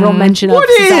first like real mention What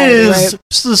of society, is right?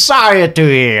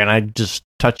 society? And I just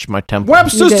touched my temple.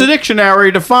 Webster's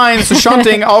Dictionary defines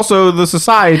shunting also the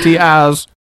society as.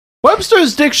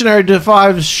 Webster's Dictionary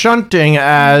defines shunting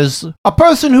as a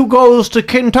person who goes to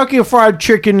Kentucky Fried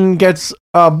Chicken and gets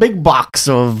a big box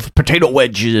of potato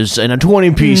wedges and a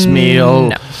 20-piece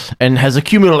meal and has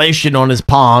accumulation on his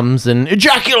palms and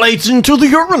ejaculates into the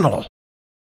urinal.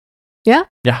 Yeah.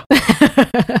 Yeah.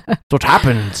 That's what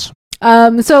happens.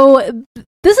 So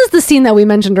this is the scene that we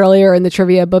mentioned earlier in the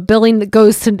trivia, but Billy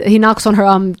he knocks on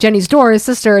her Jenny's door, his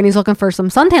sister, and he's looking for some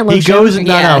suntan lotion. He goes,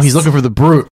 no, he's looking for the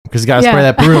brute because he's got to spray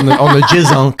that brute on the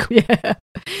jizzunk. Yeah.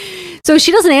 So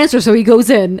she doesn't answer, so he goes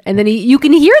in, and then you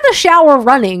can hear the shower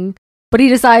running, but he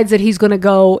decides that he's going to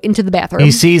go into the bathroom.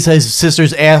 He sees his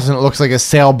sister's ass and it looks like a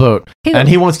sailboat. Hey, and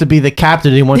he wants to be the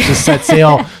captain. He wants to set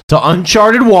sail to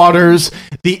uncharted waters,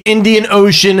 the Indian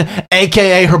Ocean,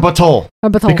 aka her butthole.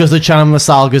 Because the chana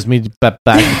masala gives me gives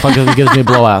me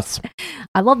blowouts.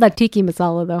 I love that tiki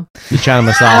masala though. The chana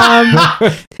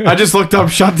masala. I just looked up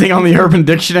shunting on the Urban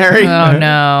Dictionary. Oh,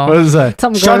 no. What is that?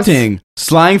 Something Shunting,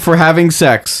 slang for having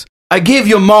sex. I gave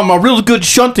your mom a real good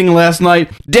shunting last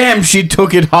night. Damn, she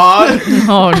took it hard.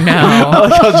 Oh, no. I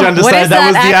like how John decided that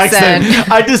was the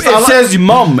accent. It says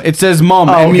mum. It says mum.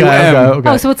 Oh, okay, M-U-M. okay.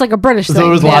 Oh, so it's like a British thing. So it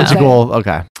was logical.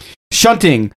 Okay.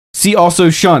 Shunting. See also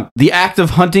shunt. The act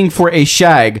of hunting for a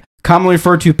shag. Commonly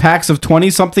referred to packs of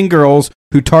 20-something girls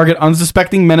who target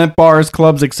unsuspecting men at bars,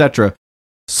 clubs, etc.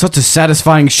 Such a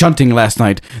satisfying shunting last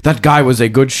night. That guy was a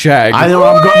good shag. I know.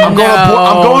 I'm going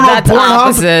on that's Pornhub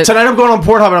opposite. tonight. I'm going on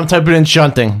Pornhub and I'm typing in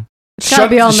shunting.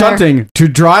 Shunting. To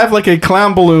drive like a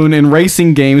clown balloon in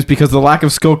racing games because of the lack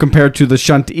of skill compared to the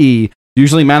shunt-E,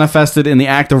 usually manifested in the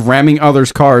act of ramming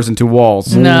others' cars into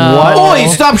walls. No. What? Oi,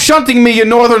 stop shunting me, you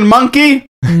northern monkey!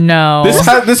 No.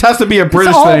 This has to be a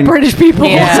British all thing. British people.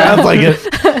 Yeah. Sounds like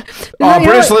it.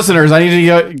 British listeners, I need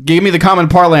to give me the common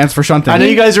parlance for shunting. I know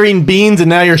you guys are eating beans and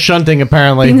now you're shunting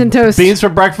apparently. Beans and toast. Beans for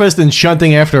breakfast and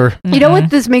shunting after. You know what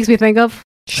this makes me think of?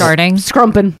 Sharding.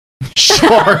 Scrumping.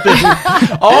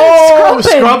 Oh,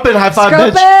 scrumping. High five,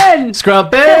 bitch.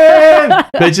 Scrumping.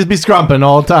 Bitches be scrumping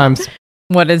all the times.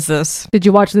 What is this? Did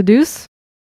you watch The Deuce?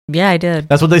 Yeah, I did.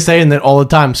 That's what they say in it all the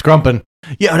time. Scrumping.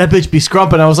 Yeah, that bitch be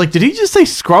scrumping. I was like, did he just say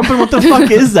scrumping? What the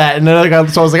fuck is that? And then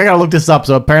so I was like, I gotta look this up.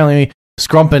 So apparently,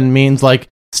 scrumping means like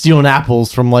stealing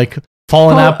apples from like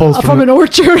fallen apples from an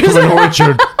orchard. From an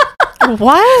orchard.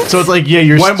 What? So it's like, yeah,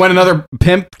 you're when another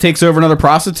pimp takes over another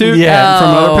prostitute. Yeah, from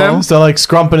another pimp. So like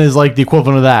scrumping is like the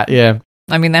equivalent of that. Yeah.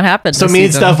 I mean, that happened. So this me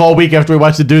and season. Steph all week after we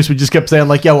watched The Deuce, we just kept saying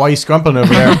like, "Yo, why are you scrumping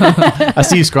over there?" I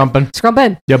see you scrumping.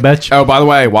 Scrumping. Yeah, bitch. Oh, by the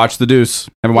way, watch The Deuce.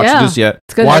 Haven't watched Yeah. The Deuce yet.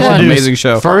 It's a good Watch show. The Deuce. Amazing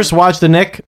show. First, watch The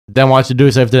Nick, then watch The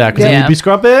Deuce after that, because then Yeah. you'd be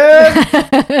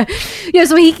scrumping. Yeah,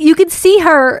 so you could see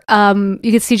her.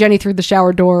 You could see Jenny through the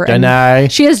shower door. and Jenny.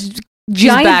 She has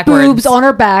giant backwards. boobs on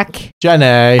her back. Jenny.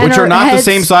 And Which her are not the head's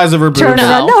same size of her boobs. turned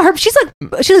around. No,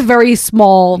 she's a very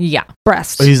small Yeah.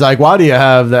 breast. He's like, "Why do you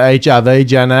have the HIV,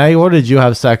 Jenny? What did you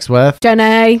have sex with?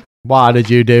 Jenny. Why did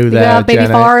you do got that, baby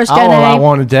Jenny? Forrest, All I Jenny."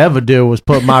 wanted to ever do was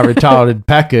put my retarded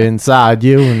pecker inside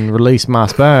you and release my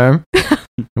sperm,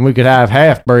 and we could have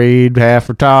half breed, half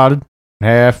retarded,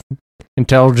 half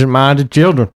intelligent-minded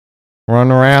children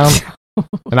run around,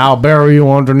 and I'll bury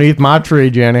you underneath my tree,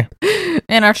 Jenny."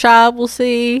 And our child will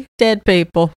see dead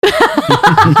people.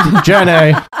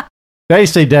 Jenny, they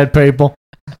see dead people.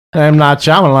 M. Night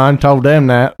Shyamalan told them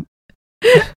that.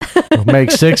 We'll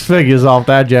make 6 figures off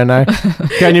that, Jenny.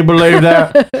 Can you believe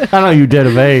that? I know you dead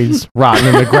of AIDS, rotting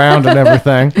in the ground and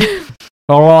everything.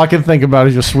 All I can think about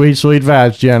is your sweet, sweet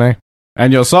vag, Jenny.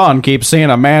 And your son keeps seeing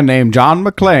a man named John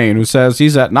McClane who says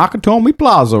he's at Nakatomi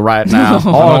Plaza right now. I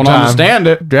All the don't time. understand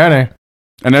it. Jenny.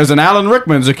 And there's an Alan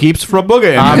Rickman who keeps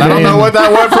Frabuga in. I I don't mean- know what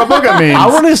that word Frabuga means. I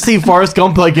want to see Forrest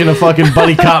Gump like in a fucking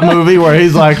buddy cop movie where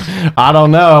he's like, I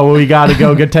don't know, we got to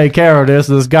go take care of this.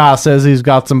 This guy says he's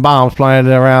got some bombs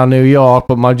planted around New York,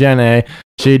 but my Jenny,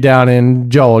 she down in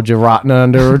Georgia rotting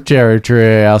under a cherry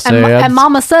tree. I said, And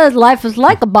Mama says life is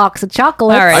like a box of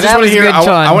chocolates. All right. I just That want to was hear. good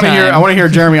I want to hear. time. I want to hear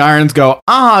Jeremy Irons go.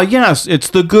 Ah, yes,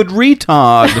 it's the good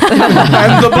retard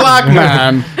and the black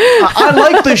man. I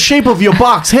like the shape of your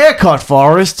box haircut,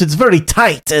 Forrest. It's very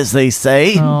tight, as they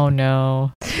say. Oh,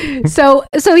 no. So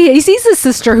yeah, he sees his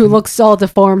sister who looks all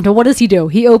deformed. And what does he do?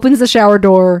 He opens the shower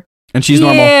door And she's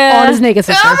normal. on his naked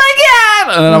sister. Oh, my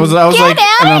God. And then I was like,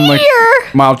 and I'm like,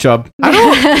 mild chub.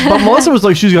 But Melissa was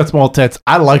like, she's got small tits.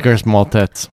 I like her small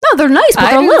tits. No, they're nice, but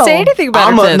I they're didn't little. say anything about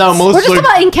I'm her a- tits. no, Melissa- We're just like-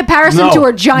 about in comparison to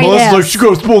her giant Melissa's ass. like, she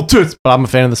got small tits. But I'm a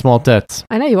fan of the small tits.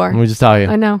 I know you are. Let me just tell you.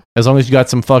 I know. As long as you got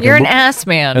some fucking... You're an ass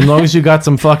man. As long as you got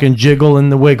some fucking jiggle in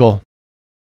the wiggle.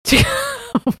 You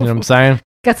know what I'm saying?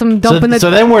 Got some dump in the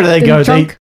So then where do they in go? the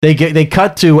trunk. They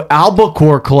cut to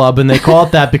Albacore Club and they call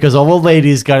it that because all the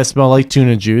ladies got to smell like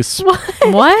tuna juice.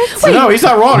 What? No, he's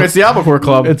not wrong. It's the Albacore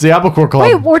Club. It's the Albacore Club.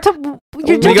 Wait, we're talking.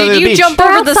 Did you jump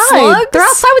They're over the outside. slugs? They're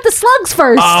outside with the slugs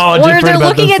first. Oh, I Or did they're forget about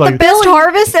looking those at the slugs. best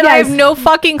harvest, and I Yes. have no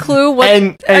fucking clue what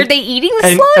And- are they eating the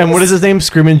and, slugs? and what is his name?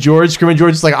 Screaming George. Screaming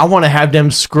George is like, I want to have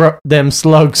them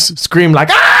slugs scream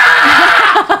like,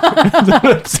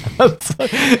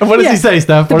 and what does he say,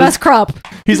 Steph? The What best crop.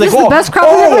 He's This like, is the best crop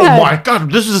we've oh ever had." my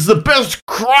god, this is the best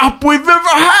crop we've ever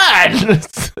had.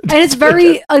 And it's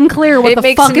very unclear what It the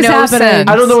makes fuck is no happening. sense.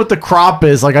 I don't know what the crop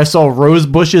is. Like I saw rose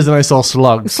bushes and I saw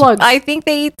slugs. Slugs. I think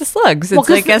they eat the slugs. It's Well,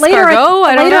 'cause like later escargot.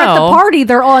 I don't later at the know. party,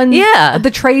 party. They're on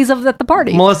the trays of the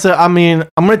party. Melissa, I mean,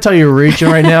 I'm going to tell you you're reaching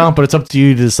right now, but it's up to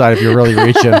you to decide if you're really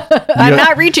reaching. I'm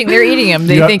not reaching. They're eating him.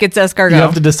 They think it's escargot. You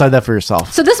have to decide that for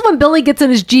yourself. So this is when Billy gets in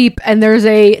his Jeep and there's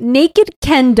a naked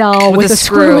Ken doll with a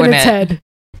screw in its head.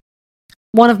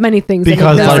 One of many things.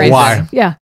 Because, like, why?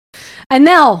 Yeah. And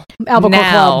now, Albacore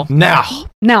Club.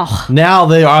 Now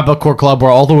the Albacore Club, where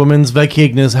all the women's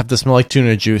vaginas have to smell like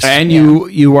tuna juice. And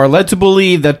you are led to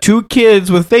believe that two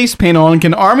kids with face paint on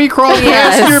can army crawl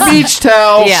past your beach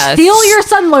towel, Steal your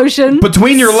sun lotion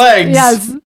between your legs,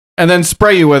 Yes. and then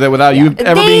spray you with it without you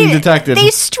ever being detected.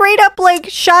 They straight up like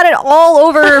shot it all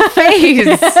over her face.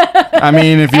 I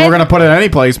mean, if you were gonna put it any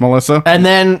place, Melissa. And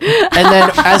then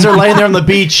as they're laying there on the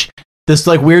beach, this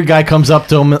like weird guy comes up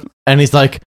to him and he's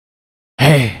like,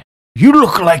 Hey, you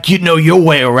look like you know your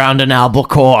way around an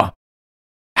albacore.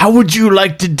 How would you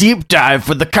like to deep dive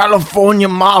for the California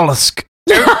mollusk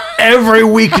every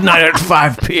weeknight at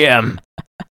 5 p.m.?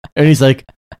 And he's like,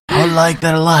 I would like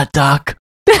that a lot, Doc.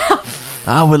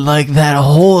 I would like that a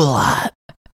whole lot.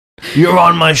 You're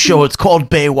on my show. It's called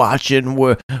Baywatch, and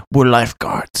we're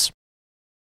lifeguards.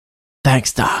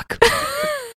 Thanks, Doc.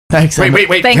 Thanks.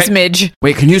 Wait. Thanks, Midge.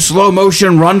 Wait, can you slow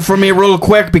motion run for me real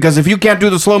quick? Because if you can't do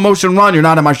the slow motion run, you're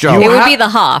not on my show. It would be the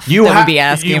Hoff that would be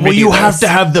asking him to do you this. have to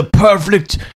have the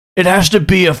perfect. It has to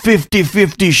be a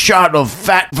 50-50 shot of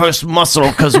fat versus muscle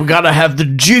because we gotta have the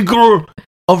jiggle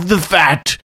of the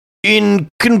fat in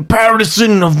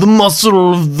comparison of the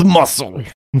muscle of the muscle.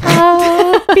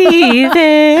 I'll be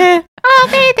there. I'll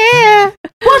be there.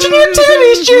 Watching your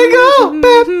titties jiggle.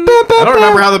 I don't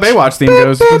remember how the Baywatch theme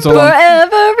goes. It's been so long.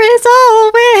 Forever is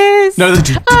always. No,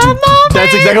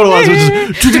 that's exactly what it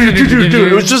was.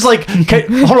 It was just like, okay,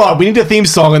 hold on, we need a theme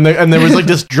song, and there was like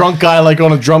this drunk guy like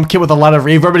on a drum kit with a lot of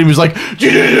reverb, and he was like,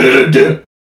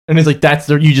 and he's like,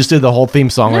 you just did the whole theme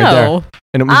song right there. No.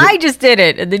 And it was I just did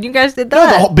it, and then you guys did no,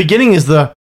 that. the whole beginning is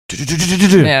the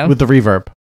with the reverb.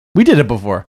 We did it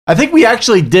before. I think we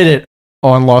actually did it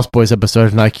on Lost Boys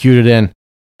episode, and I cued it in,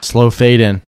 slow fade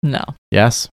in. No.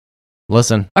 Yes.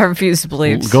 Listen. I refuse to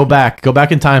believe. Go back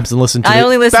in times and listen to it. I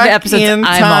only listen to episodes I'm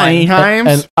on.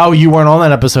 And oh, you weren't on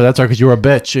that episode. That's right, because you were a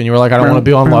bitch and you were like, I don't want to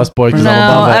be on Lost Boys because No, I'm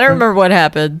above it. I don't remember what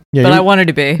happened, Yeah, but you- I wanted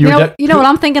to be. You know what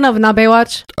I'm thinking of, not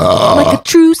Baywatch? Like a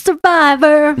true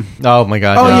survivor. Oh my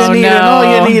god. All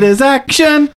yes. you need is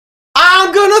action.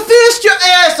 I'm gonna fist your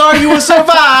ass. Are you a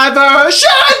survivor?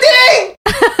 Shiny!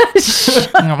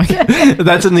 Oh my God.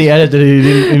 That's in the edit that he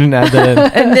didn't add that in.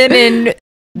 And then in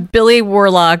Billy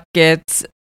Warlock gets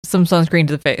some sunscreen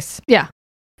to the face. Yeah.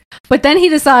 But then he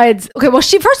decides, okay, well,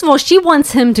 first of all, she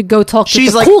wants him to go talk to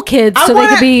She's the like, cool kids I so they wanna-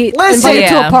 could be listen, invited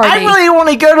to a party. I really want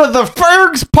to go to the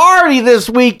Ferg's party this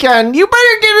weekend. You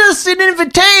better get us an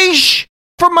invitation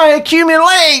for my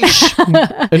accumulation.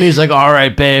 And he's like, all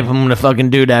right, babe, I'm gonna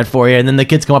fucking do that for you. And then the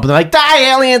kids come up and they're like,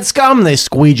 die, alien scum. And they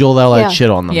squeegee all that Yeah. shit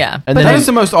on them. Yeah. And But then that is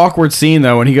the most awkward scene,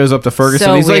 though, when he goes up to Ferguson.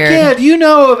 So he's weird. like, yeah, do you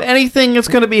know of anything that's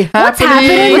going to be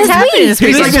happening? What's happening this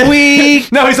He's week? like, this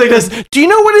week. No, he's like this. Do you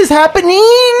know what is happening?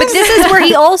 But this is where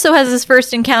he also has his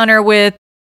first encounter with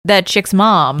that chick's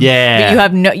mom. Yeah.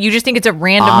 But you just think it's a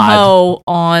random Odd. hoe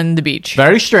on the beach.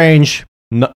 Very strange.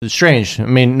 No, strange. I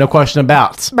mean, no question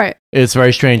about. Right. It's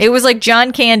very strange. It was like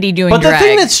John Candy doing But the drag.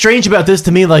 thing that's strange about this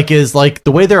to me, like, is like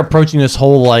the way they're approaching this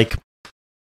whole like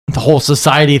the whole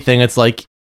society thing. It's like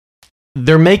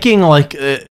they're making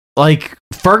like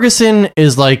Ferguson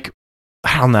is like,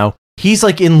 I don't know. He's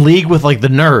like in league with like the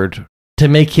nerd to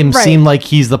make him Right. seem like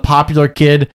he's the popular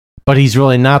kid, but he's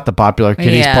really not the popular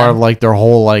kid. He's Yeah. part of like their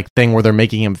whole like thing where they're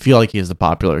making him feel like he's the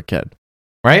popular kid,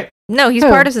 right? No, he's Who?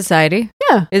 part of society.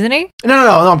 Yeah. Isn't he?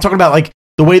 No. I'm talking about like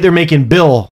the way they're making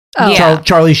Bill, Oh. Yeah.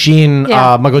 Charlie Sheen,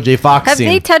 Yeah. Michael J. Fox. Have scene.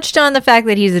 they touched on the fact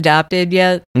that he's adopted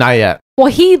yet? Not yet. Well,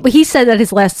 he said that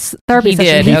his last therapy He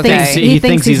session. did, He okay. thinks He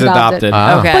thinks he's adopted.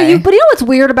 Ah. Okay. But you know what's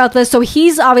weird about this? So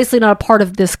he's obviously not a part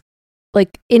of this like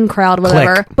in crowd,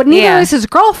 whatever. Clique. But neither Yeah. is his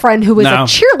girlfriend, who is No. a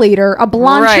cheerleader, a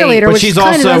blonde Right. cheerleader. But which she's is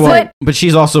kind also, of but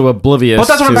she's also oblivious. But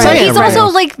that's what I'm to saying. He's everything also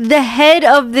else. like the head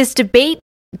of this debate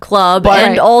club But-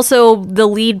 and also the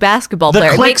lead basketball The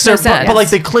player. It clicks makes no are, sense. but like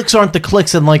the clicks aren't the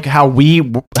clicks in like how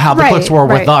the Right, clicks were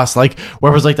right. with us. Like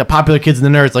where it was like the popular kids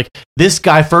and the nerds. Like this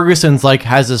guy Ferguson's like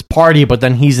has his party, but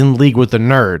then he's in league with the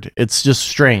nerd. It's just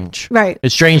strange. right.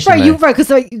 It's strange to Right, me. because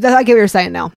I get what you're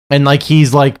saying now. And like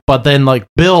he's like, but then like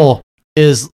Bill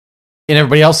is in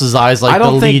everybody else's eyes like I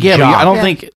don't the think. lead Yeah, but jock. I don't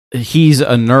think he's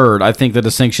a nerd. I think the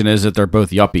distinction is that they're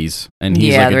both yuppies, and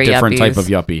he's Yeah, like they're a different yuppies. type of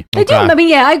yuppie. They do. I mean,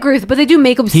 yeah, I agree with it, but they do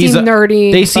make him He's seem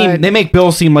nerdy. They make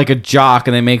Bill seem like a jock,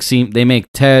 and they make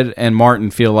Ted and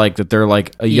Martin feel like that they're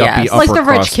like a Yes. yuppie upper Like the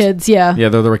rich crust. kids, yeah. Yeah,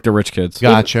 they're like the rich kids.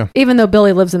 Gotcha. Even though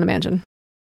Billy lives in a mansion.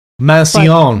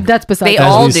 Mansion. That's beside They the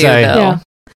all we do, say. though.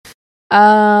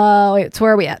 Yeah. Wait, so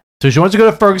where are we at? So she wants to go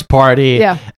to Ferg's party.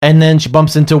 Yeah. And then she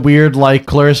bumps into weird, like,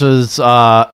 Clarissa's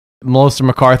Melissa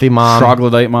McCarthy mom.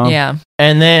 Troglodyte mom. Yeah.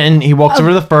 And then he walks over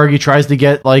to the Ferg. He tries to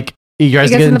get, like, he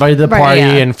tries to get invited to the party,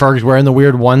 and Ferg's wearing the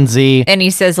weird onesie. And he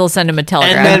says he'll send him a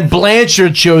telegram. And then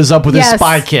Blanchard shows up with his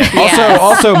spy kit.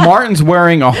 Also, Martin's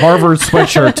wearing a Harvard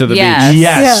sweatshirt to the beach.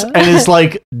 Yes. And it's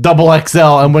like double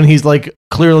XL. And when he's like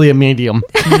clearly a medium,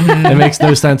 it makes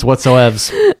no sense whatsoever.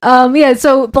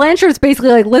 So Blanchard's basically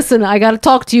like, listen, I got to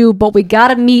talk to you, but we got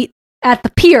to meet at the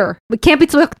pier. We can't be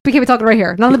talking right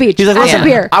here, not on the beach. He's like, at listen, the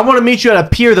pier. I want to meet you at a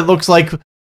pier that looks like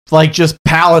just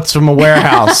pallets from a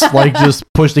warehouse, like just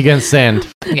pushed against sand.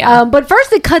 But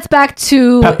first it cuts back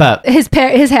to Pep.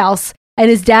 his house, and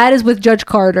his dad is with Judge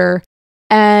Carter,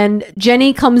 and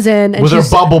Jenny comes in and With her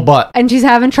bubble butt. and she's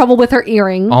having trouble with her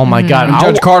earring. Oh my God. And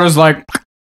Judge Carter's like,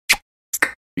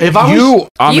 if I you,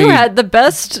 I you mean, had the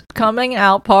best coming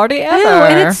out party ever.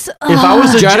 and it's if I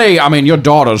was a Jenny, I mean, your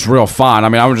daughter's real fine. I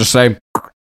mean, I would just say,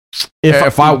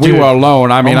 if we were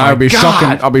alone, I mean, Oh my I'd be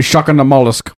God. I'll be shucking the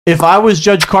mollusk. If I was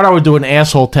Judge Carter, I would do an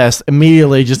asshole test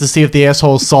immediately just to see if the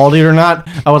asshole is salty or not.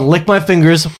 I would lick my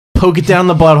fingers, poke it down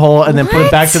the butthole, and then put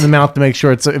it back to the mouth to make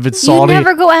sure if it's You salty.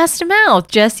 never go ass to mouth,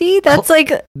 Jesse. That's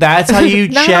like That's how you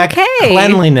not check okay.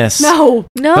 cleanliness. No.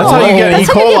 That's how you get E.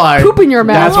 That's how you coli. get poop in your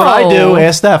mouth. That's what I do.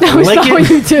 Ask Steph. No, it's Lick not what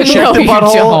you it, do. check No, the you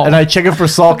butthole, don't. and I check it for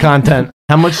salt content.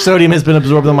 How much sodium has been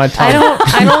absorbed on my tongue?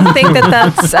 I don't think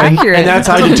that's accurate. And that's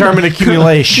how I determine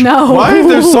accumulation. No. Why is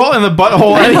there salt in the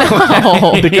butthole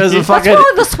anyway? Because of That's fucking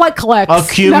where the sweat collects.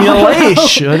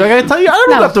 accumulation. I gotta tell you, I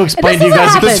don't have to explain to you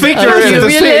guys. The sphincter,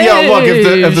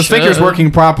 if the sphincter's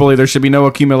working properly, there should be no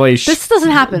accumulation. This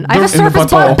doesn't happen. I have a In the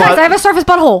surface butthole. butthole. Guys, I have a surface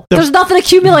butthole. There's nothing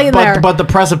accumulating there. But the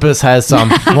precipice has some,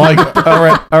 like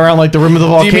around like the rim of the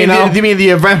Do you mean volcano. do you mean the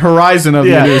event horizon of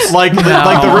the Yeah, anus? like the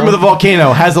rim of the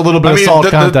volcano has a little bit of salt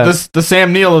content. The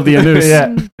Sam Neill of the anus.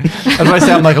 Yeah, that's why I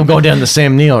say I'm like I'm going down to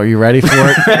Sam Neill. Are you ready for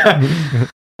it?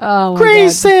 Oh, my Crazy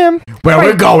God. Sam. Where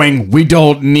we're going, we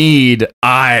don't need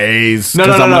eyes. No,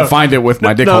 'cause no, I'm no. gonna find it with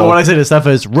my dick No, hole. what I say to Steph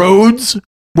is roads.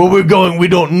 Where we're going, we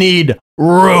don't need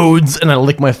roads. And I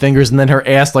lick my fingers, and then her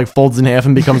ass like folds in half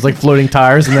and becomes like floating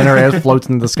tires, and then her ass floats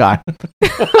into the sky.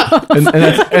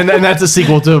 and that's a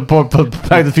sequel to Back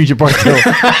to the Future Part 2.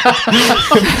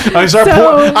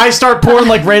 I start pouring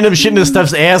like random shit into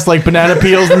Steph's ass, like banana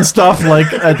peels and stuff,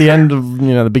 like at the end of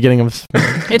the beginning of.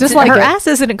 It's Just like her it. ass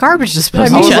isn't a garbage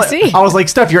disposal, Jesse. I was like,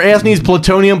 Steph, your ass needs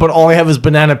plutonium, but all I have is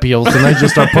banana peels, and I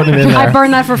just start putting it in there. I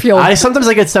burn that for fuel. Sometimes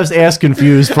I get Steph's ass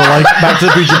confused for like Back to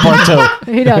the Future Part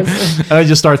 2. He does. And I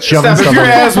just start shoving Steph, if stuff your in.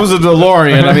 ass was a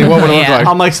DeLorean, I mean, what would it look like?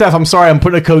 I'm like, Steph, I'm sorry, I'm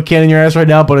putting a Coke can in your ass right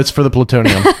now, but it's for the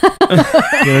plutonium. You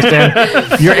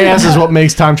understand? Your ass is what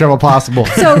makes time travel possible.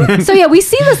 So yeah, we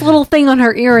see this little thing on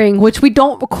her earring, which we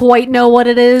don't quite know what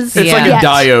it is. It's like a yet.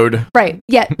 diode. Right.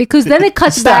 Yeah, because then it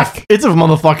cuts Steph, back. it's a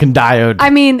motherfucking diode. I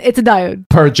mean, it's a diode.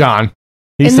 Per John.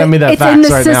 He In sent the- me that it's fax in the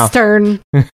right cistern.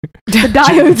 The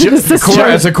diode's in the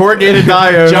cistern. It's a corrugated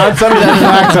diode. now. John sent me that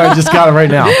fax, so I just got it right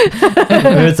now.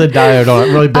 And it's a diode on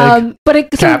it, really big. But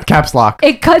it Caps lock.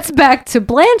 It cuts back to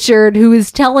Blanchard, who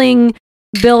is telling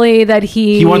Billy that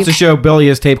He wants to show Billy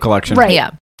his tape collection. Right.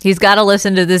 Yeah. He's got to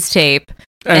listen to this tape.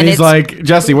 And he's like,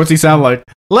 Jesse, what's he sound like?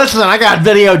 Listen, I got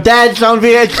Video Dad's on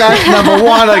VHS number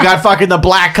 1. I got fucking the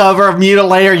black cover of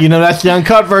Mutilator. You know, that's the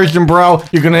uncut version, bro.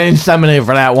 You're going to inseminate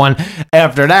for that one.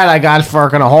 After that, I got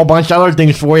fucking a whole bunch of other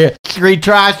things for you. Street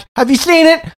Trash. Have you seen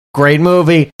it? Great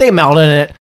movie. They melted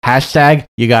it. Hashtag,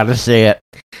 you got to see it.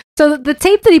 So the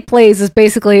tape that he plays is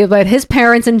basically about his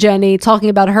parents and Jenny talking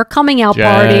about her coming out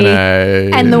party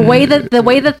and the way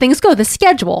that things go, the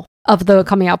schedule of the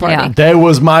coming out party. Yeah. That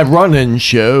was my running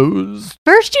shows.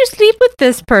 First, you sleep with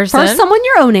this person. First, someone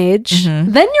your own age,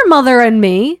 then your mother and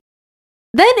me,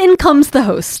 then in comes the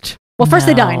host. Well, first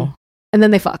they dine, and then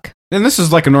they fuck. And this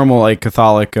is like a normal like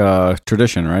Catholic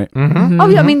tradition, right? Oh,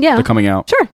 yeah, I mean, yeah. The coming out.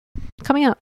 Sure. Coming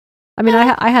out. I mean,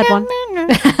 I had one.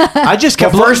 I just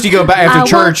kept first you go back after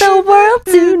church. I want the world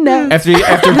to know.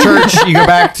 After church, you go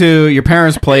back to your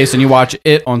parents' place and you watch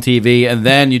it on TV, and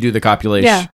then you do the copulation.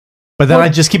 Yeah. But then I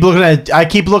just keep looking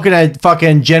at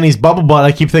fucking Jenny's bubble butt.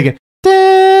 I keep thinking.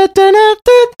 What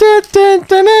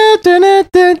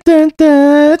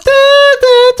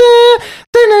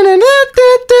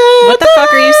the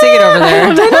fuck are you singing over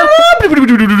there?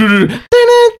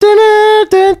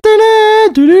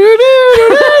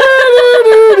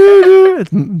 It's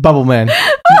Bubble Man.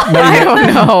 I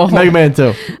don't know. Mega Man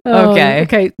 2. Okay.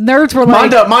 Okay. Nerds were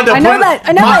like, Mondo, I know that.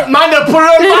 I know that. Mondo, put it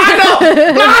on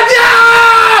Mondo!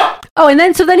 Mondo! Oh, and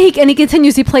then he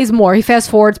continues. He plays more. He fast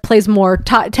forwards, plays more.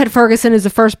 Ted Ferguson is the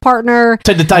first partner.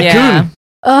 Ted the Tycoon. Yeah.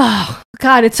 Oh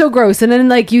God, it's so gross. And then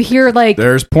like you hear like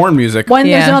There's porn music. when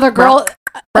there's another girl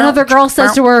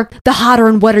says to her, "The hotter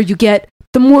and wetter you get,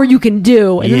 the more you can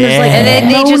do." And then there's like, and then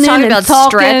they just talk moaning and about talking.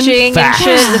 stretching and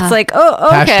shit. It's like,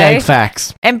 oh, okay. Hashtag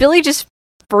facts. And Billy just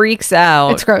freaks out.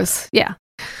 It's gross. Yeah.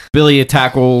 Billy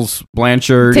tackles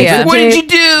Blanchard. Takes the What did tape. you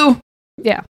do?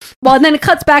 Yeah. Well, and then it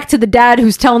cuts back to the dad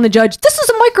who's telling the judge, "This is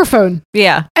a microphone."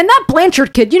 Yeah. And that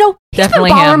Blanchard kid, he's Definitely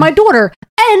been bothering him. my daughter.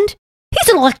 And he's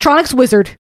an electronics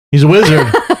wizard. He's a wizard.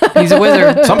 He's a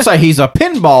wizard. Some say he's a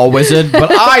pinball wizard,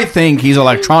 but I think he's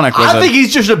electronic wizard. I think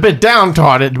he's just a bit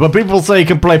downtrodden, but people say he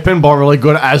can play pinball really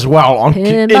good as well.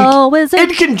 Pinball wizard. In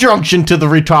conjunction to the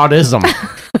retardism.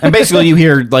 And basically, you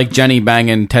hear like Jenny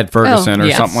banging Ted Ferguson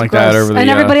or something like that over the. And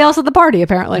everybody else at the party,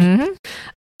 apparently. Mm-hmm.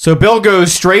 So Bill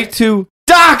goes straight to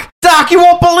Doc. Doc, you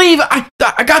won't believe it.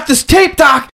 I got this tape,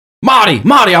 Doc. Marty,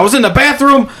 I was in the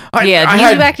bathroom. I he's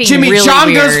had acting Jimmy really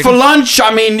Changas weird. for lunch.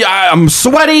 I mean, I'm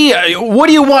sweaty. What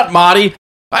do you want, Marty?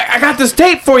 I got this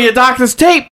tape for you, Doc. This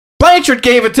tape. Blanchard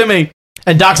gave it to me.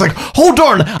 And Doc's like, hold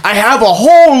on, I have a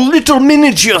whole little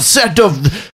miniature set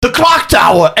of the clock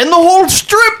tower and the whole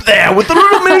strip there with the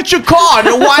little miniature car, and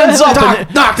it winds up.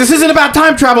 Doc, this isn't about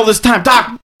time travel this time.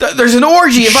 Doc, there's an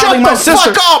orgy involving my sister.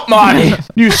 Shut the fuck up, Marty!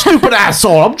 You stupid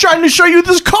asshole! I'm trying to show you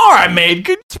this car I made.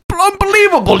 It's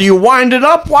unbelievable. You wind it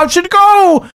up, watch it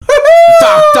go.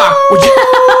 Doc,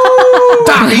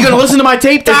 Doc, are you gonna listen to my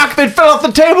tape, Doc? It fell off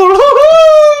the table.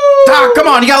 Doc, come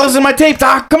on, you gotta listen to my tape,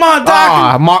 Doc. Come on,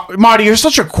 Doc. Marty, you're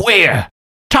such a queer.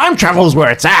 Time travel is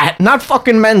where it's at, not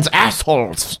fucking men's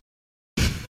assholes.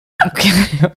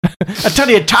 Okay. I tell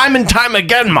you time and time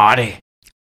again, Marty.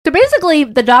 So basically,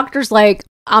 the doctor's like,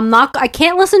 I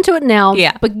can't listen to it now,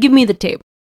 but give me the tape.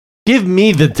 Give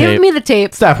me the tape. Give me the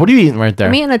tape. Steph, what are you eating right there?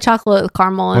 I'm eating a chocolate with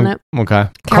caramel in it. Okay.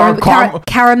 Caramel. I'm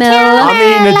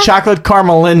eating a chocolate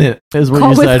caramel in it, is what you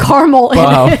With said. caramel in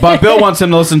it. But Bill wants him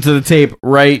to listen to the tape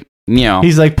right now.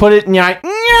 He's like, put it in your...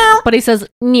 But he says,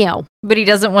 no. But he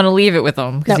doesn't want to leave it with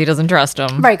him because he doesn't trust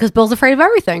him. Right, because Bill's afraid of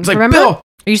everything. It's like, remember? Bill,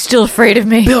 are you still afraid of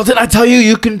me? Bill, did I tell you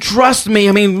you can trust me?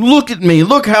 I mean, look at me.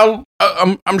 Look how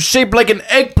I'm shaped like an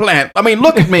eggplant. I mean,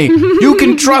 look at me. You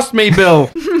can trust me, Bill.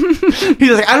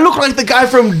 He's like, I look like the guy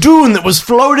from Dune that was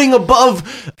floating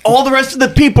above all the rest of the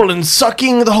people and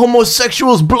sucking the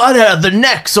homosexual's blood out of their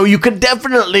neck, so you can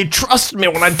definitely trust me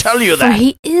when I tell you For that.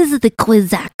 he is the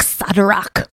Quizak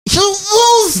Sadarak. He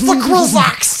is the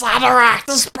Quizak Sadarak.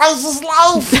 This place is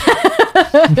life.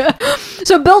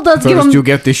 So Bill does give him... First you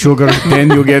get the sugar, then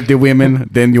you get the women,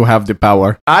 then you have the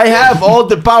power. I have all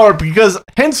the power because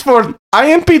henceforth I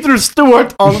am Peter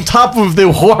Stewart on top of the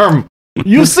worm.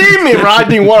 You see me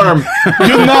riding worm.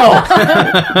 You know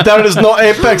there is no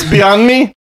apex beyond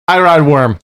me. I ride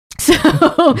worm.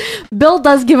 So Bill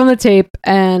does give him the tape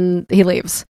and he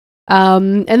leaves.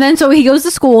 And then so he goes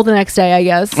to school the next day, I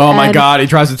guess. Oh my and God, he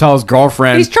tries to tell his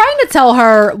girlfriend. He's trying to tell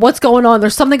her what's going on.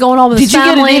 There's something going on with his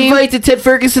family. to Ted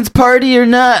Ferguson's party or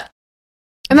not?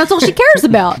 And that's all she cares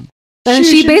about. And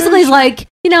she basically is like,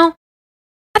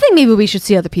 I think maybe we should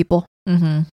see other people.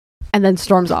 Mm-hmm. And then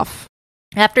storms off.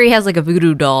 After he has like a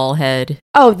voodoo doll head.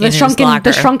 Oh, in his the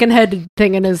locker. shrunken head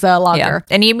thing in his locker. Yeah.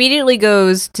 And he immediately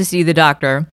goes to see the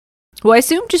doctor, who I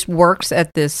assume just works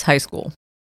at this high school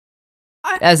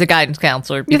as a guidance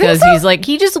counselor, because he's like,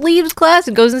 he just leaves class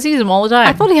and goes and sees him all the time.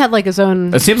 I thought he had like his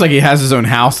own. It seems like he has his own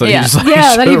house that he just like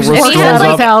that he sort of just And he has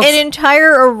rolls like up. an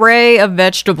entire array of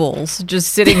vegetables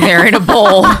just sitting there in a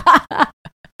bowl.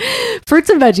 Fruits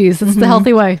and veggies. It's the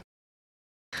healthy way.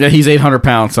 Yeah, he's 800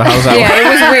 pounds, so how's that work? It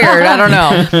was weird. I don't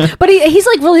know. But he's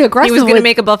like really aggressive. He was going to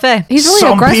make a buffet. He's really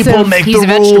some aggressive. people make He's the a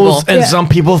vegetable. rules and some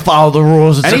people follow the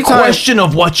rules. It's Anytime- a question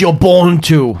of what you're born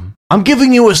to. I'm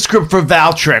giving you a script for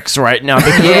Valtrex right now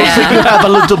because it looks like you have a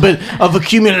little bit of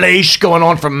accumulation going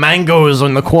on from mangoes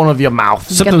on the corner of your mouth.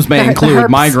 Symptoms may the include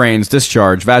herpes. migraines,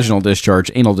 discharge, vaginal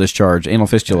discharge, anal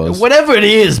fistulas. Whatever it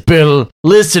is, Bill,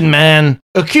 listen, man.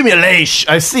 Accumulation.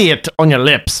 I see it on your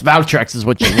lips. Valtrex is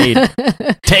what you need.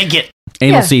 Take it.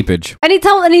 Anal seepage. And he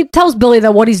tells Billy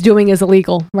that what he's doing is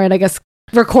illegal, right? I guess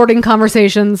recording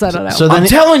conversations. I don't know. So then I'm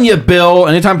telling you, Bill,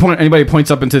 anytime anybody points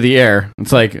up into the air,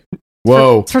 it's like,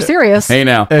 whoa. It's for serious. Hey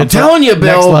now. I'm It's telling you,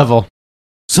 Bill. next level.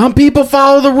 Some people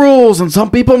follow the rules and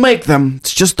some people make them.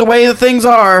 It's just the way the things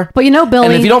are. But Billy.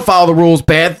 And if you don't follow the rules,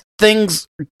 bad things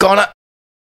are gonna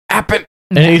happen.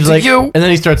 And he's to like, you. and then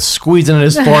he starts squeezing at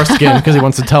his foreskin because he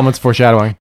wants to tell him it's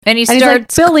foreshadowing. And he And he's like,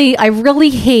 starts. Billy, I really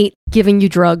hate giving you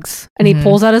drugs. And he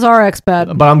pulls out his RX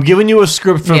pad. But I'm giving you a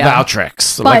script for Yeah.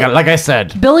 Valtrex. But- Like I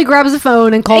said. Billy grabs the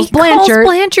phone and calls He calls Blanchard.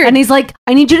 Blanchard. And he's like,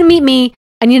 I need you to meet me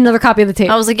I need another copy of the tape.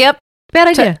 I was like, yep. Bad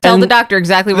idea. Tell the doctor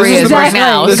exactly where he This is is right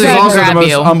now. This so is he can also the grab most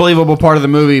you. unbelievable part of the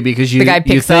movie because you The guy you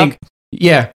picks think, up.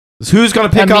 yeah, who's gonna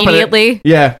pick up Immediately.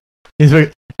 Yeah, and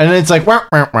then it's like,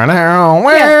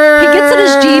 Yeah, he gets in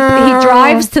his Jeep, he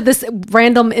drives to this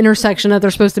random intersection that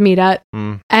they're supposed to meet at,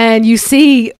 and you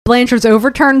see Blanchard's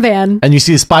overturned van. and you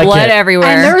see a spy Blood kit. everywhere.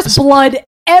 And there's blood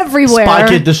everywhere. Spy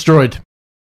kit destroyed.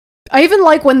 I even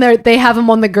like when they have him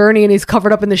on the gurney and he's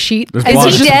covered up in the sheet. There's And blood.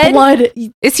 it's Is he just dead? blood.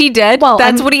 Is he dead? Well,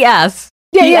 That's what he asked.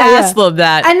 Yeah, he yeah, asked yeah. them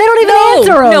that. And they don't even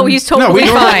answer him. No, he's totally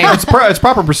fine. It's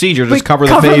proper procedure. Just cover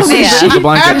the cover the face face. with a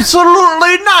blanket.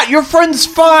 Absolutely not. Your friend's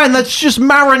fine. That's just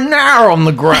marinara on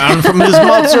the ground from his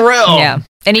mozzarella. Yeah.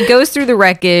 And he goes through the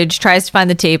wreckage, tries to find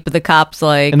the tape, but the cop's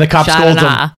like, And the cop scolds him.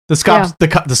 "Sha-na-na." The cops,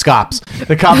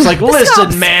 the cop's like,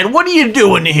 Listen, man, what are you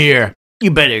doing here?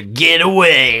 You better get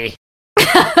away.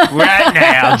 Right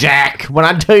now, Jack. When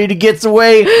I tell you to get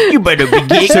away, you better be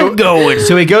getting going.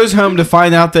 So he goes home to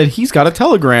find out that he's got a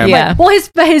telegram. Yeah. Well,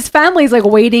 his family's like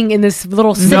waiting in this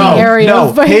little city area.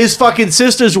 No, his fucking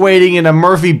sister's waiting in a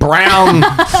Murphy Brown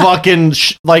fucking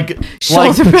shoulder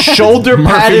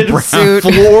padded Brown.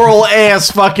 floral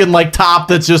ass fucking like top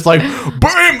that's just like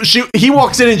boom. He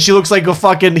walks in and she looks like a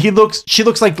fucking she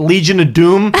looks like Legion of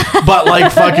Doom, but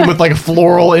like fucking with like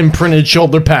floral imprinted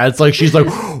shoulder pads. Like she's like,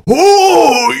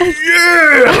 oh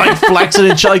yeah, like flexing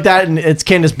and shit like that. And it's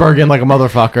Candice Bergen like a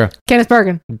motherfucker. Candice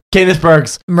Bergen. Candice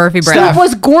Berg's Murphy She Brown.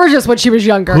 was gorgeous when she was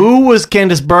younger. Who was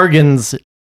Candice Bergen's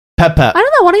Pep? I don't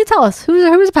know. Why don't you tell us?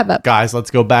 Who's Pep? Guys,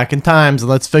 let's go back in times and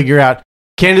let's figure out.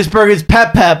 Candice Bergen's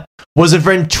Pep was a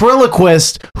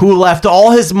ventriloquist who left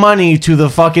all his money to the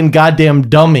fucking goddamn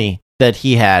dummy that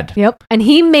he had. Yep. And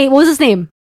he made, what was his name?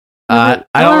 I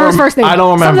don't remember his first name. I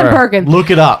don't remember. Something Bergen. Look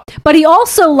it up. But he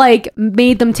also like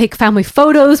made them take family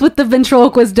photos with the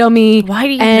ventriloquist dummy. Why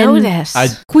do you know this?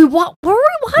 What were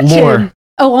we watching? Lore.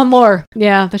 Oh, on Lore.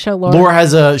 Yeah, the show Lore. Lore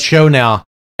has a show now,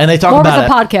 and they talk Lore about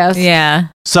was a it. podcast. Yeah.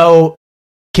 So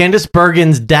Candice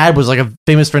Bergen's dad was like a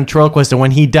famous ventriloquist, and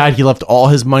when he died, he left all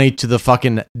his money to the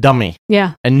fucking dummy.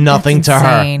 Yeah. And nothing That's to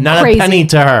her. insane. Not Crazy. a penny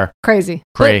to her. Crazy.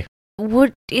 Cray.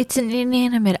 What? It's an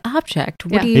inanimate object.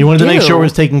 What Yeah. do you He wanted to make do? sure it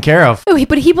was taken care of. Oh,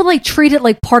 but he would like treat it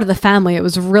like part of the family. It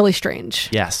was really strange.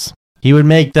 Yes. He would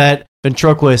make that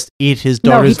ventriloquist eat his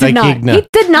No, he daughter's did not. vagina. He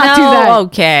did not do that.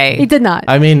 Okay. He did not.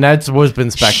 I mean, that's what's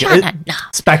been speculated.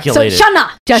 Speculated. So,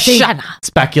 Shana, Jesse. Shana.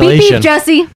 Speculation. Beep, beep,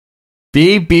 Jesse.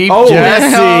 Beep beep. Oh,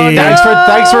 Jesse.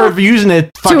 thanks for using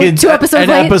it. Fucking Two episodes an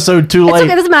late. episode too It's late.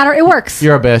 okay. It doesn't matter. It works.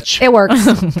 You're a bitch. It works.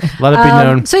 Let it be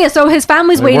known. So yeah, so his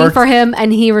family's It waiting worked. for him,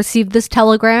 and he received this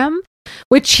telegram,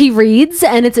 which he reads,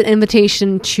 and it's an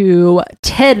invitation to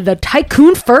Ted, the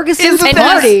Tycoon Ferguson's And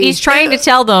party. he's trying to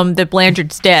tell them that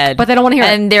Blanchard's dead, but they don't want to hear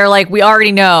it. And they're like, "We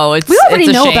already know. It's We already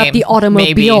it's a know shame, about the automobile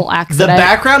maybe." The accident.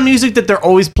 background music that they're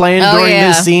always playing Oh, during yeah.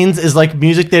 these scenes is like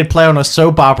music they'd play on a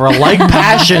soap opera, like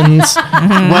Passions,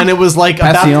 when it was like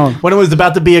Passion. when it was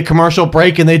about to be a commercial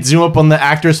break, and they'd zoom up on the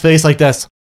actor's face like this.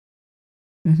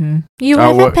 You Oh,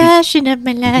 are the what- passion of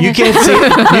my life. You can't see you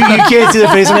can't see the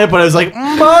face on it, but it was like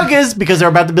bogus because they're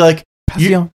about to be like,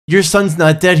 your son's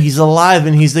not dead, he's alive,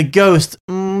 and he's a ghost.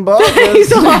 Bogus.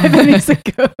 He's alive and he's a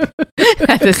ghost.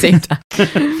 At the same time.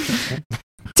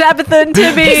 Tabitha and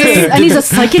Timmy. And he's a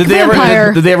psychic Did they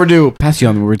vampire. did they ever do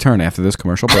Passion will return after this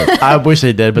commercial break? I wish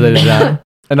they did, but they did not.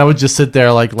 And I would just sit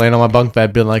there like laying on my bunk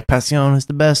bed, being like, Passion is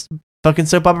the best fucking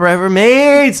soap opera ever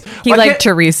made. He liked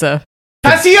Teresa.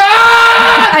 Passion!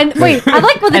 And wait, I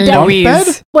like when the And dad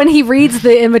Louise. when he reads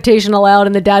the invitation aloud,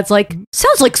 and the dad's like,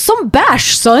 "Sounds like some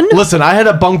bash, son." Listen, I had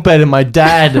a bunk bed and my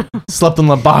dad slept on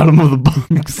the bottom of the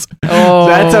bunks. Oh.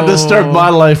 That's how disturbed my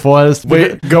life was.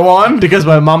 Wait, go on. Because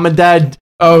my mom and dad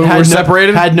were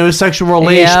separated? Had no sexual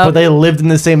relation, Yep. but they lived in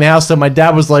the same house. So my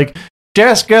dad was like,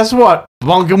 Jess, guess what?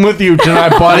 Bunking with you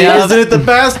tonight, buddy. Yep. Isn't it the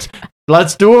best?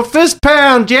 Let's do a fist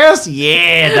pound, Jess.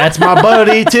 Yeah, that's my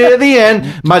buddy to the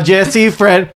end. My Jesse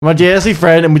friend.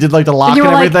 And we did like the lock You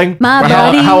and were like, everything. "My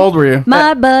buddy." How old were you?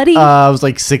 My buddy. I was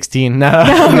like 16.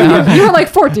 No. You were like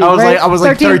 14. I was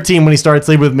like 13 when he started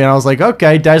sleeping with me, and I was like,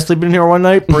 okay, dad's sleeping in here one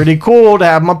night. Pretty cool to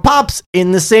have my pops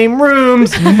in the same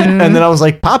rooms. And then I was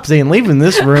like, Pops ain't leaving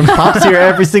this room. Pops here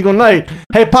every single night.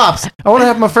 Hey, Pops, I want to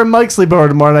have my friend Mike sleep over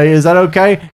tomorrow night. Is that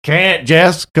okay? Can't,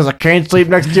 Jess, because I can't sleep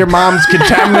next to your mom's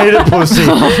contaminated pussy.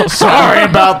 Sorry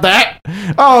about that.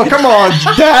 Oh, come on,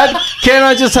 Dad. Can't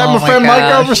I just have Oh my my friend Mike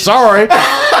gosh. over? Sorry.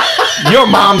 Your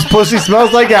mom's pussy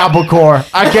smells like albacore.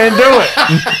 I can't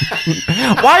do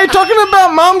it. Why are you talking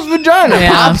about mom's vagina,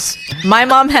 Yeah. Pops? My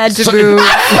mom had to move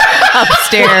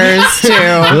upstairs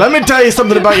too. Let me tell you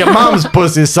something about your mom's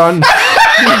pussy, son.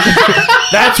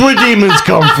 That's where demons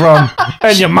come from.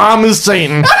 And your mom is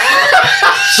Satan.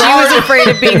 She was afraid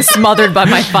of being smothered by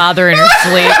my father in her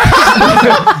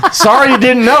sleep. Sorry you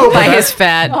didn't know. By his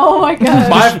fat. Oh my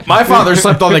god. My father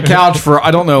slept on the couch for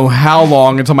I don't know how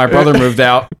long until my brother moved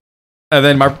out. And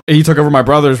then he took over my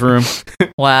brother's room.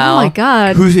 Wow. Oh my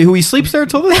god. Who he sleeps there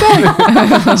till this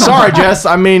day. Sorry, Jess.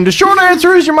 I mean, the short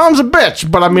answer is your mom's a bitch,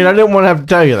 but I mean, I didn't want to have to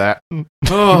tell you that. Stay together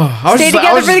for the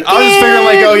I was just figuring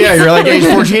like, oh yeah, you're like age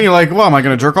kid. 14. You're like, well, am I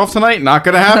going to jerk off tonight? Not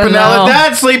going to happen now No. that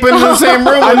Dad's sleeping in the same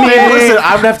room I with mean, me. listen,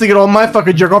 I would have to get all my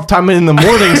fucking jerk off time in the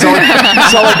morning. So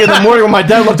like in the morning when my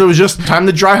dad left, it was just time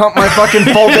to dry hump my fucking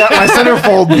fold out, my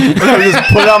centerfold. And I would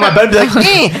just put it on my bed and be like,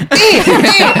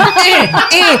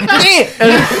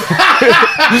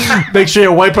 make sure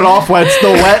you wipe it off while it's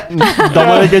still wet. And don't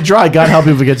let it get dry. God help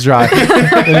you if it gets dry.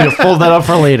 And you fold that up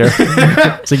for later.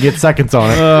 So you get seconds on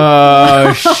it.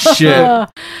 Oh, shit. I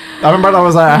remember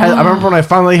I remember when I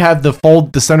finally had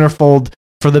the center fold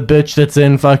for the bitch that's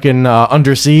in fucking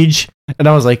Under Siege, and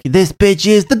I was like, this bitch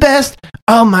is the best.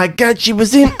 Oh my god, she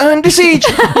was in Under Siege,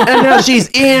 and now she's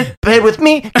in bed with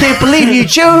me. Can't believe you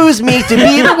chose me to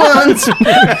be the ones.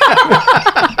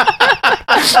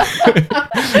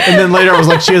 And then later I was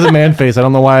like, she has a man face. I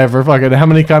don't know why I ever fucking. How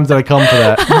many times did I come for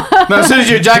that? No, as soon as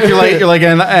you ejaculate, you're like,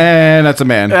 and that's a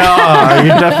man. Oh,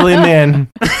 you're definitely a man.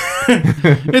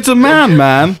 It's a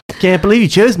man. Can't believe you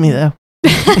chose me though.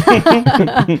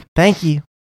 Thank you.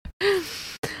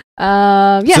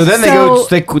 Yes, So then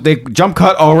they jump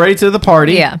cut already to the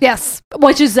party. Yeah. Yes,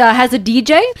 which is has a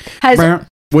DJ, has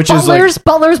Which is like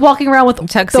butlers walking around with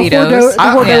tuxedos. the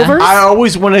hors d'oeuvres. I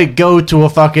always want to go to a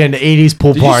fucking 80s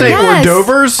pool Did you party. say hors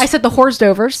d'oeuvres? I said the hors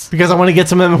d'oeuvres. Because I want to get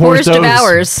some of them hors Hors d'oeuvres.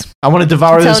 devours. I want to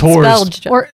devour this horse.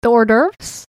 Or the hors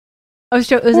d'oeuvres. It was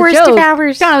a Hors joke.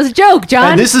 devours. John, it was a joke,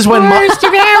 John. And this is when Hors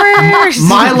devours.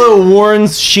 Milo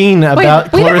warns Sheen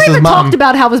about we never Clarissa's even mom. talked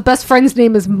about how his best friend's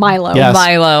name is Milo. Yes.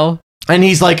 Milo. And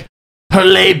he's like, her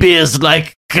labia is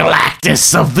like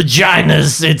Galactus of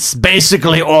vaginas. It's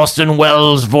basically Orson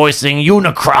Welles voicing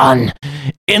Unicron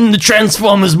in the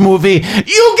Transformers movie.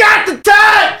 You got the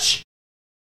touch!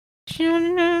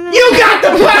 You got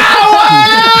the power!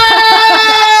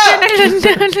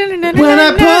 when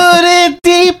I put it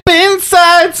deep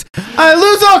inside, I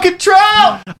lose all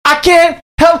control. I can't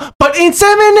help but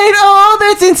inseminate all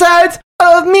that's inside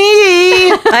of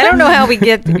me. I don't know how we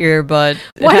get here, but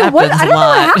it What? happens I don't a know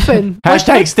lot. what happened.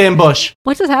 Hashtag Stan Bush.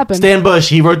 What just happened? Stan Bush,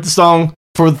 he wrote the song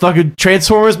for the fucking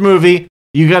Transformers movie.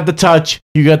 You got the touch,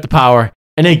 you got the power.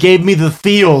 And it gave me the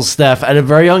feels, Steph, at a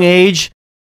very young age.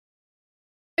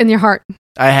 In your heart.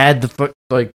 I had the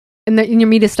like In your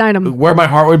mediastinum. where my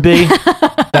heart would be.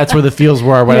 That's where the feels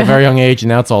were at a Yeah. very young age, and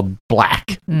now it's all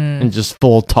black and just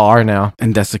full tar now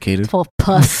and desiccated. Full of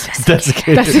pus.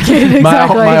 Desiccated. Desiccated, my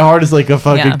exactly. heart is like a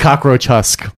fucking Yeah. cockroach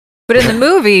husk. But in the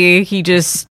movie, he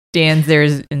just stands there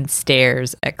and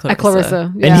stares at Clarissa.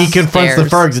 Clarissa, And he confronts the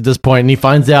Fergs at this point, and he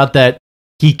finds out that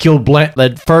he killed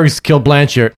that Fergs killed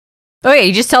Blanchard. Oh yeah,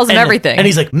 he just tells him everything. And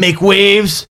he's like, make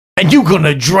waves, and you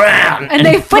gonna drown. And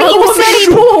they But he throw was him in saying,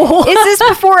 the pool. is this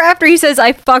before or after he says,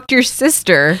 I fucked your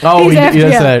sister? Oh, He's he after-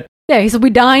 does yeah. that. Yeah, he said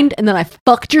we dined, and then I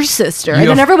fucked your sister, and You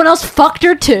then know- everyone else fucked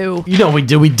her too. You know what we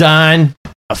did? We dined.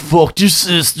 I fucked your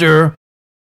sister.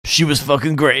 She was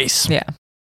fucking Grace. Yeah.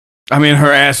 I mean,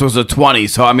 her ass was a 20,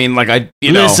 so I mean, like,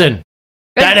 you know. Listen,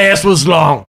 that ass was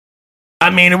long. I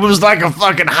mean, it was like a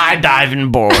fucking high diving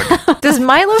board Does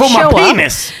Milo for show my up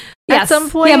penis. at some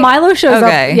point? Yeah, Milo shows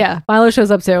Okay. up. Yeah, Milo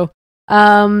shows up too.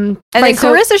 And then right, so-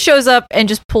 Clarissa shows up and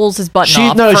just pulls his button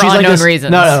off for she's like unknown this.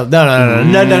 reasons. No.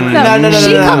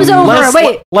 She comes over.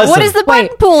 Wait, what is the button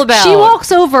pull about? She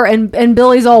walks over and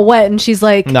Billy's all wet, and she's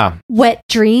like, No. "Wet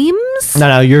dreams."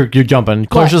 No, you're jumping.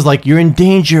 Clarissa's like, you're in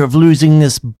danger of losing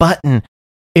this button.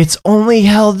 It's only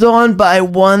held on by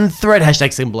one thread.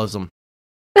 Hashtag symbolism.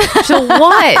 So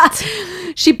what?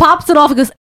 She pops it off and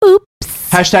goes, "Oops,"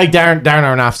 Hashtag Darren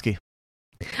Aronofsky.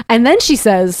 and then she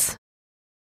says,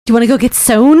 "Do you want to go get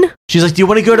sewn?" She's like, do you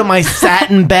want to go to my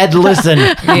satin bed? Listen,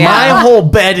 my whole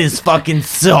bed is fucking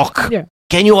silk. Yeah.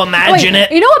 Can you imagine Wait,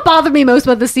 it? You know what bothered me most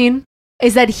about the scene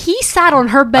is that he sat on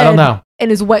her bed. I don't know. In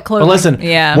his wet clothing. But listen,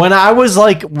 when I was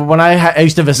like, I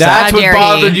used to have a That's what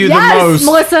bothered you the Yes, most.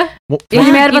 Melissa. Well, Are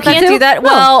you mad about that can't too? do that. No.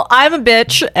 Well, I'm a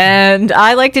bitch, and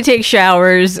I like to take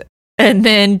showers and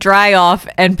then dry off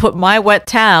and put my wet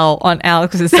towel on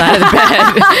Alex's side of the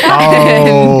bed.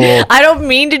 Oh. I don't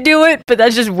mean to do it, but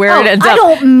that's just where it ends I up.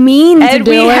 don't mean to And do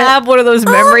we it. have one of those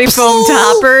memory foam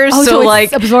toppers, Oh, so so it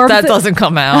like absorbs that it? doesn't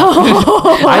come out.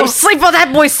 Oh. I sleep on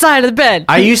that boy's side of the bed.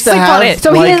 I used to Sleep have on it.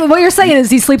 So like, what you're saying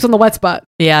is he sleeps on the wet spot.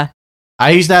 Yeah.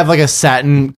 I used to have like a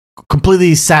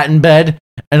completely satin bed,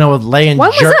 and I would lay and When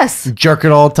was jerk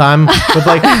it all the time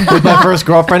with my first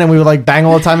girlfriend, and we would like bang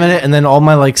all the time in it, and then all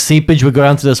my like seepage would go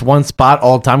down to this one spot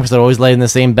all the time because I'd always lay in the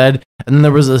same bed, and then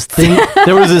there was this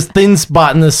thin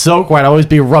spot in the silk where I'd always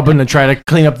be rubbing to try to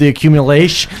clean up the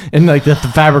accumulation, and like the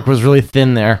fabric was really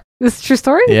thin there. This is a true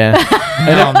story? Yeah.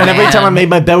 And every time I made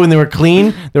my bed when they were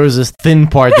clean, there was this thin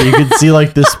part that you could see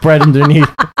like the spread underneath.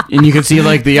 And you could see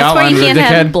like the That's why outline you of the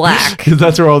can't have dickhead. black. Because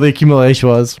that's where all the accumulation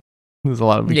was. There's a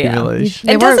lot of Yeah. accumulation.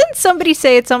 And doesn't somebody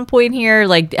say at some point here,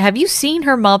 like, have you seen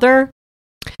her mother?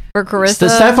 Or Carissa?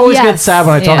 Steph always gets sad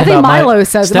when I talk I think about Milo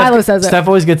says Milo says it. Steph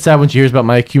always gets sad when she hears about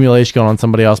my accumulation going on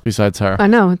somebody else besides her. I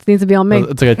know. It needs to be on me.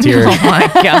 It's like a tear. Oh my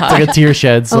It's god. like a tear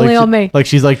sheds. Only like on me. Like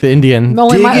she's like the Indian.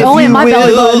 Only Dig my- if only you my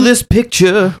belly will, button. This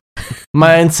picture.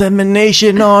 My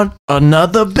insemination on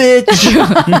another bitch.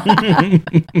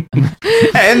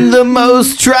 And the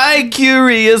most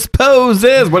tri-curious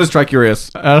poses. What is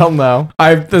tri-curious? I don't know.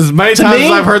 As many To times me,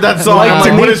 as I've heard that song, like, I'm to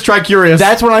like, what me, is tri-curious?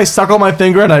 That's when I suckle my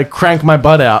finger and I crank my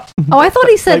butt out. Oh, I thought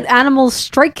he said animals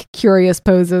strike curious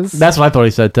poses. That's what I thought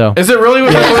he said too. Is it really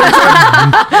what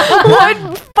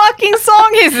What fucking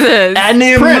song is this?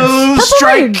 Animals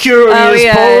strike curious Oh,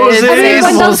 yeah, poses. I mean,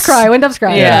 when doves cry. When doves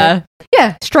cry. Yeah.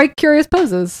 Yeah. Strike curious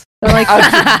poses. They're like Oh.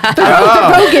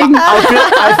 provoking.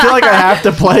 I feel like I have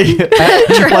to play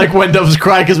it like when doves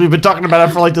cry because we've been talking about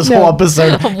it for like this whole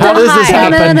episode. How does this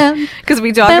happen? Because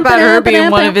we talked about her being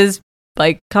one of his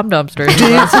like cum dumpsters.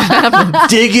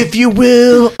 Dig, if you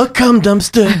will, a cum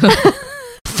dumpster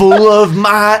full of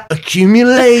my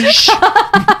accumulation.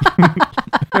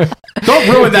 Don't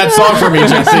ruin that song for me,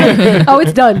 Jesse. Oh,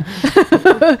 it's done.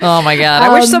 Oh my god!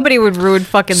 I wish somebody would ruin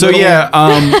fucking. So little yeah,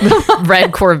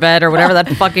 red Corvette or whatever that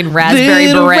fucking raspberry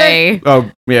Little beret. Oh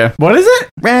yeah. What is it?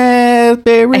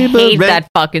 Raspberry I hate beret. that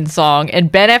fucking song,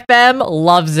 and Ben FM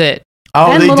loves it.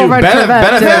 Oh, And they Little do. Red Corvette,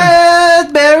 Ben too. FM.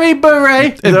 Raspberry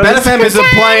beret. If Ben FM isn't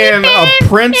playing a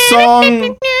Prince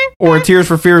song or a Tears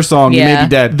for Fears song, you may Yeah. be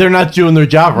dead. They're not doing their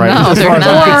job right, No, as they're far as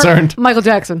not. I'm concerned. Michael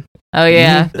Jackson. Oh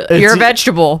yeah, you're a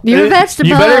vegetable. You're a vegetable.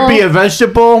 You better be a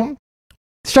vegetable.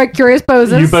 Strike curious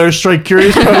poses. You better strike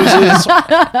curious poses,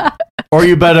 or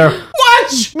you better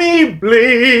watch me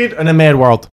bleed in a mad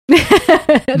world. Bleed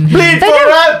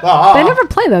forever. They never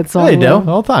play that song. They do though.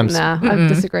 all times. Nah, I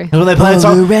disagree. When they play that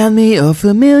song, around me are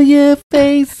familiar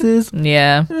faces.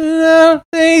 Yeah.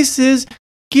 faces,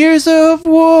 Gears of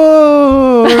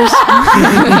Wars.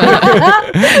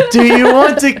 Do you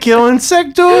want to kill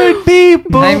insectoid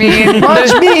people? I mean-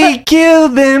 watch me kill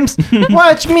them.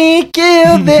 Watch me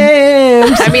kill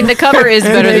them. I mean, the cover is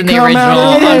And better they than the come original.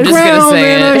 out of I'm the just gonna ground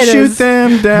say and I it. shoot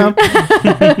them down.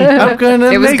 I'm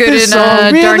gonna It was make good this in, song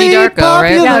Donnie really Darko,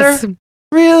 right? popular, Yes.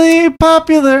 really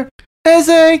popular as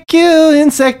I kill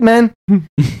insect men.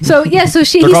 So yeah, so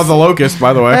she. They're he's- called the Locust,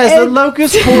 by the way. As the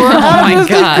locusts pour out my of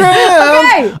the God.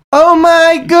 ground. Okay. Oh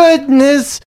my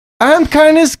goodness. I'm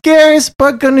kind of scared,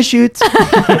 but gonna shoot. so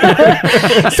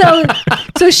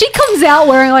she comes out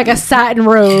wearing like a satin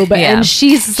robe, Yeah. and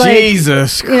she's like,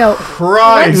 Jesus you know,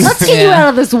 Christ. let's get you Yeah.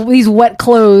 out of these wet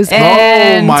clothes.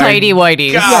 And my tidy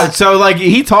whities. God. So like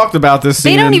he talked about this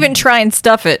scene. They don't even try and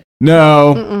stuff it.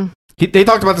 No. They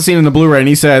talked about the scene in the Blu-ray, and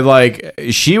he said, like,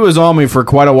 she was on me for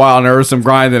quite a while, and there was some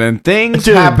grinding, and things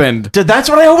happened. Dude, that's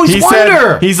what I always He wonder.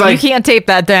 said, he's You like, can't tape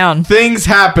that down. things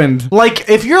happened. Like,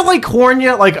 if you're like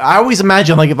cornea, like I always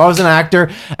imagine, like if I was an actor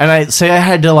and I say I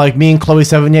had to like me and Chloe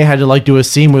Sevigny had to like do a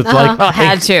scene with like Oh,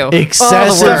 had to.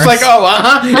 excessive. Oh, It's like,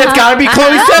 it's gotta be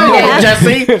Chloe Sevigny,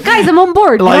 Jesse. Guys, I'm on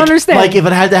board. I don't understand. Like if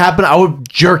it had to happen, I would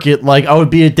jerk it. Like I would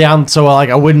beat it down so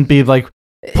like I wouldn't be like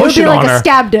it would pushing be like on a her.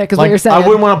 scab dick, is Like, what you're saying. I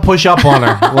wouldn't want to push up on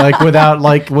her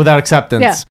without acceptance.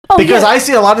 Yeah. Oh, because yeah. I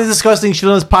see a lot of disgusting shit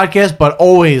on this podcast, but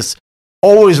always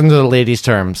under the ladies'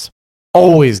 terms.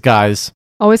 Always, guys.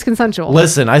 Always consensual.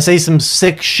 Listen, I say some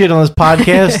sick shit on this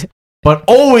podcast, but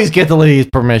always get the lady's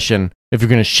permission if you're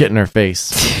gonna shit in her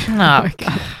face. Oh my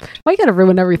god. Why you gotta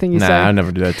ruin everything you Nah, say? I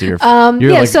never do that to your.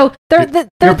 Yeah. like- So they're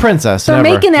You're a princess. they're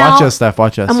Never. making Watch out. us, Steph.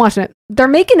 Watch us. I'm watching it. They're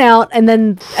making out, and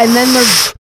then they're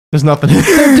There's nothing.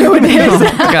 they're doing it. Oh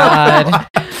god.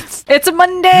 It's a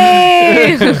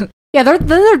Monday. Yeah,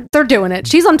 they're doing it.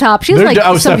 She's on top. She has They're like do-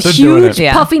 oh, some Steph, they're doing huge it.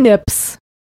 Yeah. puffy nips.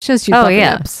 She has huge Oh, puffy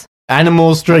yeah. nips.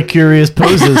 Animals strike curious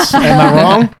poses. Am I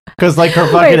wrong? Because like her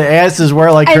fucking Wait. ass is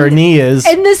where like her And- knee is.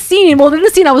 In this scene,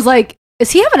 I was like, is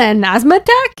he having an asthma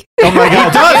attack? Oh my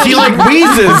god, does he like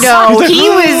wheezes? No, He's like, he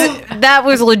was. That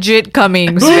was legit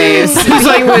Cummings face. He's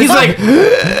like,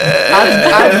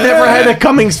 I've never had a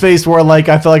Cummings face where like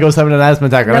I felt like I was having an asthma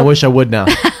attack, and I wish I would now.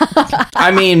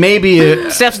 I mean, maybe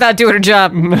it, Steph's not doing her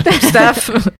job. Steph.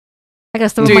 I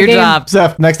guess throw Do my your game. job.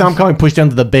 Steph, next time I'm coming, push down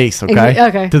to the base, okay?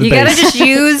 Okay. To the You base. gotta just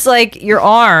use like your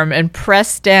arm and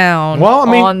press down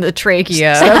on the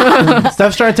trachea.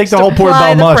 Steph's trying to take the whole port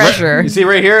Apply about the mush. pressure. You see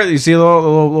right here? You see a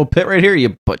little pit right here?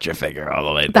 You put your finger all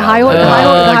the way down. The highway bone?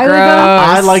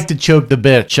 I like to choke the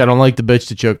bitch. I don't like the bitch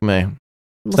to choke me.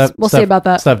 We'll see about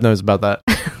that. Steph knows about that.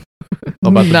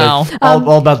 All about the No. bitch.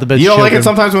 All about the bitch. You don't like it choking.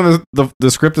 sometimes when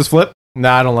the script is flipped?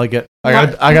 Nah, I don't like it.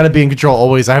 I gotta be in control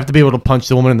always. I have to be able to punch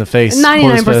the woman in the face.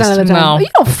 99% Close fist. of the time. You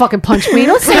don't fucking punch me.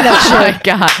 Don't say that shit.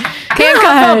 God.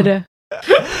 God.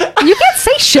 You can't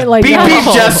say shit like Beep, that.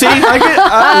 beep, Jesse.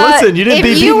 Listen, you didn't if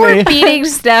beat you were me. beating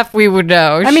Steph, we would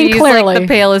know. I mean, She's clearly. like the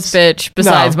palest bitch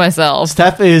besides myself.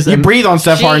 Steph is. You breathe on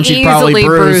Steph hard and she'd probably easily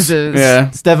bruise. bruises. Yeah.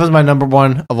 Steph is my number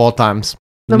one of all times.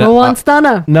 Number one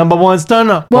stunner. Number one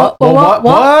stunner. What?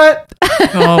 What?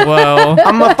 Oh, whoa.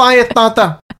 I'm a fire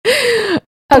starter.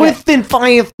 Twisting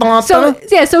fire starter.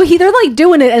 So they're like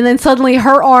doing it, and then suddenly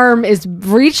her arm is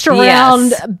reached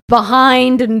around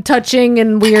behind and touching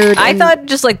and weird. I and- thought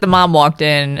just like the mom walked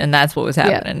in and that's what was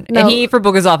happening. no. And he for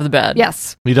book is off the bed.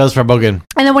 Yes. He does for Bogan.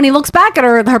 And then when he looks back at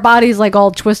her body's like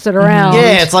all twisted around.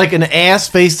 Yeah, it's like an ass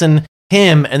facing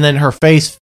him, and then her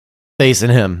face facing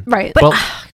him. Right. But Well,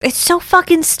 it's so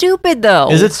fucking stupid though.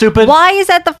 Is it stupid? Why is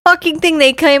that the fucking thing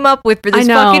they came up with for this I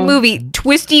know. fucking movie?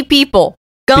 Twisty people.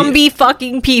 Gumby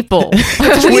fucking people.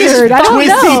 It's weird. I don't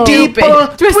know.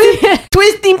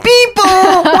 Twisting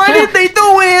people. Why did they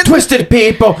do it? Twisted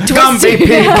people. Gumby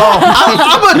people.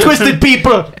 I'm a twisted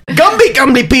people.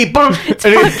 Gumby people. It's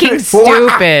fucking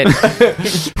stupid.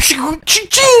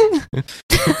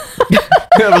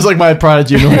 That was like my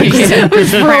Prodigy noise.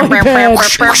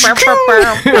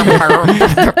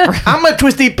 I'm a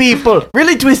twisty people.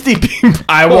 Really twisty people.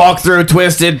 I walk through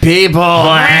twisted people.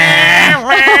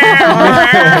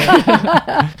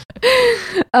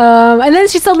 And then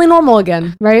she's suddenly normal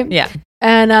again, right? Yeah.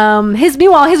 And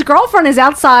meanwhile his girlfriend is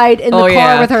outside in the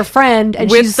car with her friend, and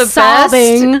With she's the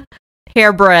sobbing. best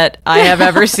hair Brett I have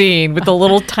ever seen with the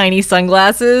little tiny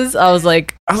sunglasses. I was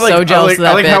like so jealous of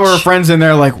that I like how bitch. her friends in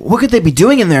there like, what could they be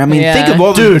doing in there? I mean, Yeah. think of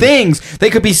all the Dude. things. They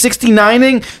could be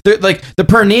 69ing. They're, like, the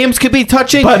per diems could be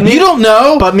touching. But you don't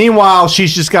know. But meanwhile,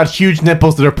 she's just got huge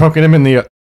nipples that are poking him in the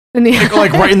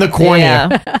like right in the cornea.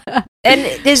 Yeah. And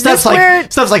is Steph's this like, where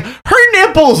Steph's like, her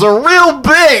nipples are real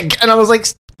big, and I was like,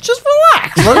 just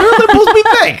relax. Let her nipples be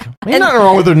big. Ain't nothing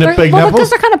wrong with her big Well, nipples. because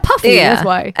they're kind of puffy. Yeah. That's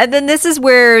why. And then this is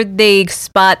where they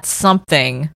spot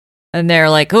something and they're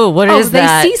like, oh, what is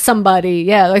that? They see somebody.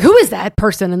 Yeah, like who is that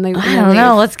person? And they I don't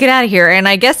know. Let's get out of here. And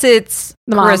I guess it's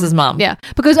Carissa's mom. Yeah,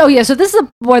 because so this is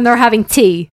when they're having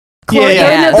tea.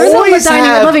 Yeah, They're in the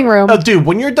dining living room. Oh, dude,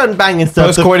 when you're done banging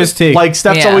stuff, Post-coitus tea. Like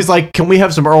Steph's Yeah. always like, "Can we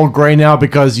have some Earl Grey now?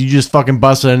 Because you just fucking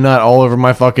busted a nut all over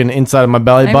my fucking inside of my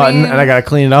belly I button, mean- and I gotta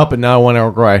clean it up, and now I want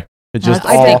Earl Grey." It's just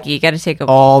I all. think you got to take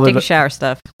all a the- shower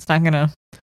stuff. It's not gonna.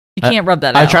 You I- can't rub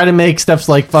that I out. try to make Steph's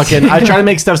like fucking. I try to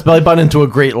make Steph's belly button into a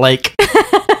Great Lake.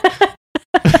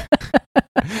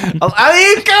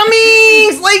 I eat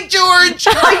gummies, Lake George,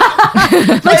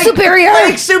 Lake Superior.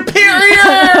 Lake Superior,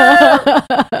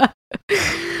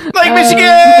 Lake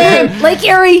Michigan. Lake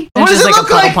Erie. What does just it like a look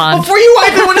puddle like? pond. Before you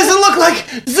wipe it, what does it look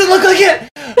like? Does it look like it?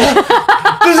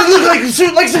 Does it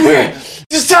look like Superior?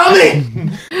 Just tell me.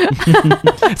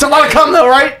 It's a lot of cum, though,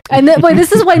 right? And then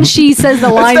this is when she says the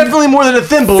It's line. definitely more than a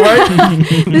thimble, right?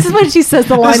 This is when she says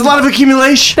the line There's a lot of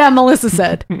accumulation. that Melissa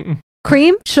said.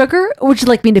 Cream, sugar, or would you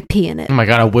like me to pee in it? Oh my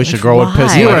god, I wish a girl would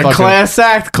piss in You're my a fucking... class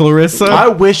act, Clarissa. I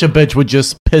wish a bitch would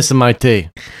just piss in my tea.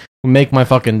 Make my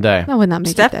fucking day. That would not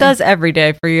make Steph it does every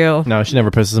day for you. No, she never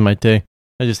pisses in my tea.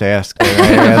 I just ask.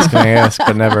 I ask,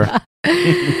 but never.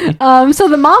 So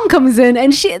the mom comes in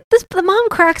and the mom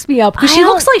cracks me up because I she don't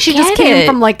looks like she just get came it.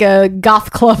 from like a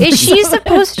goth club. or Is she something.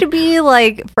 supposed to be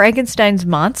like Frankenstein's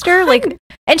monster? Like,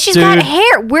 and she's got Dude.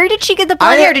 hair. Where did she get the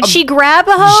blonde I- hair? Did she grab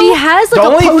a hoe? She has like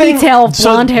a ponytail of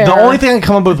blonde hair. The only thing I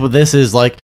come up with this is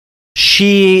like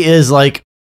she is like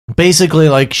basically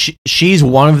like she's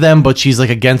one of them, but she's like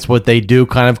against what they do,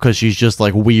 kind of because she's just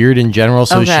like weird in general.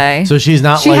 So Okay. so she's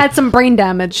not She like had some brain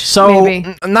damage. so maybe.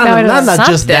 not No, it not, is. not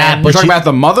just Something. that, We're but talking she, about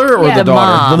the mother or Yeah, the the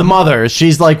daughter? the mother.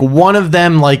 She's like one of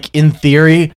them, like in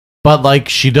theory. But like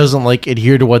she doesn't like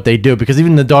adhere to what they do because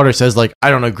even the daughter says like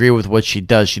I don't agree with what she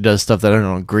does. She does stuff that I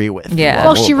don't agree with. Yeah.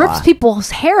 Well, she rips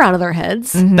people's hair out of their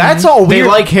heads. That's all They weird.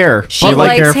 like hair. She They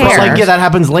like likes for hair. But like yeah, that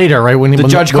happens later, right? When The when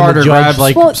Judge when Carter the judge, grabs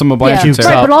like Well, some of yeah, Blanche's right,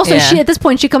 hair. but also Yeah. she at this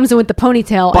point she comes in with the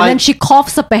ponytail But- and then she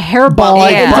coughs up a hairball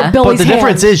like, Yeah. into but Billy's the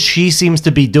difference hand. is she seems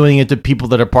to be doing it to people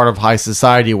that are part of high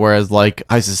society, whereas like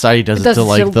high society does it Does to it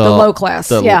like to the the low class,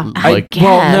 the, yeah. like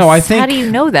Well, no, I Yes. think- How do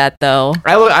you know that though?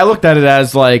 I looked at it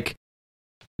as like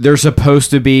they're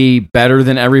supposed to be better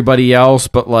than everybody else,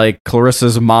 but like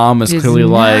Clarissa's mom is Is clearly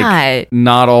not. like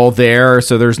not all there.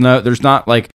 So there's not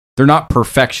like they're not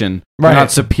perfection. They're Right.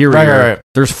 not superior. Right.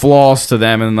 There's flaws to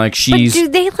them, and like she's do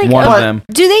they like one of them.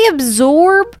 Do they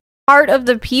absorb part of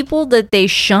the people that they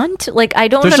shunt? Like I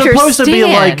don't They're understand. supposed to be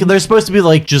like they're supposed to be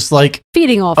like just like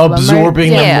feeding off absorbing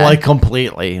them, right? them Yeah. like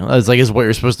completely. It's like is what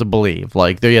you're supposed to believe.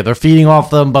 Like they're feeding off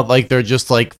them, but like they're just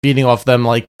like feeding off them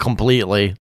like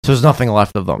completely. So there's nothing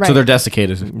left of them. Right. So they're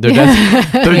desiccated. They're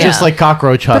just Yeah. like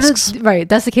cockroach But husks. it's- right,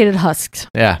 desiccated husks.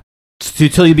 Yeah.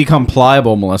 Until you become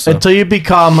pliable, Melissa. Until you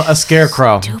become a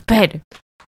scarecrow. Stupid.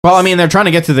 Well, I mean, they're trying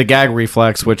to get to the gag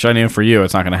reflex, which I know for you,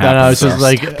 it's not going to No, happen. no, it's just so.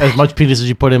 like as much penis as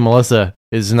you put in Melissa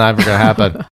is never gonna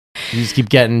happen. You just keep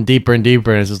getting deeper and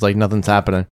deeper, and it's just like nothing's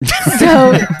happening.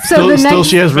 So Still, the still next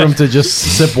she has room to just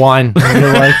sip wine. And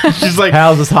you're like, she's like,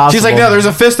 how's this possible? She's like, no, there's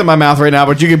a fist in my mouth right now,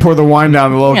 but you can pour the wine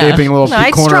down the little Yeah. gaping little No,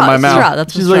 it's corner straw, of my it's mouth. straw.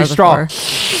 That's what She's like straws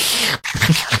are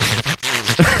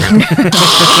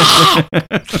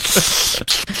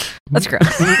That's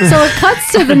gross. So it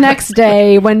cuts to the next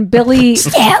day when Billy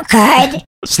Still good.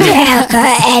 Still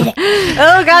good.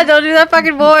 Oh God! Don't do that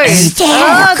fucking voice. Still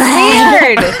Oh,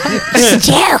 good. it's weird.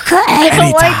 Still good. I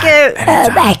don't like it. Oh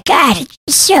my god,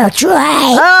 it's so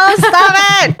dry. Oh, stop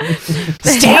it!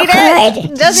 Still hate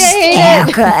good. it. Doesn't hate Still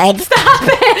it. good. Stop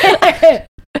it!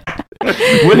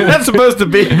 What is that supposed to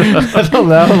be? I don't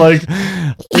know. Like,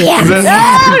 Yeah. No,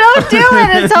 don't do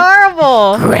it. It's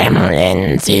horrible.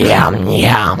 Gremlins, yum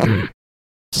yum.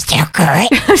 Still good.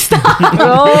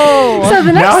 No. So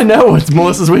the now I next know it's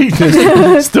Melissa's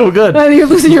weakness. Still good. You're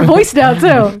losing your voice now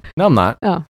too. No, I'm not.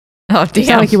 Oh. Oh You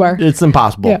sound like you are. It's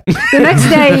impossible. Yeah. The next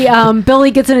day,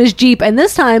 Billy gets in his Jeep, and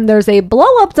this time there's a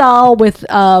blow-up doll with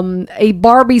a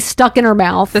Barbie stuck in her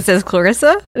mouth. That says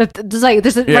Clarissa? There's like,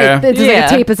 there's a, Yeah. right, there's like Yeah. a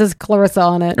tape that says Clarissa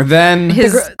on it. And then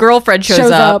His girlfriend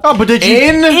shows up. Oh, but did you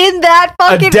in that a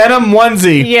fucking denim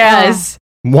onesie. Yes.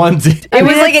 onesie? It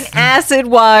was like an acid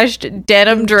washed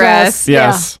denim dress.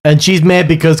 Yes. And she's mad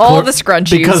because All the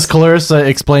scrunchies. because Clarissa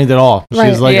explained it all. Right.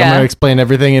 She's like, Yeah. I'm gonna explain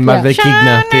everything in my Yeah.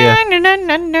 vagina to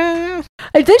you.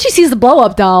 And then she sees the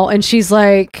blow-up doll, and she's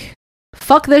like,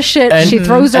 fuck this shit. And, She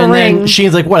throws her and ring. then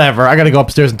Sheen's like, whatever, I gotta go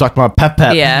upstairs and talk to my Pep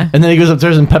Pep. Yeah. And then he goes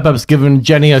upstairs and Pep Pep's giving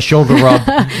Jenny a shoulder rub.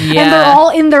 And they're all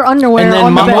in their underwear And then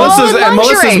on the bed.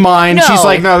 Melissa's mind, she's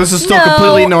like, no, this is still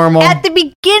completely normal. At the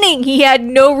beginning, he had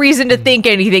no reason to think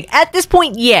anything. At this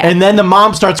point, yeah. And then the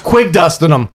mom starts quig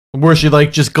dusting him, where she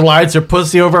like just glides her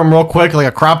pussy over him real quick, like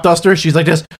a crop duster. She's like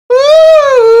this,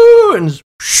 woo, and just,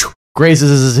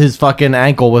 grazes his fucking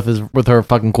ankle with her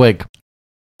fucking quig.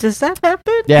 Does that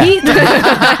happen? Yeah.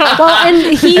 Well,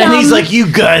 and he And he's like,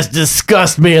 you guys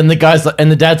disgust me. And the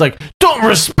dad's like, don't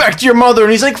respect your mother.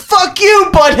 And he's like, fuck you,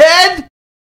 butthead.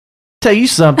 Tell you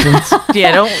something.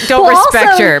 Yeah, don't Well,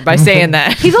 respect also- her by saying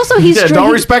that. he's Yeah,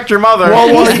 don't respect your mother.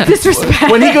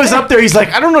 When he goes up there, he's like,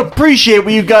 I don't appreciate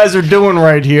what you guys are doing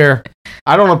right here.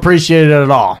 I don't appreciate it at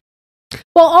all.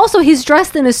 Well, also he's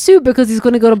dressed in a suit because he's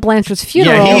going to go to Blanche's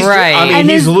funeral. Yeah, I mean, And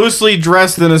he's his- loosely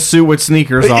dressed in a suit with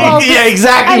sneakers on. Yeah,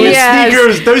 exactly. With Yes.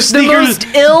 sneakers. Those sneakers. The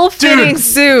most ill-fitting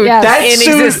suit That in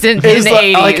suit existence is in the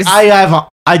 80s. Like,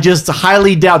 I just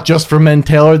highly doubt just for men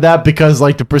tailored that because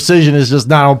like the precision is just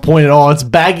not on point at all. It's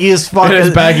baggy as fuck. It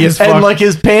is baggy as fuck. And like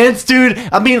his pants, dude.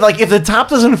 I mean, like if the top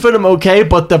doesn't fit him, okay,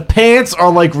 but the pants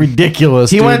are like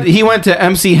ridiculous. He dude. went to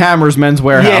MC Hammer's Men's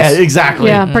Warehouse. Yeah, exactly.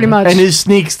 Yeah, pretty much. And his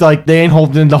sneaks, like they ain't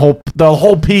holding the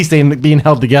whole piece ain't being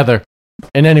held together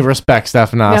in any respect,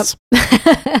 Stephanos.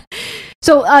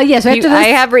 So, yes, after this, I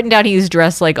have written down he's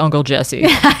dressed like Uncle Jesse.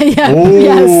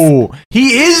 Oh,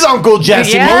 he is Uncle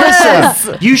Jesse. Yes.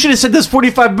 Melissa, you should have said this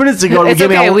 45 minutes ago. It's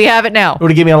okay, we have it now. It would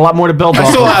have given me a lot more to build I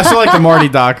off. still like the Marty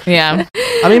doc. Yeah.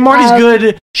 I mean, Marty's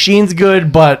good, Sheen's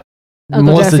good, but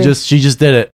Uncle Melissa Jesse. just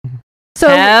did it. So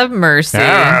have mercy.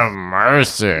 Have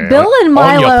mercy. Bill and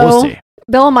On your Milo, pussy.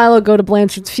 Bill and Milo go to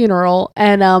Blanchard's funeral,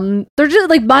 and they're just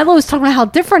like Milo's talking about how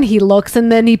different he looks, and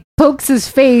then he pokes his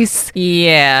face,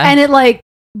 Yeah. and it like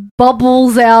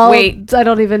bubbles out. Wait. I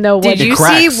don't even know what. Did you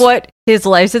see what his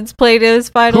license plate is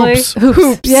finally?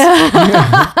 Hoops.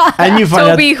 Yeah. And you find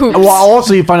Toby out. Hoops. Well,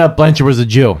 also you find out Blanchard was a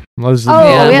Jew. yeah.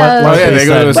 They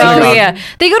go to a Oh synagogue. yeah,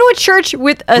 they go to a church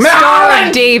with a Star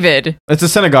of David. It's a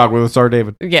synagogue with a Star of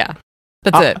David. Yeah,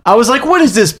 that's it. I was like, "What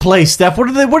is this place, Steph? What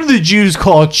do the Jews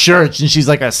call a church?" And she's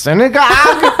like, "A synagogue."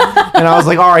 And I was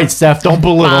like, "All right, Steph, don't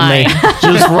belittle me.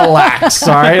 Just relax.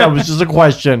 All right, it was just a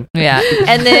question." Yeah,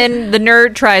 and then the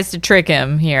nerd tries to trick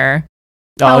him here.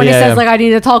 when he says, like, I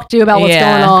need to talk to you about what's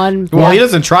Yeah. going on. Well, he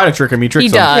doesn't try to trick him. He tricks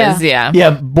him. He does, yeah.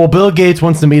 Yeah, well, Bill Gates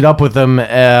wants to meet up with him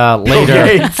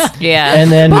later. Yeah.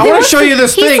 And then I want to show you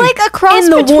this He's thing. like a cross In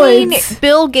the between woods.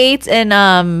 Bill Gates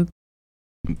and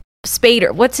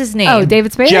Spader. What's his name? Oh,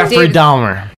 David Spader? Jeffrey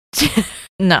Dahmer.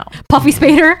 No. Puffy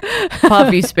Spader?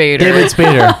 Puffy Spader. David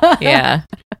Spader. Yeah.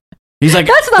 He's like,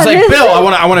 That's not he's like, his Bill,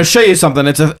 name. I want to show you something.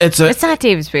 It's not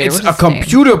David Spader. It's What's a his name?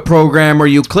 computer program where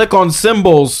you click on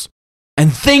symbols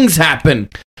and things happen.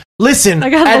 Listen, I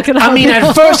gotta look it up I mean, now.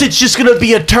 at first it's just gonna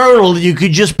be a turtle. You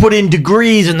could just put in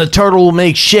degrees and the turtle will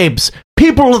make shapes.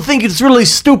 People will think it's really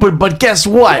stupid, but guess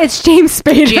what? It's James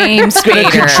Spader. James It's gonna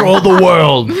Spader. control the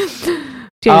world.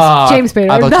 James Spader.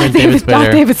 I thought Not you meant David, David not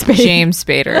Spader. David Spader. James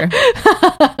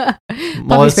Spader.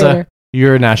 Melissa, Spader.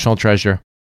 you're a national treasure.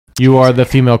 You are the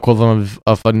female equivalent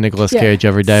of a Nicolas Yeah. Cage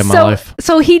every day of my so, life.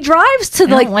 So he drives to I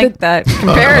don't like that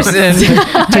comparison.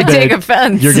 I take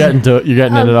offense. You're getting it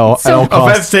at all so-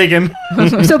 costs. Offense taken.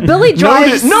 So Billy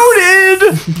drives.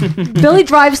 Noted. Billy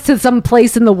drives to some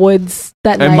place in the woods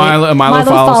that And night. Milo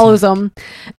follows him,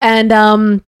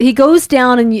 and he goes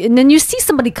down, and then you see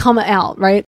somebody come out.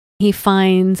 Right, he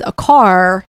finds a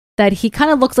car that he kind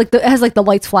of looks like it has like the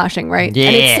lights flashing. Right,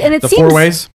 and it The seems four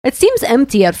ways. it seems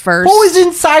empty at first. Who is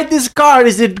inside this car?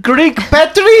 Is it Greek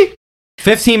Petri?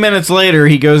 15 minutes later,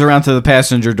 he goes around to the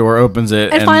passenger door, opens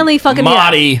it, And finally fucking-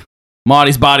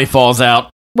 Marty's body falls out.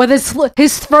 With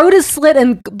his throat is slit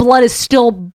and blood is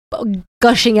still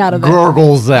gushing out of it.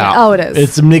 Gurgles out. Oh, it is.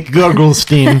 It's Nick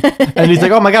Gurglestein. And he's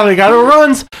like, oh my God, I gotta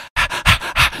run.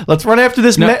 Let's run after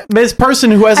this this person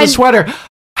who has a sweater.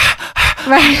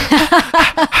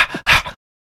 Right.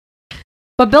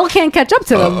 But Bill can't catch up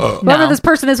to him. Whoever this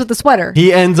person is with the sweater.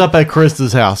 He ends up at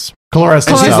Krista's house. Clarissa's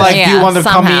And she's house. like, do you want to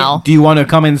come in? Do you want to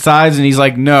come inside? And he's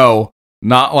like, no,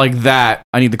 not like that.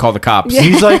 I need to call the cops.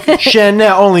 He's like,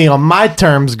 Chanel, only on my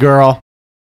terms, girl.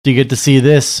 Do you get to see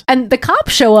this? And the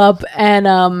cops show up,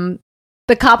 and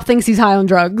the cop thinks he's high on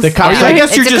drugs. The cop's I like,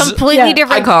 guess you're just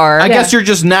different car. I guess you're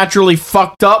just naturally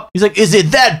fucked up. He's like, is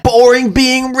it that boring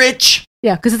being rich?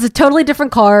 Yeah, because it's a totally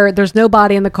different car. There's no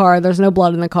body in the car. There's no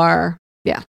blood in the car.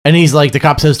 Yeah. And he's like, the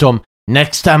cop says to him,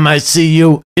 next time I see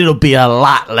you, it'll be a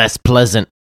lot less pleasant.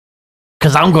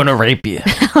 Because I'm going to rape you.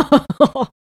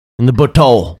 In the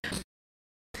butthole.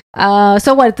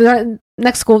 So what? The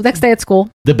next day at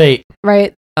school, Debate.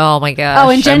 right? Oh my gosh. Oh,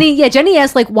 and Jenny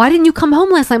asked, like, why didn't you come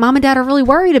home last night? Mom and Dad are really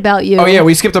worried about you. Oh yeah,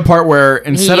 we skipped a part where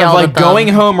instead of yelled like at them. going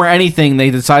home or anything, they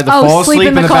decide to Oh, fall asleep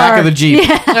in the back car. of the Jeep.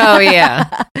 Yeah. Oh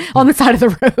yeah. On the side of the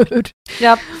road.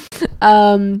 Yep.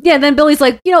 Yeah, and then Billy's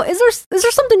like, is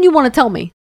there something you want to tell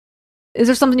me? Is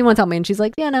there something you want to tell me? And she's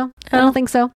like, yeah, no, I don't think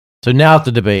so. So now at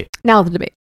the debate. Now the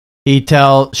debate.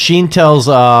 Sheen tells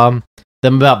them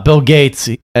about Bill Gates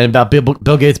and about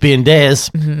Bill Gates being Daz.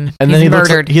 And then He's he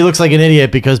murdered. looks like an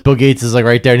idiot because Bill Gates is like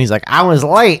right there and he's like, I was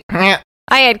late. I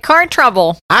had car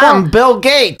trouble. I'm Bill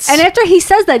Gates. And after he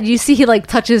says that, you see he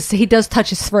does touch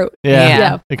his throat.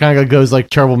 Yeah. It kind of goes like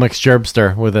Cherble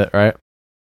McSturbster with it, right?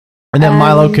 And then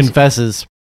Milo And- confesses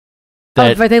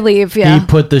that but they leave, yeah. he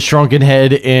put the shrunken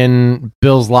head in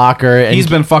Bill's locker. And He's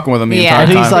been fucking with him the Yeah. entire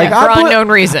and time. he's like, For I put, unknown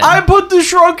reason. I put the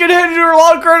shrunken head in your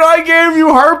locker and I gave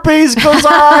you herpes because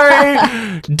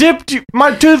I dipped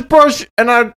my toothbrush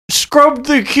and I scrubbed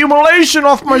the accumulation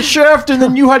off my shaft and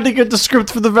then you had to get the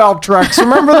script for the Valtrex.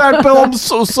 Remember that, Bill? I'm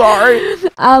so sorry.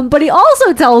 But he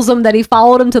also tells him that he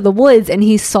followed him to the woods and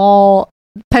he saw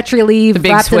Petri leave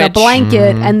big wrapped in a switch.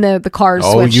 blanket and the car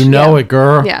oh, switch. you know it,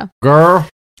 girl. Yeah. Girl.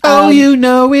 oh, you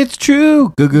know it's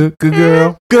true. Good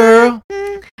girl. Girl.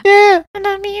 Yeah.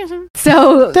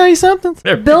 So Tell you something.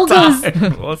 Bill goes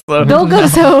What's the Bill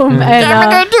goes home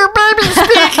and do baby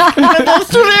speak with those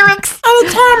two lyrics.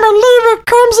 Anytime a lyric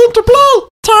comes into play,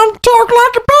 time to talk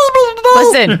like a baby today.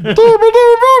 Listen.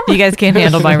 You guys can't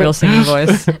handle my real singing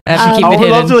voice. I have to keep I it would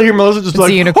love hidden. to hear Melissa just It's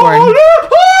like, a unicorn.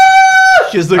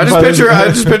 She's I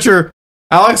just picture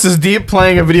Alex is deep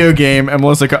playing a video game and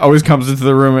Melissa always comes into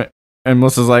the room and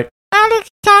Melissa's like, Alex,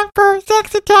 time for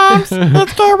sexy times.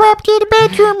 Let's go up to the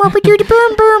bedroom where we do the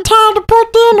boom boom. Time to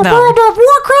put in the No. World of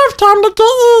Warcraft. Time to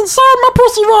get inside my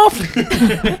pussy rough.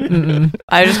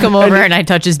 I just come over and I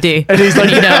touch his D. And he's like,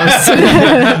 he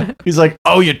knows. He's like,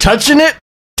 oh, you're touching it?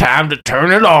 Time to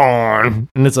turn it on.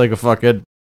 And it's like it's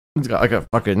got like a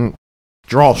fucking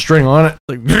drawstring on it.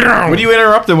 Like, what do you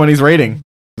interrupt him when he's raiding?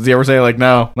 Does he ever say like,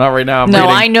 no, not right now? I'm No,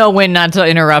 reading. I know when not to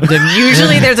interrupt him.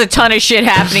 Usually there's a ton of shit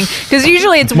happening because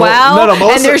usually it's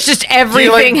and there's just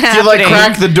everything happening. Do you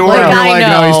crack the door Like, and you're I like,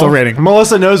 no, he's still know. reading?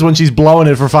 Melissa knows when she's blowing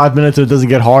it for 5 minutes and it doesn't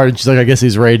get hard. And she's like, I guess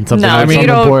he's raiding something. No, like you something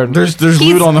don't- important. There's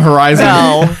loot on the horizon.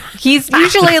 No, he's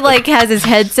usually like has his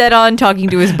headset on talking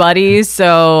to his buddies,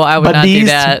 so I would not do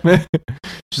that.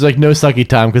 She's like, no sucky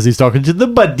time because he's talking to the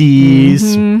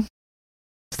buddies. Mhm.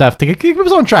 Steph, keep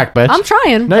us on track, bitch. I'm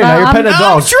trying. No, you're not. You're I'm- petting a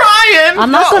dog. trying.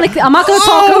 I'm not gonna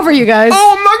talk over you guys.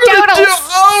 Oh, I'm not gonna do.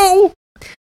 Oh.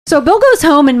 So Bill goes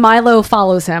home and Milo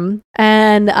follows him,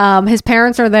 and his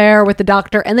parents are there with the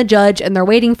doctor and the judge, and they're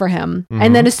waiting for him. Mhm.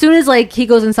 And then as soon as like he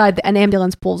goes inside, an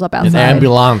ambulance pulls up outside.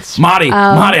 ambulance. Marty,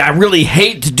 I really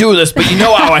hate to do this, but you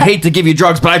know how I hate to give you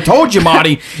drugs. But I told you,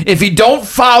 Marty, if you don't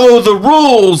follow the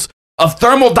rules of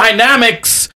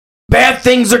thermodynamics, bad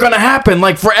things are going to happen.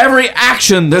 Like for every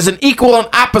action, there's an equal and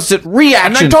opposite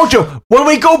reaction. And I told you, when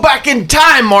we go back in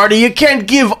time, Marty, you can't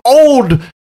give old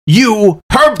you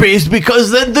herpes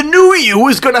because then the new you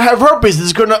is going to have herpes.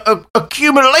 There's going to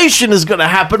accumulation is going to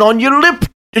happen on your lip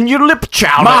and your lip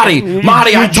chowder.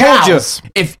 Marty, I told you,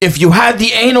 if you had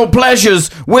the anal pleasures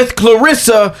with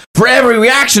Clarissa, for every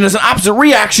reaction there's an opposite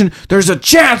reaction. There's a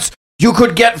chance you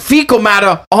could get fecal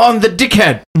matter on the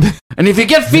dickhead. And if you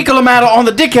get fecal matter on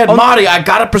the dickhead, Marty, I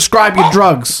gotta prescribe you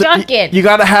drugs. You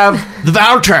got to have the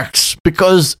Valtrex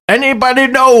because anybody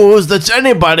knows that's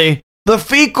anybody. The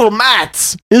fecal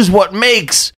mats is what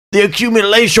makes the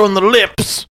accumulation on the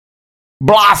lips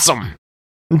blossom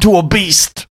into a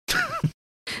beast.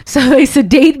 So they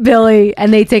sedate Billy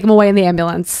and they take him away in the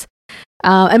ambulance.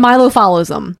 And Milo follows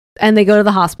them and they go to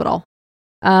the hospital.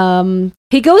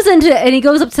 He goes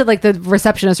up to like the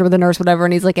receptionist or the nurse, whatever,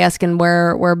 and he's like asking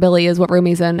where Billy is, what room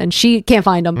he's in, and she can't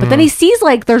find him. But then he sees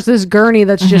like there's this gurney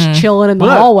that's just chilling in the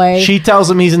hallway. She tells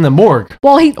him he's in the morgue.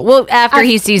 Well, after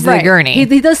he sees the gurney.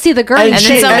 He does see the gurney. And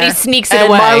then somebody sneaks it and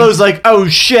away. Milo's like, oh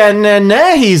shit,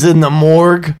 nah, he's in the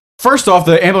morgue. First off,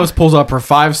 the ambulance pulls up for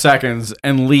 5 seconds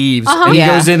and leaves. Uh-huh. And he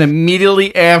Yeah. goes in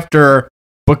immediately after,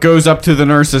 but goes up to the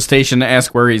nurse's station to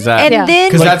ask where he's at. And then-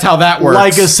 Because that's how that works.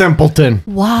 Like a simpleton.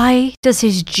 Why does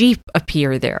his Jeep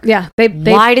appear there? Yeah,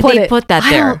 Why did they put that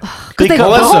there?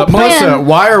 Melissa,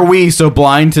 why are we so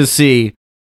blind to see?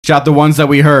 Shot the ones that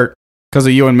we hurt because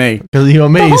of you and me. Because of you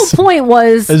and me. The whole point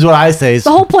was Is what I say.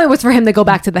 the whole point was for him to go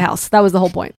back to the house. That was the whole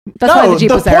point. That's why the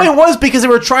Jeep was there. point was because they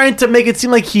were trying to make it seem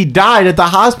like he died at the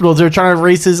hospiel. They were trying to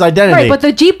erase his identity. Right, but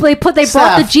the Jeep they brought the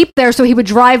Seth. Jeep there so he would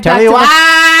drive Tell back me to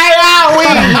why are we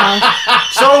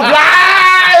so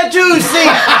glad to see?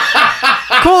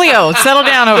 Coolio, settle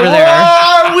down over there.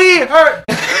 Are we hurt?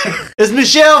 Is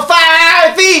Michelle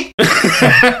 5 feet?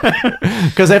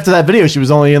 Because after that video, she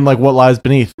was only in like What Lies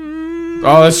Beneath.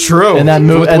 Oh, that's true. And that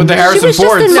movie with the Harrison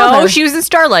Ford. No, she was in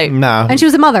Starlight. No, and she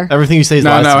was a mother. everything you say is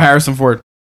lies. No, Harrison Ford.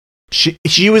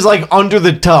 She was like under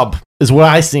the tub, is what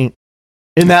I seen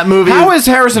in that movie. How is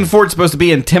Harrison Ford supposed to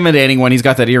be intimidating when he's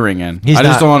got that earring in? He's I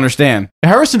just not. don't understand.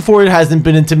 Harrison Ford hasn't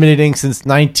been intimidating since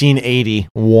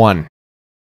 1981.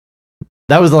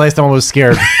 That was the last time I was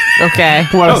scared. Okay.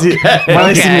 when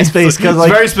I see his face, because It's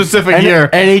like very specific here.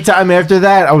 Anytime after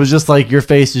that, I was just like, your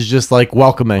face is just like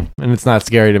welcoming, and it's not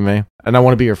scary to me, and I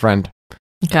want to be your friend.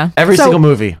 Okay. Every So, single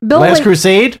movie. Bill Last Link-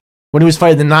 Crusade, when he was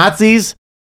fighting the Nazis,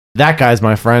 that guy's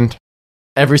my friend.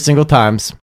 Every single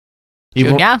times.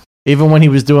 Even, Yeah. even when he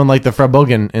was doing like the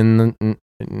Frabogen in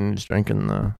just drinking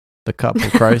the cup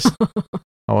of Christ,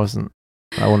 I wanted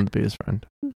to be his friend.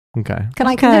 Okay. Can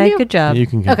I continue? Good job. You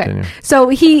can continue. Okay. So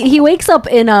he wakes up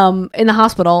in the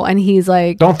hospital and he's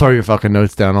like, Don't throw your fucking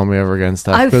notes down on me ever again,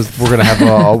 Steph, I've because we're gonna have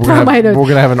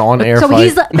an on-air so fight.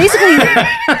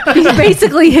 he's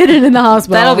basically hidden in the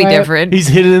hospital. That'll be right? different. He's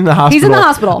hidden in the hospital. He's in the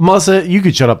hospital. Melissa, you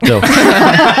could shut up too.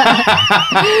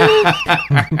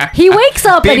 He wakes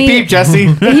up Beep, and beep, Jesse.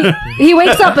 he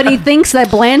wakes up and he thinks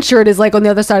that Blanchard is like on the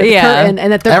other side of the Yeah. curtain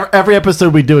and that they're Every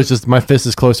episode we do is just my fist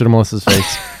is closer to Melissa's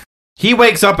face. He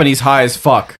wakes up and he's high as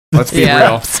fuck. Let's be Yeah.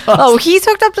 real. Oh, he's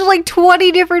hooked up to like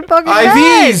 20 different fucking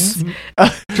IVs.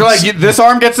 You're like, this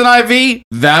arm gets an IV,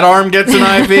 that arm gets an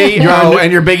IV,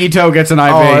 and your biggie toe gets an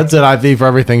IV. Oh, that's an IV for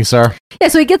everything, sir. Yeah,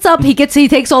 so he gets up, he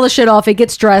takes all the shit off, he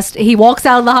gets dressed, he walks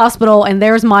out of the hospital, and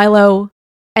there's Milo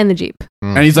and the Jeep.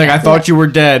 And he's like, I thought you were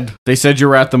dead. They said you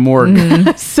were at the morgue.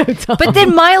 So dumb. But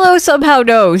then Milo somehow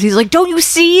knows. He's like, don't you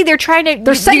see? They're trying to.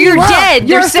 They're setting You're you up. dead.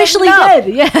 You're They're officially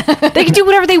setting dead. up. Yeah. They can do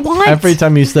whatever they want. Every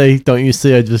time you say, don't you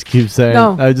see, I just keep saying,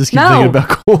 No. I just keep No. thinking about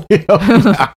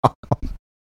Coolio.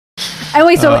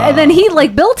 Anyway, and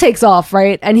then Bill takes off,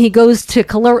 right? And he goes to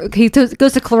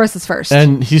goes to Clarissa's first.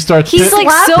 And he starts. He's like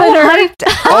so hyped.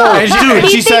 And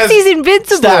He thinks he's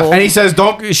invincible. And he says,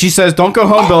 "Don't." She says, "Don't go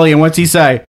home, Billy." And what's he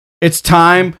say? It's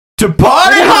time to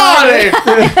party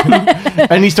hardy.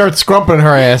 And he starts scrumping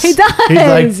her ass. He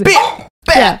does. He's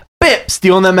like, bip,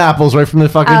 stealing them apples right from the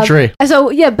fucking tree. And so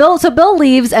Bill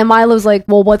leaves, and Milo's like,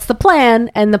 "Well, what's the plan?"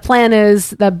 And the plan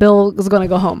is that Bill is going to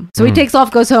go home. So he takes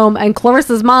off, goes home, and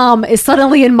Clarissa's mom is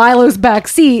suddenly in Milo's back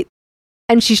seat,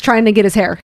 and she's trying to get his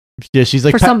hair. Yeah, she's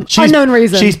like for some unknown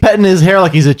reason. She's petting his hair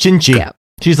like he's a chinchi. Yeah.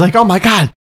 She's like, "Oh my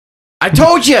god, I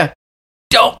told you,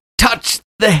 don't touch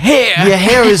the hair. Your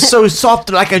hair is so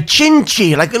soft, like a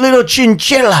chinchi, like a little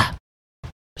chinchilla.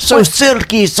 So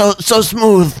silky, so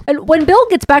smooth." And when Bill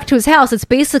gets back to his house, it's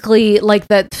basically like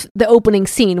the opening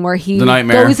scene where he The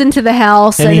nightmare. goes into the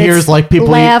house and he it's hears like people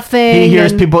laughing. He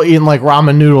hears and- people eating like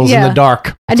ramen noodles in the dark.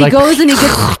 And It's he like, goes and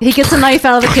he gets a knife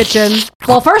out of the kitchen.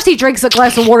 Well, first he drinks a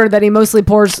glass of water that he mostly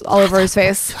pours all over his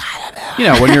face. You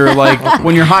know, when you're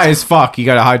when you're high as fuck, you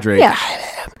gotta hydrate. Yeah.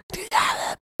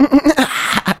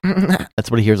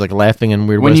 That's what he hears, like laughing and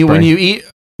weird When whispering. you eat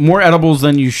more edibles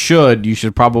than you should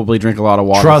probably drink a lot of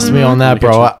water. Trust me on that,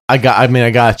 bro. I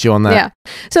got you on that. Yeah.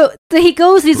 So he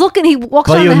goes, he walks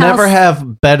But around you'll the house. never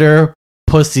have better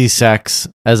pussy sex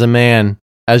as a man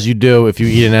as you do if you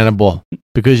eat an edible,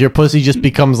 because your pussy just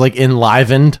becomes like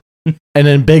enlivened and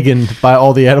embiggened by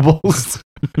all the edibles.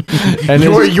 And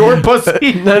your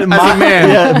pussy my, as a man.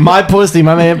 Yeah, my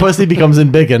man pussy becomes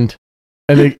embiggened.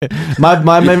 And my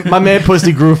man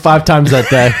pussy grew 5 times that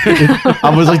day.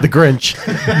 I was like the Grinch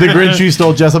who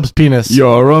stole Jessup's penis.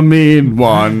 You're a mean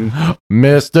one,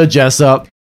 Mr. Jessup.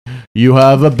 You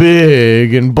have a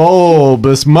big and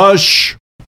bulbous mush.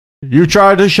 You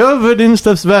try to shove it in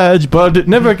Steph's vag, but it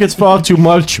never gets far too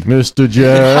much, Mr.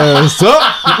 Jessup.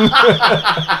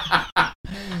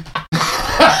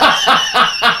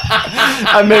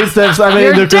 I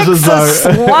made the Christmas song.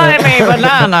 Slimy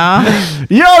banana.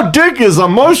 Your dick is a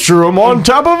mushroom on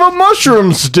top of a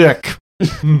mushroom stick.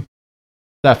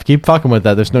 Steph, keep fucking with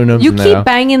that. There's no gnomes You in keep there.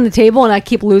 banging the table and I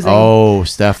keep losing. Oh,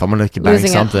 Steph, I'm gonna keep banging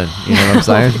Losing it. something. You know what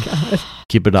I'm saying?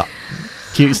 Keep it up.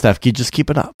 Just keep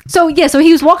it up. So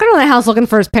he was walking around the house looking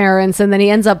for his parents, and then he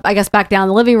ends up, I guess, back down in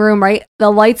the living room, right?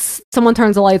 Someone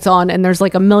turns the lights on, and there's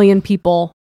like 1 million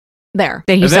people there.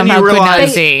 That he And then somehow you could not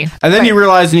realize- see. And then you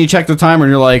realize, and you check the timer,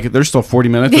 and you're like, "There's still 40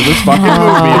 minutes of this fucking movie."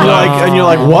 And you're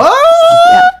like, what?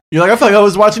 You're like, I feel like I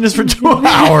was watching this for 2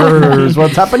 hours.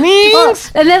 What's happening? Well,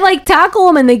 and then tackle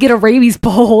him, and they get a rabies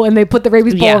pole, and they put the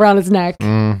rabies pole around his neck.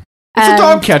 It's a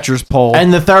dog catcher's pole.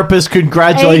 And the therapist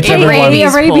congratulates A everyone.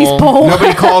 rabies pole.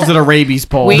 Nobody calls it a rabies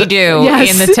pole. We do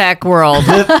Yes. in the tech world.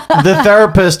 The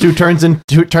therapist who turns out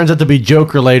to be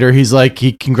Joker later,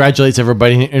 he congratulates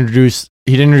everybody and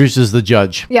he introduces the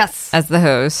judge. Yes. As the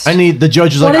host. The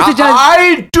judge is What like, is the judge?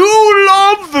 I do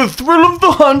love the thrill of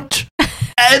the hunt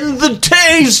and the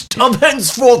taste of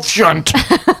henceforth shunt.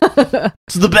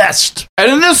 It's the best.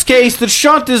 And in this case, the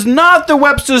shunt is not the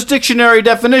Webster's Dictionary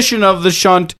definition of the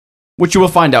shunt, which you will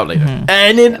find out later.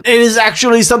 And it is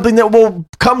actually something that will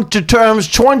come to terms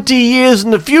 20 years in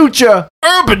the future.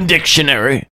 Urban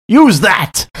Dictionary. Use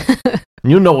that.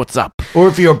 You know what's up. Or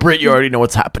if you're a Brit, you already know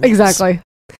what's happening. Exactly.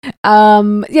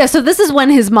 So this is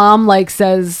when his mom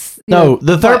says,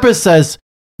 the therapist says,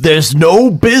 there's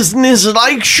no business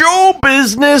like show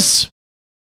business.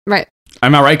 Right.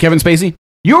 Am I right, Kevin Spacey?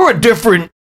 You're a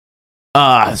different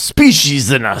species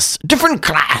than us. Different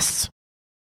class.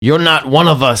 You're not one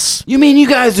of us. You mean you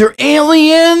guys are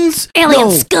aliens? Alien No.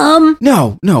 scum.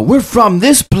 No, we're from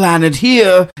this planet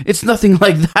here. It's nothing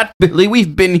like that, Billy.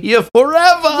 We've been here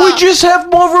forever. We just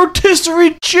have more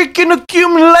rotisserie chicken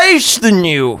accumulation than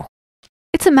you.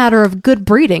 It's a matter of good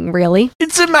breeding, really.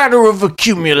 It's a matter of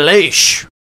accumulation.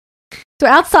 So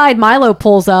outside, Milo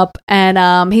pulls up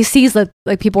and he sees that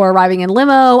people are arriving in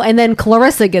limo, and then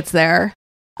Clarissa gets there.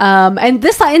 And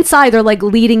this inside, they're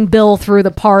leading Bill through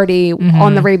the party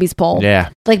on the rabies pole. Yeah.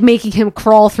 Making him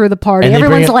crawl through the party. And they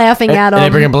Everyone's bring in- laughing at him. And they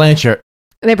bring in Blanchard.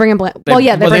 They bring in They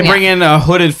bring bring in a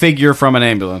hooded figure from an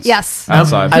ambulance. Yes.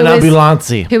 Outside. An ambulance.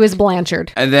 Who is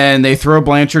Blanchard. And then they throw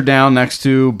Blanchard down next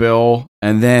to Bill,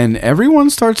 and then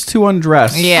everyone starts to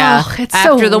undress. Yeah. Oh, it's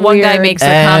so After the one guy weird. makes a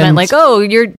And- comment "Oh,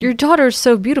 your daughter's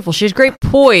so beautiful. She has great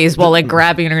poise," while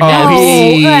grabbing her Oh, neck.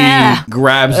 he yeah.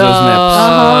 grabs those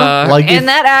Uh-huh. Like if- and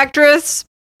that actress,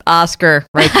 Oscar,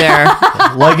 right there.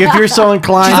 Like if you're so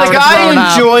inclined. She's like, grown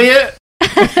I up. enjoy it.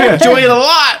 Enjoy it a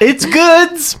lot. It's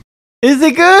goods. Is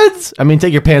it goods? I mean,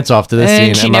 take your pants off to this scene.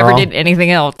 And she am I never wrong? did anything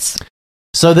else.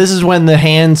 So this is when the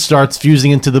hand starts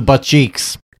fusing into the butt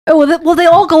cheeks. Well, they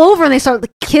all go over and they start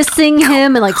kissing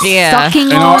him and like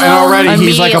sucking on him. And already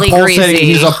he's like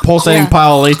a pulsating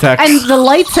pile of latex. And the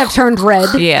lights have turned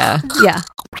red. Yeah. Yeah.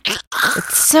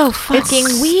 It's so fucking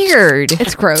weird.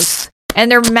 It's gross. And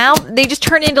their mouth, they just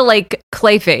turn into like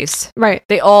Clayface. Right.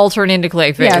 They all turn into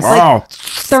Clayface. Yeah, it's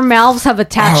like their mouths have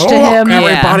attached to him.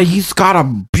 Everybody, he's got a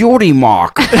beauty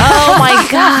mark. Oh my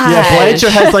god. Yeah, Blanchard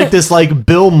has like this like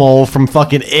Bill mole from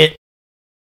fucking It,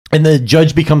 and the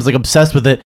judge becomes like obsessed with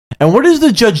it. And what does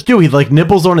the judge do? He like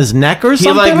nibbles on his neck or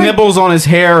something? He like nibbles on his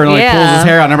hair and like pulls his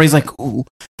hair out, and everybody's like, "Ooh,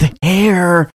 the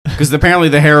hair," because apparently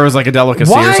the hair is like a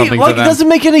delicacy or something Like to them. it doesn't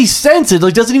make any sense. It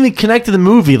like doesn't even connect to the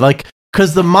movie. Like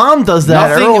because the mom does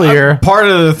that earlier. Part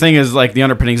of the thing is like the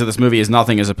underpinnings of this movie is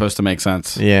nothing is supposed to make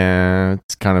sense. Yeah,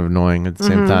 it's kind of annoying at the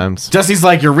same times. Jesse's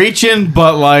like, "You're reaching,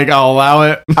 but like I'll allow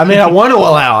it." I mean, I want to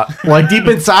allow it. Like deep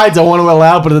inside, I want to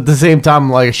allow it, but at the same time, I'm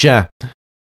like, yeah.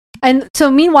 And so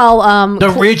meanwhile,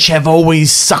 The rich have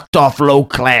always sucked off low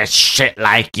class shit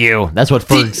like you. That's what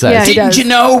Ferg says. yeah, he Didn't does. you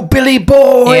know, Billy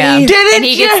Boy? Yeah. Didn't And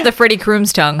he you? gets the Freddie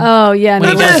Kroom's tongue. Oh yeah, When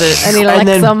he does it. and he likes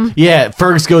them. Yeah,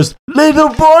 Fergus goes, little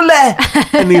bullet,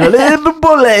 and he little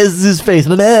bullet is his face.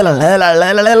 And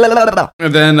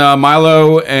then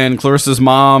Milo and Clarissa's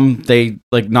mom, they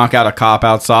like knock out a cop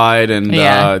outside, and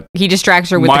he distracts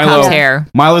her with the cop's hair.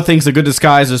 Milo thinks a good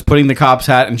disguise is putting the cop's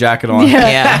hat and jacket on.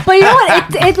 Yeah. But you know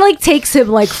what? It like takes him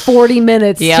like 40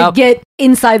 minutes to Yep. get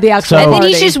inside the actual And then party.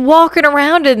 he's just walking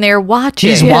around in there watching.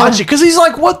 He's watching because he's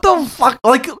like, "What the fuck?"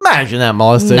 Like, imagine that,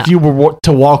 Melissa, if you were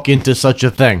to walk into such a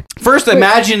thing. First,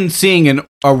 imagine seeing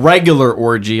a regular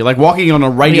orgy, like walking on a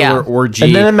regular orgy,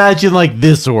 and then imagine like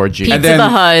this orgy. Pizza And then- the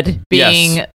Hut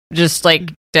being Yes. just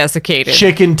like desiccated.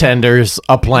 Chicken tenders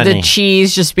aplenty. The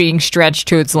cheese just being stretched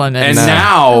to its limits. And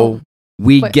now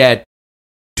we get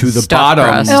to the Stuffed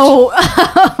bottom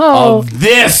crust. of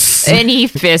this. And he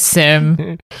fists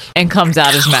him and comes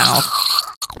out his mouth.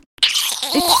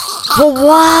 But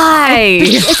why?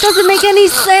 It doesn't make any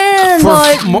sense.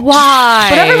 But why?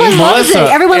 But everyone loves it.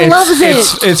 Everyone loves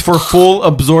it. It's for full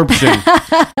absorption.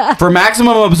 For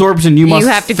maximum absorption, you must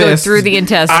have to go fist through the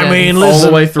intestines. I mean, all listen,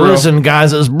 the way through. listen,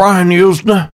 guys, it's Brian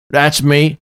Usner. That's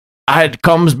me. It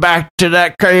comes back to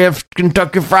that KF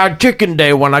Kentucky Fried Chicken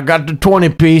Day when I got the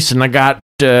 20-piece and I got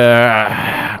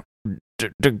the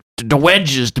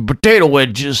wedges, the potato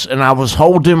wedges, and I was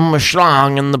holding my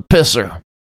schlong in the pisser.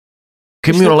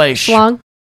 Cumulation.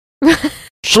 Schlong?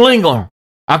 Slinger.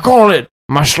 I call it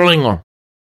my slinger.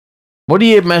 What are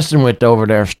you messing with over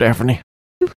there, Stephanie?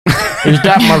 Is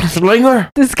that my slinger?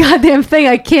 This goddamn thing,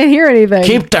 I can't hear anything.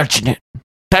 Keep touching it.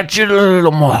 Touch it a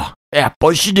little more. Yeah,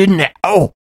 push it in there.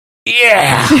 Oh,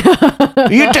 yeah.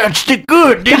 You touched it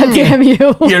good, didn't God damn you.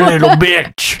 You little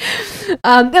bitch.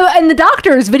 And the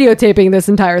doctor is videotaping this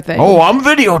entire thing. Oh, I'm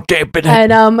videotaping it.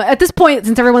 And at this point,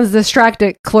 since everyone's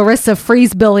distracted, Clarissa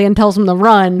frees Billy and tells him to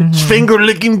run. It's finger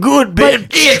licking good, bitch.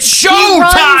 It's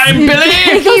showtime,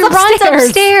 Billy. He runs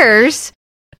upstairs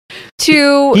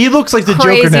to He looks like the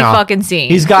crazy Joker now. fucking scene.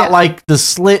 He's got like the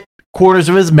slit corners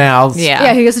of his mouth.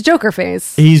 Yeah, he has a Joker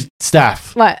face. He's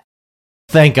Steph. What?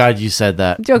 Thank God you said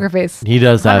that. Joker face. He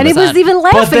does have And it. he was even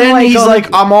laughing. But then like, he's oh,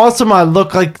 like, I'm awesome. I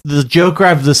look like the Joker. I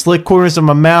have the slit corners of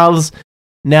my mouths.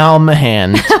 Now I'm a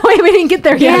hand. Wait, we didn't get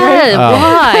there yet. Yeah,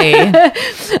 why?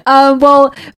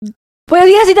 Well,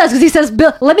 yes, he does because he says,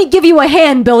 "Let me give you a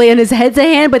hand, Billy," and his head's a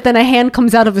hand, but then a hand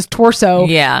comes out of his torso.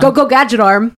 Yeah, go gadget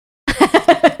arm.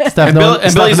 And,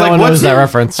 Billy's like, "What's that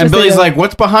reference?" And Billy's like,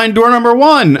 "What's behind door number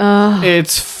 1?"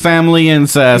 It's family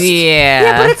incest.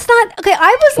 Yeah, but it's not okay.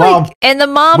 I was like, and the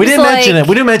mom. We didn't mention it.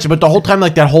 We didn't mention it, but the whole time,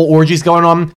 like that whole orgy's going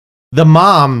on, the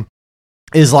mom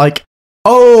is like,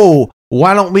 "Oh,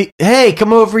 why don't we? Hey,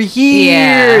 come over here!"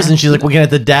 Yeah. And she's like, "We're gonna have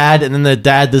the dad," and then the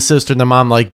dad, the sister, and the mom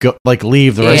like go, like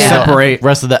leave the rest separate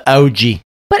rest of the OG.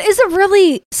 But is it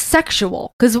really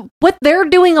sexual? Because what they're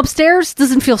doing upstairs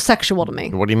doesn't feel sexual to me.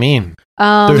 What do you mean?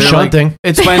 They're shunting.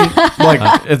 It's when like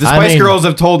if the I Spice mean- Girls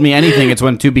have told me anything, it's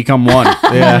when two become one.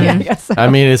 Yeah, I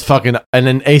mean it's fucking and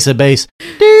then Ace of Base.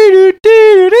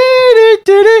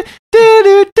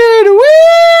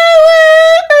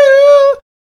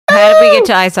 How did we get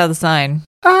to I Saw the Sign?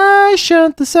 I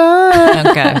shut the sign.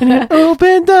 Okay. And I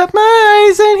opened up my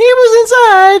eyes and he was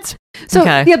inside. So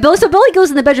Billy goes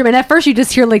in the bedroom, and at first you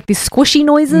just hear like these squishy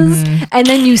noises, Mm-hmm. and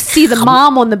then you see the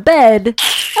mom on the bed.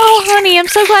 Oh, honey, I'm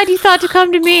so glad you thought to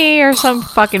come to me, or some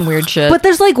fucking weird shit. But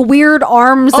there's like weird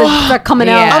arms that are coming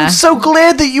out. I'm so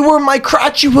glad that you were my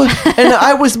crotchua and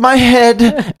I was my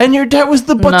head and your dad was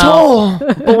the butthole.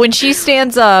 But when she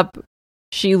stands up,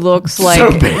 She looks like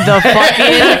So big. the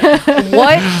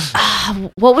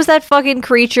fucking what was that fucking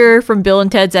creature from Bill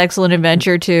and Ted's Excellent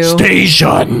Adventure 2?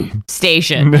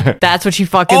 Station. That's what she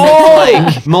fucking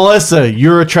looks like. Melissa,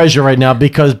 you're a treasure right now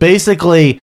because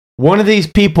basically one of these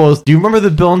people do you remember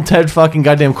the Bill and Ted fucking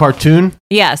goddamn cartoon?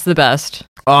 Yes, the best.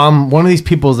 One of these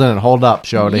people's in it. Hold up,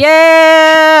 Shody.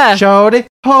 Yeah! Shody,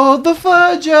 hold the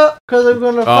fudge up, because I'm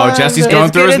gonna find Jesse's it.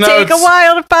 going through his notes. It's gonna take a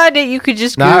while to find it. You could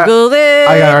just Nah, Google it.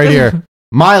 I got it right here.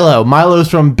 Milo's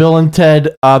from Bill and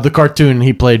Ted, the cartoon.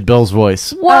 He played Bill's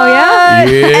voice. Oh, yeah?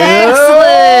 Yeah.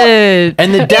 Excellent.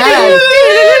 And the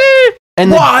dad.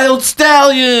 and Wild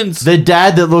Stallions. The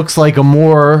dad that looks like a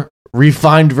more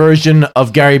refined version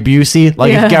of Gary Busey.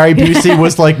 Like Yeah. if Gary Busey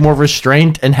was like more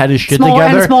restrained and had his shit Smaller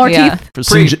together. and smaller teeth.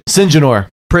 Sinjanor.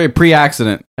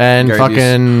 Pre-accident. And Gary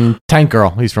fucking Tank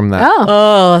Girl. He's from that.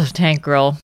 Oh, Tank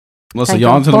Girl. Melissa, Tank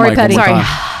yawn Girl. to the Lori mic one Petty. more Sorry.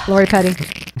 time. Lori Petty.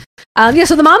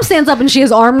 So the mom stands up and she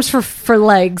has arms for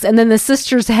legs, and then the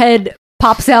sister's head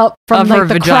pops out from Of like her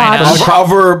the vagina. crotch.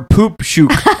 Cover poop shoot.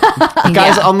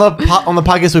 Guys, on the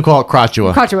podcast we call it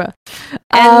crotchua. Crotchua.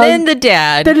 And then the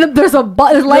dad. Then there's a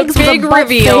legs with big a butt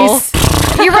reveal. face.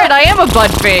 You're right, I am a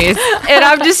butt face. And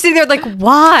I'm just sitting there like,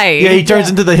 why? Yeah, he turns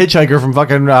into the hitchhiker from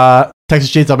fucking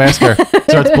Texas Chainsaw Massacre.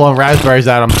 Starts blowing raspberries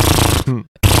at him.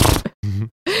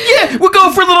 Yeah, we'll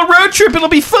go for a little road trip. It'll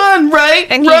be fun, right?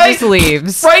 And he right? just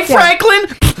leaves. Right, Yeah. Franklin?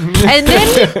 And then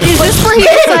is this where he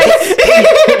decides?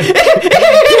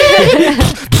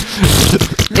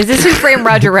 Is this Who Framed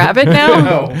Roger Rabbit now?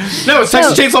 No, it's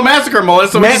Texas Chainsaw Massacre,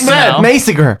 Melissa. What you said.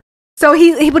 Massacre. So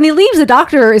he when he leaves, the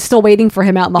doctor is still waiting for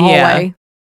him out in the hallway.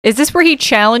 Is this where he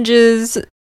challenges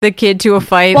the kid to a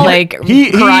fight, Well, like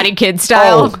he- Karate Kid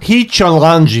style? Oh, he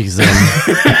challenges him.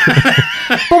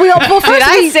 But first Did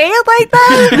I say it like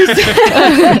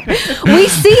that? we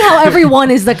see how everyone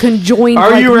is the conjoined.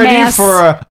 Are like, you ready mass. for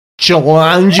a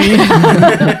challenge?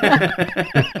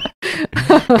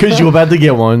 Because you're about to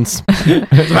get ones.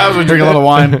 I was drink a little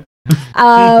wine.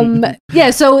 Yeah,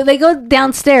 so they go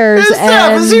downstairs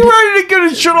and Is he ready to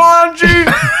get a challenge?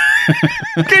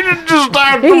 Can you just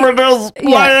start with this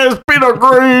last Pinot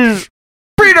Gris?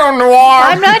 Pinot Noir.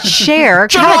 I'm not Cher.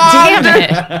 God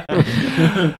damn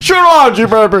it. Challenge,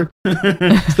 baby.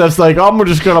 Steph's like, I'm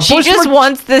just gonna She push just my...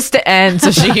 wants this to end so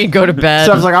she can go to bed.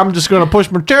 Steph's like, I'm just gonna push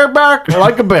my chair back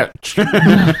like a bitch.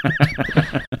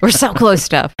 We're so close,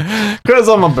 Steph. Because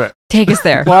I'm a bitch. Take us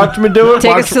there. Watch me do it.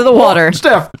 Take Watch us to the water.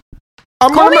 Steph,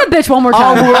 call me a bitch one more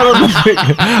time.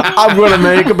 I'm gonna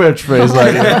make a bitch face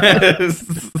like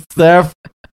that. Steph,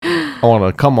 I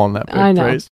wanna come on that bitch I know.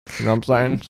 face. You know what I'm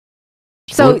saying?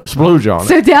 So- splooge on it.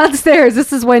 So downstairs,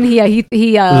 this is when he This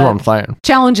is what I'm saying.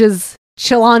 challenges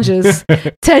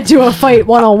Ted to a fight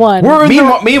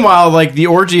 1-on-1. Meanwhile, like the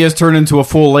orgy has turned into a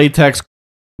full latex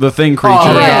the thing creature.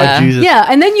 Oh, yeah. God, Jesus. Yeah,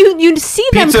 and then you see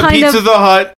them Pizza kind Pizza of the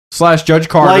Hut / Judge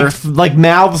Carter. Like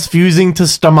mouths fusing to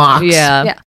stomachs.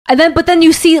 yeah. And then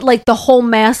you see like the whole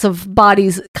mass of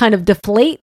bodies kind of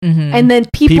deflate. Mm-hmm. And then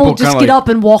people just kinda get up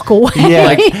and walk away. Yeah,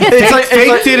 like,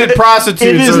 fake titted prostitutes.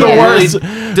 It is are the really worst.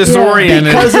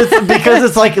 disoriented. Because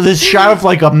it's like this shot of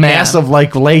like a mass of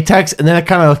like latex, and then it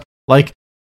kind of like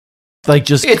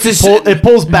just it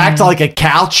pulls back to like a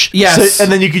couch. Yes. So-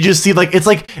 and then you could just see like it's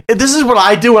like this is what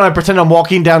I do when I pretend I'm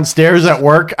walking downstairs at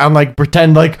work. I'm like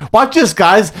pretend like watch this,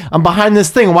 guys. I'm behind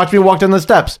this thing. Watch me walk down the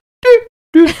steps.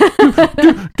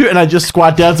 And I just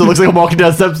squat down so it looks like I'm walking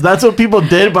down steps. That's what people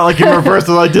did, but like in reverse,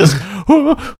 they're like this. And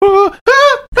I'm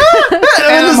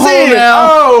the home scene. now.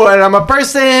 Oh, and I'm a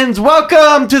person's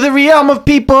welcome to the realm of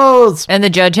peoples. And the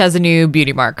judge has a new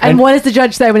beauty mark. And what does the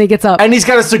judge say when he gets up? And he's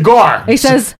got a cigar. He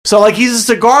says, so like he's a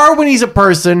cigar when he's a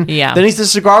person. Yeah. Then he's a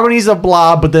cigar when he's a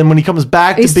blob. But then when he comes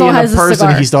back He to still being a has a person,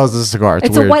 cigar. he still has a cigar. It's,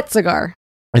 it's weird. a wet cigar.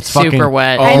 It's Super fucking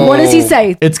wet. And what does he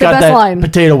say? It's The got best that line.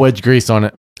 potato wedge grease on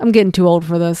it. I'm getting too old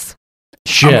for this.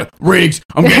 Shit. Riggs,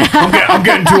 I'm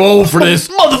getting too old for this.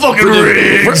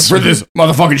 Motherfucking Riggs. For this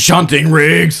motherfucking shunting,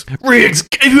 Riggs. Riggs,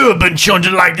 have you ever been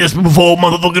shunting like this before,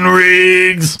 motherfucking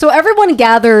Riggs? So everyone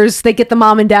gathers. They get the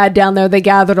mom and dad down there. They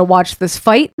gather to watch this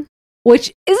fight,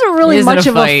 which isn't really Isn't much a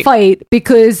of a fight. fight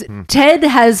because Ted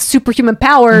has superhuman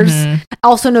powers,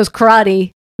 also knows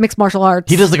karate, mixed martial arts.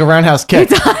 He does like a roundhouse kick.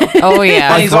 Oh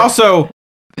yeah. And he's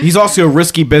also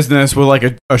risky business with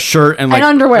like a shirt and like and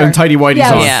underwear and tighty whities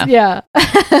Yes, on. Yeah.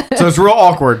 So it's real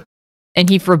awkward. And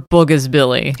he forboogas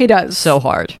Billy. He does so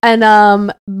hard. And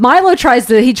Milo tries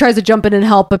to jump in and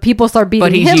help, but people start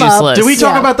beating he's him useless. up. Did we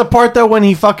talk about the part though when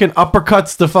he fucking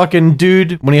uppercuts the fucking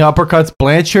dude when he uppercuts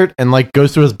Blanchard and like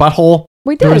goes through his butthole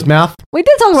We through did. his mouth? We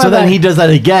did talk about So that. then he does that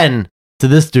again to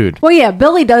this dude. Well, yeah,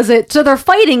 Billy does it. So they're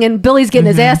fighting, and Billy's getting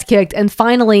his ass kicked. And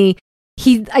finally,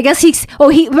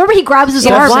 remember he grabs his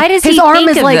Yeah, arm. why does his he arm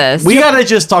think is of like this? We gotta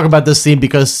just talk about this scene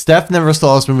because Steph never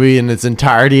saw this movie in its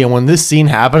entirety, and when this scene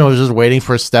happened, I was just waiting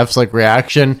for Steph's like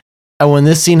reaction. And when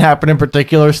this scene happened in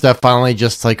particular, Steph finally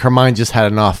just like her mind just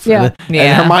had enough. Yeah.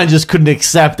 And her mind just couldn't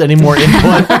accept any more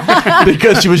input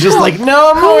because she was just like,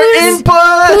 no more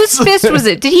input. Whose fist was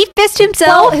it? Did he fist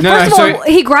himself? Well, first of all,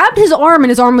 he grabbed his arm and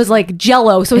his arm was like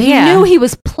jello, so he knew he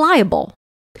was pliable.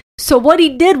 So what he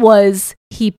did was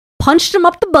he punched him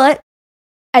up the butt,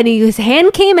 and his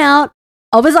hand came out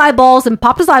of his eyeballs and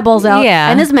popped his eyeballs out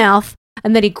and his mouth.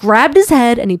 And then he grabbed his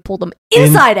head and he pulled him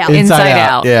inside out. Inside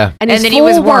out. Yeah. And then he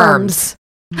was worms.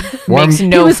 Makes He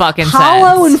no was fucking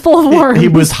hollow sense. and full of worms. He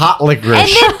was hot licorice. And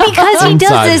then because he Inside.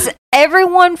 does this,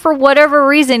 everyone for whatever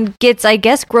reason gets, I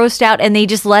guess, grossed out, and they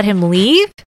just let him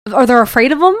leave. Or they're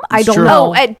afraid of him. I don't true.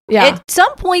 know. Oh, at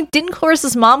some point, didn't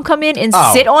Clarissa's mom come in and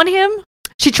Oh. sit on him?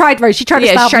 She tried to stop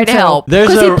him tried to too. help.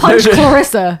 Because he punched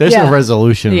Clarissa. There's Yeah. no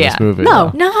resolution in this movie. No,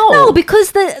 no,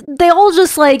 because they all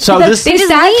just like So this- his They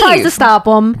dad just tries leave. to stop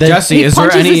him. Jesse, He is there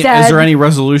punches any his dad.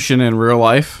 resolution in real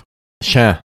life?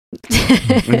 Sure.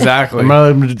 Exactly. I'm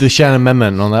gonna do the Shannon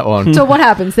Amendment on that one. So what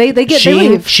happens? They they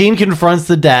leave. Sheen confronts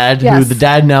the dad, who Yes. the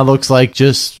dad now looks like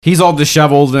just He's all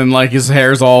disheveled and like his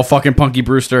hair's all fucking Punky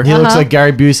Brewster. he Uh-huh. looks like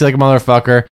Gary Busey, like a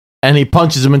motherfucker, and he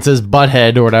punches him and says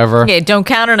butthead or whatever. Yeah, don't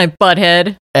count on a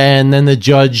butthead. And then the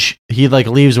judge, he like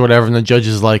leaves or whatever, and the judge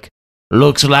is like,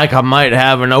 "Looks like I might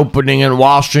have an opening in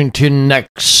Washington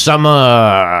next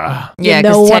summer." Yeah, You know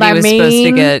because what Teddy I was supposed to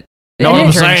mean? get Know what I'm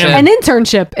internship. saying? An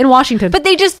internship in Washington. But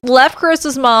they just left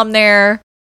Carissa's mom there.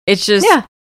 It's just Yeah.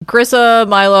 Carissa,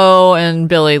 Milo, and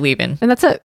Billy leaving. And that's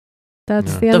it.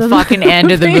 That's the end The of fucking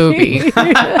end of the movie.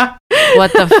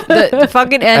 What the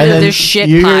fucking end And of then this shit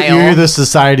you pile. hear the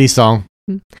society song.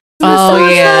 Oh,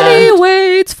 yeah. Society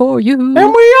waits for you. And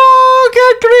we all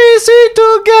get greasy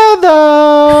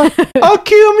together.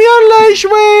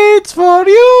 Accumulation waits for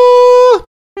you.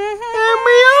 And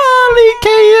we all eat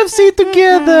KFC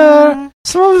together.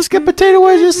 Some of us get potato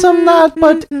wedges, some not.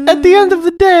 But at the end of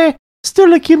the day,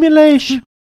 still accumulation.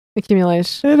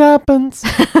 Accumulation. It happens.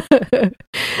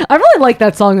 I really like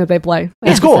that song that they play. I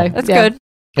It's have to cool. say. That's Yeah. good.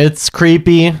 It's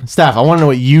creepy. Steph, I want to know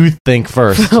what you think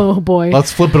first. Oh boy.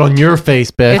 Let's flip it on your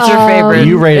face, bitch. It's your favorite.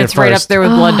 You rate It's it right first. up there with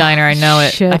Blood Diner. I know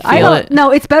it. Shit. I feel don't it.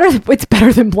 No, it's better. It's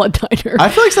better than Blood Diner. I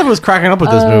feel like Steph was cracking up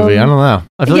with this movie. I don't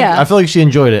know. yeah. I feel like she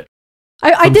enjoyed it.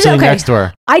 I I'm did. sitting Okay. next to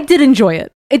her. I did enjoy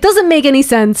it. It doesn't make any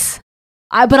sense.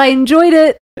 But I enjoyed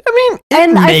it. I mean,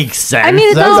 and makes sense. I mean,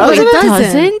 it does, but it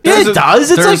doesn't. Yeah, it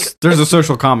does. It's like there's a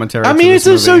social commentary. I to mean, this it's a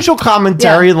movie. social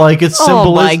commentary. Like it's Oh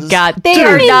simple. my as, god, they Dude,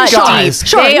 are not guys. deep.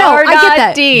 Sure, they no, are I get not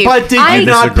that. deep. But did I you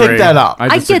not disagree. pick that up? I I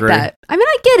get disagree. that. I mean,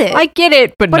 I get it. I get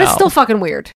it, but but no. it's still fucking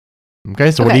weird.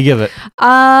 Okay, so what do you give it?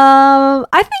 I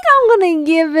think I'm gonna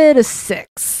give it a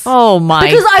 6. Oh my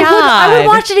because god! I would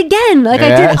watch it again. Like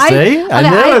I did. See, I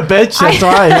knew it, bitch. That's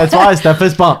why. That's why. Steph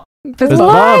fist bump. Fist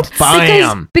bump.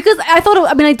 Bam. Because I thought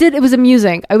I mean I did. It was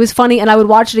amusing. It was funny, and I would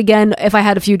watch it again if I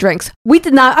had a few drinks. We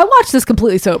did not. I watched this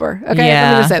completely sober. Okay, Yeah.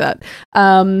 let me just say that.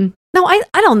 No, I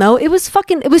don't know. It was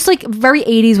fucking. It was like very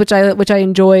 80s, which I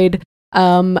enjoyed.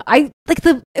 I like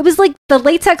it was like the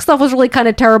latex stuff was really kind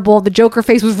of terrible. The Joker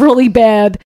face was really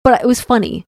bad, but it was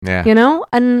funny. Yeah. You know,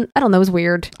 and I don't know, it was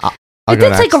weird. I'll It go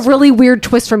did take a next. really weird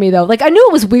twist for me though. Like I knew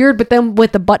it was weird, but then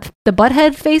with the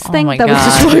butthead face thing, my that was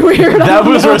just God. really weird. I That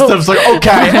don't was where know. Steph's like, okay,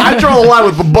 I draw the line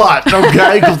with the butt,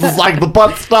 okay, because it's like the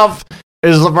butt stuff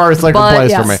is the first second But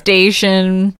place for me.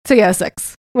 station. So yeah,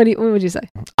 6. What would you say?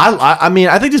 I mean,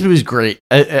 I think this movie's great.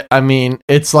 I mean,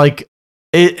 it's like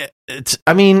it's.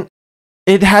 I mean,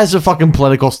 it has a fucking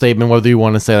political statement, whether you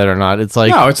want to say that or not. It's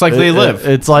like No, it's like They Live.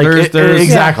 It's like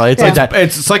exactly. It's like that.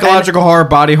 It's psychological horror,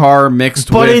 body horror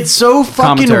mixed But with it's so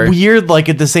fucking commentary. weird. Like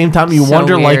at the same time, you So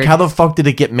wonder like weird. how the fuck did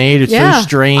it get made? It's Yeah. so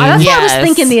strange. That's what I was Yes.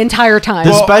 thinking the entire time.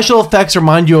 The special effects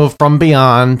remind you of From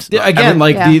Beyond. Yeah, again,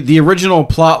 like Yeah. the original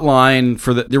plot line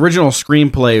for the original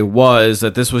screenplay was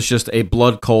that this was just a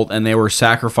blood cult and they were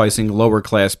sacrificing lower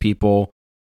class people.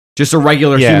 Just a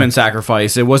regular Yeah. human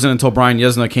sacrifice. It wasn't until Brian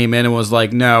Yuzna came in and was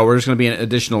like, no, we're just going to be an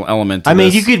additional element. To I mean,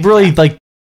 this. you could really like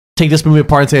take this movie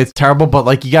apart and say it's terrible, but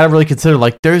like you got to really consider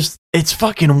like it's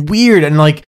fucking weird and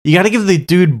like you got to give the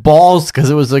dude balls because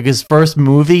it was like his first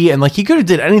movie and like he could have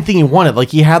did anything he wanted. Like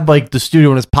he had like the studio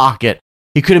in his pocket.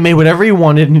 He could have made whatever he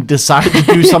wanted and he decided to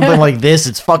do something like this.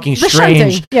 It's fucking The strange.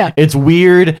 Shining, yeah. It's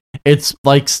weird. It's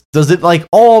like does it like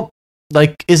all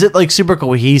like is it like super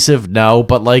cohesive? No,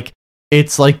 but like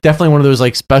it's like definitely one of those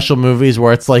like special movies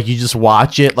where it's like you just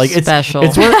watch it like it's Special.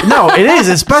 It's no, it is.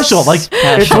 It's special. Like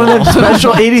it's one of the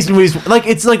special '80s movies. Like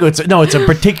it's a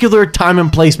particular time and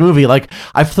place movie. Like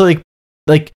I feel like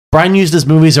Brian Usna's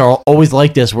movies are always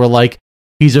like this, where like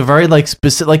he's a very like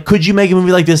specific. Like, could you make a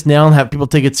movie like this now and have people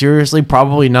take it seriously?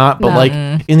 Probably not. But No. like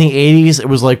in the 80s, it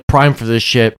was like prime for this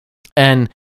shit. And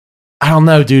I don't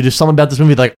know, dude. There's something about this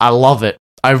movie like I love it.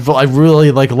 I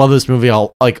really like love this movie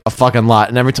like a fucking lot.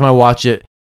 And every time I watch it,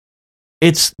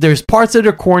 there's parts that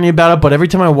are corny about it, but every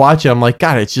time I watch it, I'm like,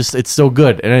 God, it's so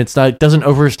good, and it doesn't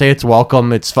overstay its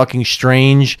welcome. It's fucking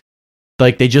strange.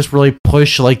 Like they just really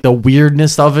push like the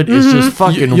weirdness of it. It's just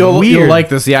fucking You'll weird. like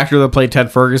this. The actor that played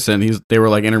Ted Ferguson, they were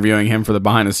like interviewing him for the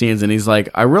behind the scenes, and he's like,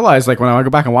 I realized like when I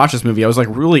go back and watch this movie, I was like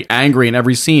really angry in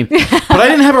every scene, but I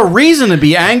didn't have a reason to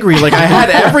be angry. Like I had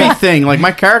everything. Like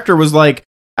my character was like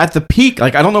at the peak.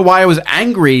 Like I don't know why I was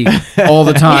angry all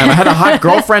the time. I had a hot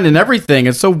girlfriend and everything.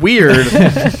 It's so weird.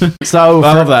 So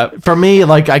I love that. For me,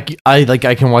 like I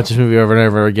can watch this movie over and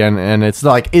over again, and it's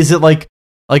like, is it like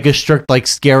a strict like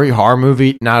scary horror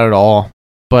movie? Not at all,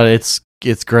 but it's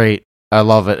great. I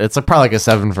love it. It's probably like a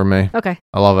 7 for me. Okay.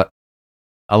 I love it.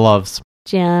 I loves.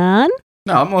 John?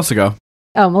 No, I'm Melissa go.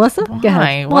 Oh, Melissa? Go Why?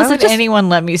 ahead. Why Melissa, would anyone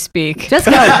let me speak? Just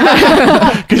go.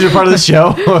 Because you're part of the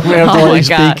show. We have to Oh let my you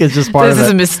God. speak. It's just part This of is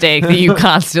it. a mistake that you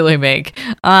constantly make.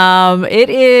 It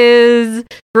is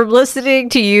from listening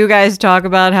to you guys talk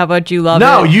about how much you love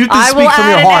No, it. you can I will speak from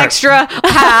your add heart. an extra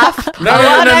half. No, I'll no,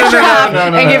 add no, an no, extra no, half no,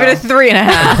 no, and no. give it a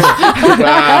 3.5.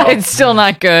 Wow. It's still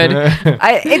not good.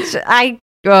 I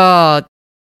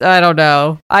don't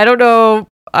know.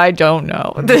 I don't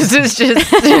know. This is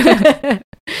just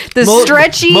the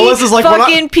stretchy Melissa's like, when I-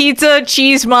 fucking pizza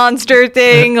cheese monster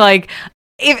thing. Like,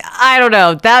 I don't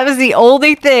know. That was the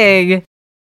only thing.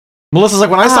 Melissa's like,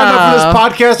 when I signed up for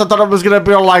this podcast, I thought it was gonna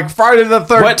be like Friday the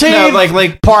 13th, What? No,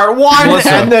 like part 1, Melissa.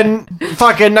 and then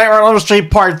fucking Nightmare on Elm Street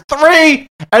part 3,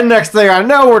 and next thing I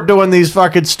know, we're doing these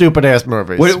fucking stupid ass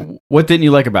movies. What didn't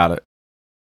you like about it?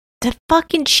 The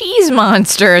fucking cheese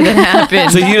monster that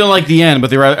happened. So you didn't like the end,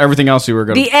 but everything else you were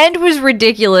good. The end was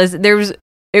ridiculous.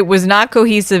 It was not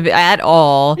cohesive at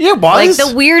all. Yeah, it was. Like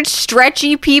the weird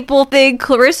stretchy people thing.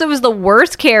 Clarissa was the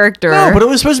worst character. No, but it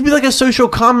was supposed to be like a social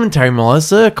commentary,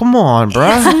 Melissa. Come on,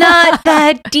 bruh. It's not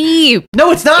that deep.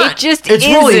 No, it's not. It just It's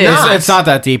really isn't. not. It's not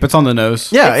that deep. It's on the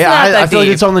nose. Yeah, It's yeah. not I that feel like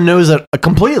deep. it's on the nose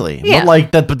completely. Yeah. But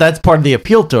like that. But that's part of the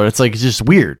appeal to it. It's like it's just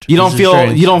weird. You don't It's feel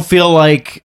strange. you don't feel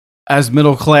like as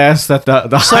middle class that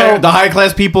the high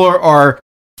class people are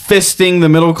fisting the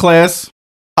middle class.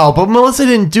 Oh, but Melissa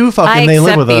didn't do fucking I They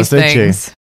Live accept With Us, these did things.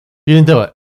 she? You didn't do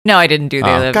it. No, I didn't do Oh,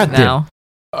 that. goddamn. No.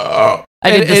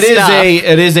 I did the It is stuff.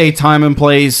 it is a time and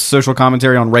place social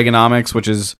commentary on Reaganomics, which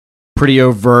is pretty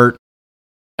overt,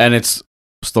 and it's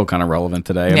still kind of relevant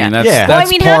today. I mean, that's Well, I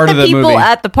mean, half part the of the people movie.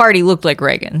 at the party looked like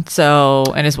Reagan,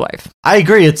 and his wife. I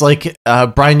agree. It's like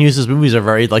Brian Usna's movies are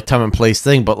very like time and place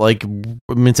thing, but like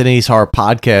it's an 80s horror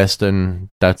podcast, and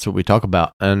that's what we talk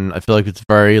about. And I feel like it's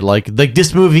very like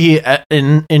this movie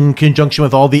in conjunction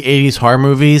with all the 80s horror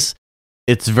movies.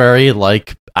 It's very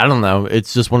like I don't know.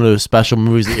 It's just one of those special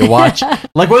movies that you watch.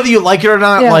 Like whether you like it or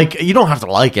not, Yeah. like you don't have to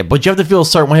like it, but you have to feel a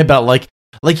certain way about like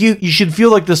you should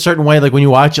feel like this certain way like when you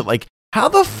watch it. Like how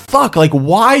the fuck? Like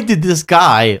why did this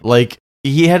guy like?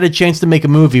 He had a chance to make a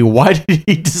movie. Why did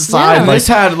he decide?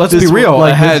 Let's be real.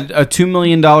 It had a $2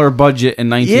 million budget in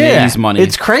 1980s money.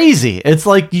 It's crazy. It's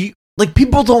like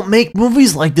people don't make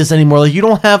movies like this anymore. Like you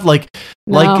don't have like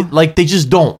they just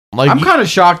don't. Like I'm kind of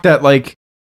shocked that like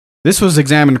this was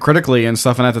examined critically and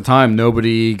stuff, and at the time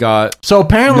nobody got. So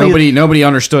apparently nobody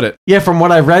understood it. Yeah, from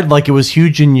what I read, like it was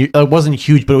huge it wasn't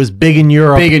huge, but it was big in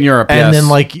Europe. Big in Europe, and yes. then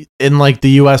like in like the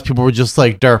U.S., people were just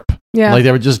like derp. Yeah. Like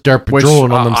they were just derp Which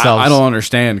drooling on themselves. I don't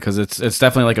understand because it's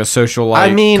definitely like a social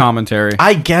like I mean, commentary.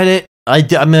 I get it. I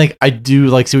mean, like, I do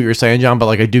like see what you're saying, John, but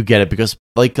like I do get it because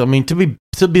like I mean to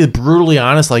be brutally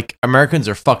honest, like Americans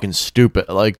are fucking stupid.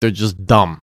 Like they're just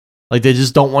dumb. Like they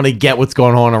just don't want to get what's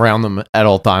going on around them at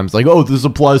all times. Like, oh, this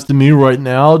applies to me right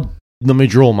now. Let me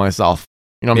drool myself.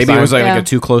 You know what Maybe I'm it was saying? like a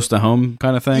too close to home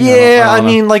kind of thing. Yeah, I don't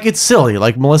know. mean, like it's silly.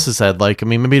 Like Melissa said, like I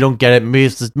mean, maybe you don't get it. Maybe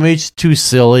it's too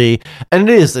silly, and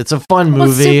it is. It's a fun Well,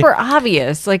 it's movie. super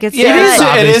obvious. Like it's Yeah,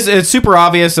 not- it is. It's super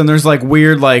obvious, and there's like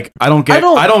weird. Like I don't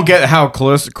get how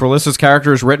Clarissa's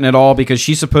character is written at all because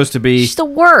she's supposed to be She's the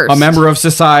worst. a member of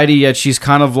society, yet she's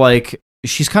kind of like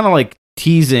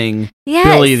teasing Yes.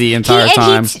 Billy the entire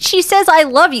time. She says, "I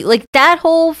love you." Like that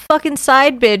whole fucking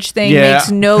side bitch thing Yeah. makes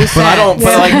no sense. But I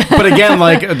don't. But again,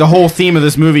 like the whole theme of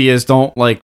this movie is don't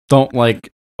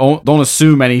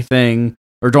assume anything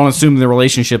or don't assume the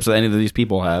relationships that any of these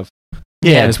people have.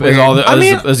 Yeah, is all the, I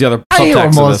mean, is the other I hear what subtext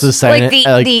of Melissa's this. saying.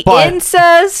 like the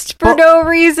incest for no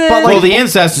reason. Well, the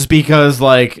incest is because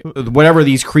like whatever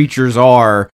these creatures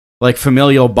are, like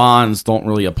familial bonds don't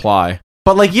really apply.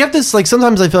 But like you have this like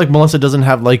sometimes I feel like Melissa doesn't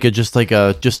have like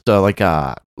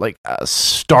a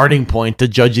starting point to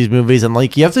judge these movies, and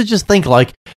like you have to just think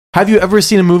like, have you ever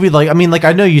seen a movie like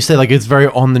I know you say like it's very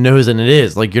on the nose, and it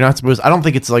is like you're not supposed. I don't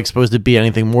think it's like supposed to be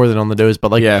anything more than on the nose,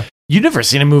 but like you've never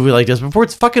seen a movie like this before.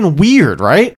 It's fucking weird,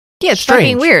 right? Yeah, it's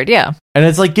fucking weird. Yeah, and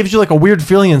it's like gives you like a weird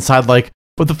feeling inside, like.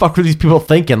 What the fuck were these people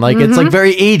thinking? Like it's like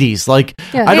very 80s. Like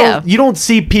you don't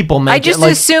see people make I just it,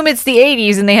 like, assume it's the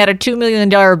 80s and they had a $2 million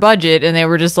budget and they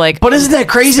were just like, but isn't that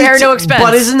crazy? Spare no expense.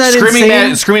 But isn't that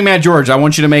insane? Screaming Mad George, I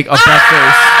want you to make a butt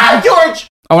face. George!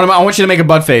 I want you to make a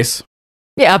butt face.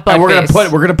 Yeah, a butt and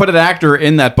face. We're gonna put an actor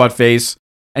in that butt face,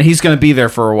 and he's gonna be there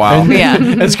for a while.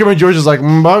 And Screaming George is like,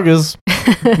 buggers.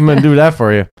 I'm gonna do that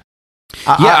for you.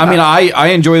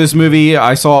 I enjoy this movie.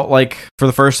 I saw it like for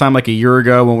the first time like a year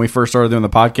ago when we first started doing the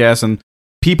podcast, and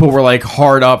people were like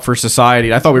hard up for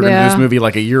Society. I thought we were gonna do this movie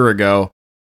like a year ago,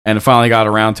 and it finally got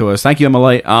around to us. Thank you,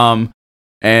 Emily. So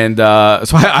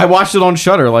I watched it on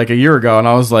Shudder like a year ago, and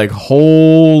I was like,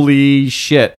 holy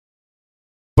shit.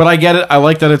 But I get it. I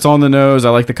like that it's on the nose. I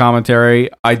like the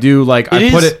commentary. I do like. I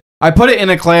put it in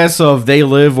a class of They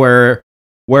Live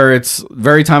where it's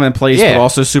very time and place, but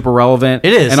also super relevant.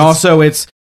 It is. And also it's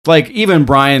like, even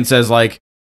Brian says like,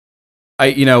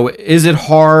 is it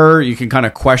horror? You can kind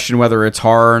of question whether it's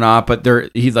horror or not, but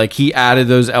he added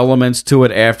those elements to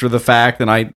it after the fact, and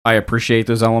I appreciate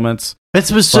those elements. It's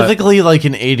specifically like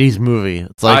an 80s movie.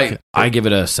 It's like I give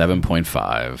it a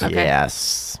 7.5. Okay.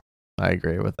 Yes. I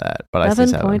agree with that. But I say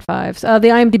 7.5. The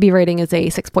IMDb rating is a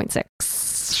 6.6.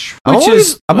 I'm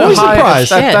always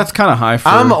surprised. That's kind of high for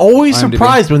I'm always IMDb.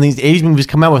 surprised when these 80s movies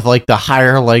come out with like the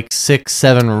higher like 6,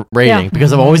 7 rating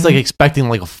because I'm always like expecting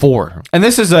like a 4. And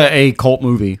this is a cult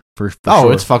movie for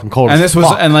sure. It's fucking cold. And as this was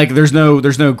fuck. and like there's no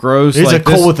gross. It's like a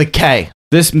cult with a K.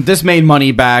 This made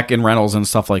money back in rentals and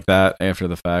stuff like that after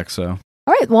the fact. So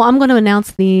All right, well, I'm going to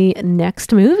announce the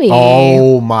next movie.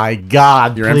 Oh my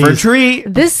God. You're in for a treat.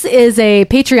 This is a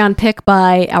Patreon pick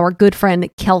by our good friend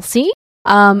Kelsey.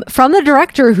 From the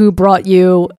director who brought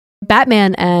you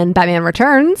Batman and Batman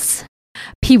Returns,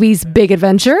 Pee-wee's Big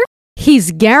Adventure.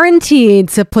 He's guaranteed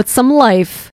to put some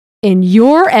life in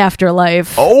your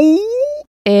afterlife. Oh!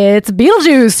 It's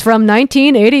Beetlejuice from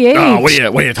 1988. Oh, what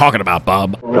are you talking about,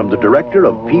 Bob? From the director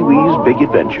of Pee-wee's Big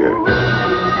Adventure.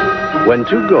 When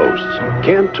two ghosts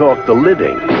can't talk the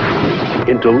living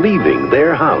into leaving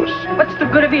their house, What's the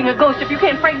good of being a ghost if you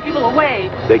can't frighten people away?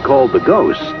 they call the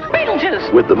ghost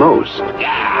Beetlejuice! with the most.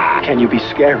 Can you be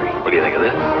scary? What do you think of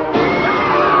this?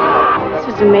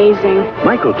 This is amazing.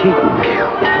 Michael Keaton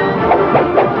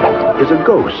is a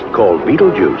ghost called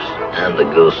Beetlejuice. I'm the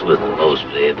ghost with the most,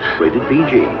 babe. Rated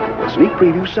PG. Sneak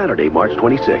preview Saturday, March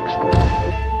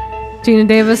 26th. Gina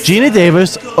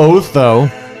Davis. Otho.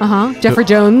 Jeffrey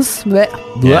Jones.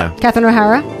 Blech. Yeah. Catherine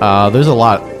O'Hara. There's a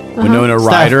lot. Winona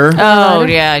Ryder. Oh,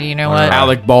 yeah, you know what?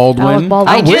 Alec Baldwin.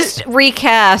 I just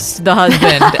recast the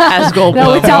husband as Goldblum.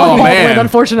 No, it's Alec Baldwin,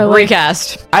 unfortunately.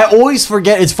 Recast. I always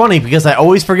forget. It's funny because I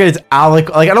always forget it's Alec.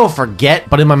 Like, I don't forget,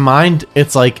 but in my mind,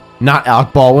 it's like not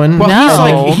Alec Baldwin. Well, he's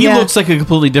like, he looks like a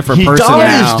completely different person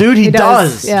now. Dude, he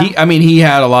does. Yeah. He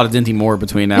had a lot of Dinty Moore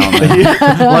between now and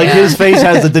then. Like his face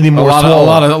has the Dinty Moore a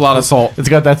lot of salt. It's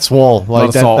got that swole,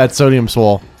 like that sodium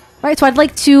swole. All right, so I'd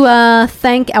like to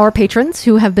thank our patrons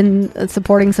who have been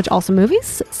supporting such awesome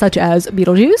movies, such as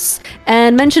Beetlejuice,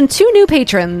 and mention 2 new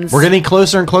patrons. We're getting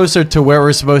closer and closer to where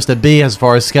we're supposed to be as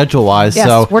far as schedule-wise. Yes,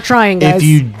 so we're trying, guys. If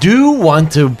you do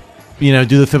want to, do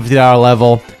the $50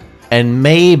 level, and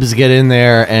Mabes get in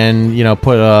there and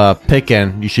put a pick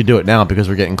in, you should do it now because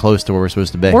we're getting close to where we're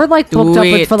supposed to be. We're like booked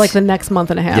up for like the next month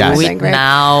and a half. Yes. I think, right?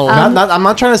 Now. I'm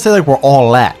not trying to say like we're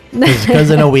all at because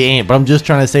I know we ain't, but I'm just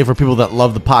trying to say for people that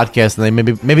love the podcast and they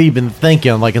maybe you've been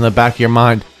thinking like in the back of your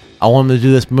mind, I want them to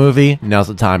do this movie. Now's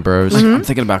the time, bros. I'm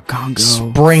thinking about Congo.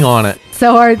 Spring on it.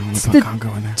 So our 2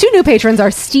 new patrons are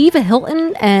Steve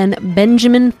Hilton and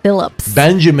Benjamin Phillips.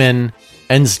 Benjamin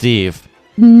and Steve.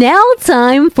 Now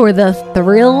time for the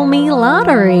Thrill Me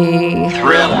Lottery.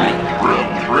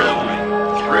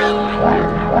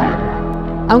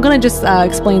 I'm going to just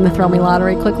explain the Thrill Me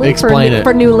Lottery quickly Explain it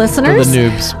for new listeners. For the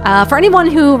noobs. For anyone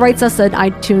who writes us an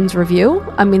iTunes review,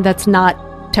 I mean, that's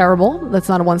not terrible. That's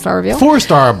not a 1-star review.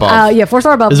 4-star above.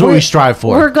 4-star above. This is what we strive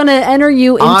for. We're going to enter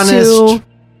you into... Honest,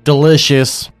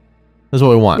 delicious. That's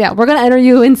what we want. Yeah, we're going to enter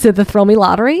you into the Thrill Me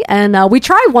Lottery. And we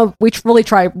really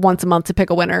try once a month to pick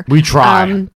a winner. We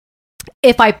try.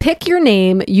 If I pick your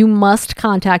name, you must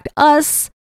contact us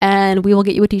and we will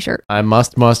get you a t-shirt. I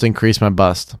must increase my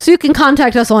bust. So you can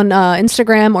contact us on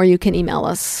Instagram or you can email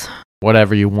us.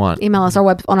 Whatever you want. Email us on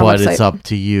our But website. it's up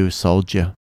to you,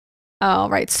 soldier. All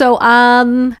right. So,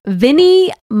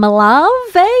 Vinny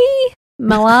Malave? And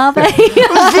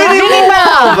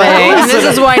this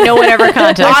is why no one ever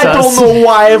contacts us. I don't know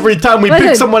why every time we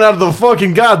pick someone out of the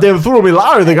fucking goddamn through me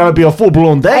lottery, they gotta be a full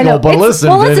blown dangle. But listen,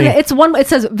 Vinny. It's one. It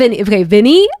says Vinny. Okay,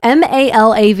 Vinny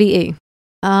Malave.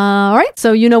 All right,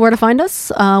 so you know where to find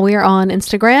us. We are on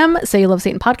Instagram, Say You Love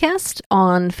Satan Podcast.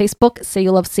 On Facebook, Say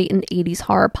You Love Satan 80s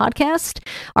Horror Podcast.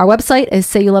 Our website is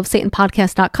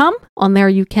sayoulovesatanpodcast.com. On there,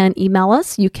 you can email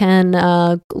us. You can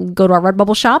go to our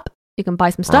Redbubble shop. You can buy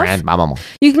some stuff.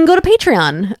 You can go to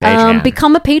Patreon.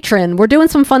 Become a patron. We're doing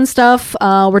some fun stuff.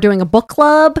 We're doing a book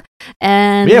club.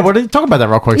 And yeah, what did you talk about that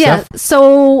real quick, yeah, Steph?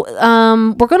 So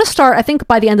we're going to start, I think,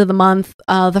 by the end of the month.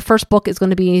 The first book is going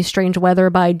to be Strange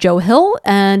Weather by Joe Hill.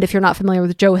 And if you're not familiar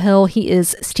with Joe Hill, he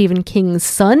is Stephen King's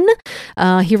son.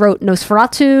 He wrote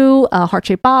Nosferatu,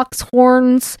 Heart-Shaped Box,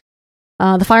 Horns,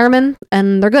 The Fireman,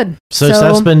 and they're good. So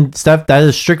Steph, that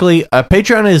is strictly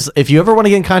Patreon is if you ever want to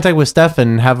get in contact with Steph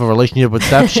and have a relationship with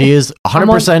Steph, she is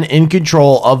 100% in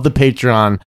control of the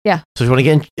Patreon. Yeah. So if you want to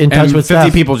get in touch And with 50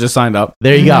 Steph, people just signed up.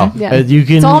 there you go. Yeah. You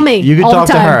can It's all me, You can all the talk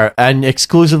to time. her and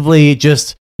exclusively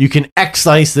just you can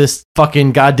excise this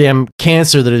fucking goddamn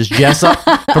cancer that is Jessa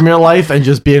from your life and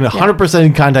just be in 100%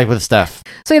 in contact with Steph.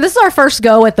 So yeah, this is our first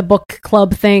go at the book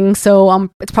club thing. So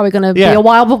it's probably going to be Yeah. a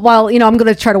while, but I'm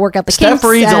going to try to work out the Steph kinks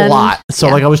reads a and- lot. So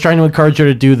yeah. like I was trying to encourage her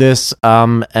to do this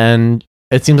and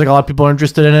it seems like a lot of people are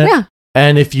interested in it. Yeah.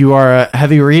 And if you are a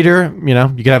heavy reader, you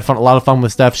can have a lot of fun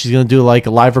with Steph. She's going to do like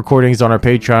live recordings on our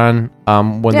Patreon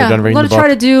when they're done reading I'm the going to try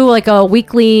book. to do like a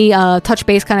weekly touch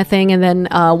base kind of thing, and then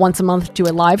once a month do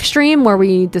a live stream where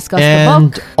we discuss the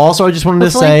And book. also, I just wanted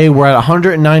Hopefully. to say we're at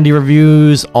 190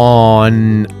 reviews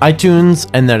on iTunes,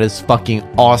 and that is fucking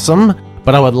awesome.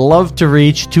 But I would love to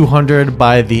reach 200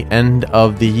 by the end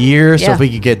of the year. So Yeah. if we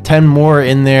could get 10 more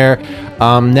in there,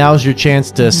 now's your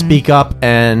chance to speak up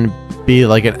and be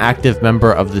like an active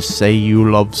member of the Say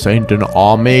You Love Satan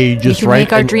Army. Just you can write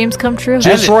make our an- dreams come true.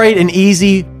 Just write an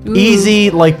easy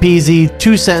like peasy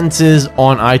 2 sentences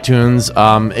on iTunes.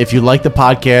 If you like the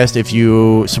podcast, if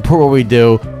you support what we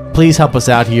do, please help us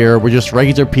out here. We're just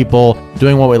regular people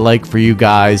doing what we like for you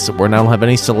guys. We don't have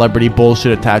any celebrity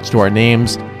bullshit attached to our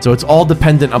names. So it's all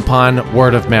dependent upon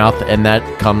word of mouth, and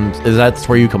that's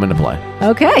where you come into play.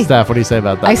 Okay. Steph, what do you say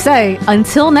about that? I say,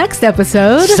 until next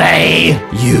episode, Say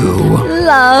you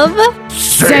love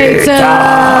Satan.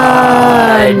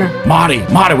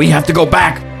 Marty, we have to go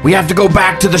back. We have to go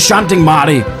back to the shunting,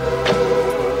 Marty.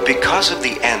 Because of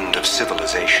the end of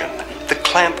civilization, the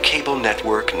Clamp Cable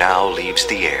Network now leaves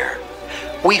the air.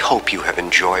 We hope you have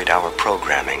enjoyed our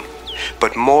programming,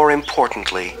 but more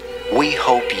importantly, we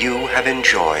hope you have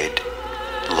enjoyed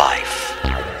life.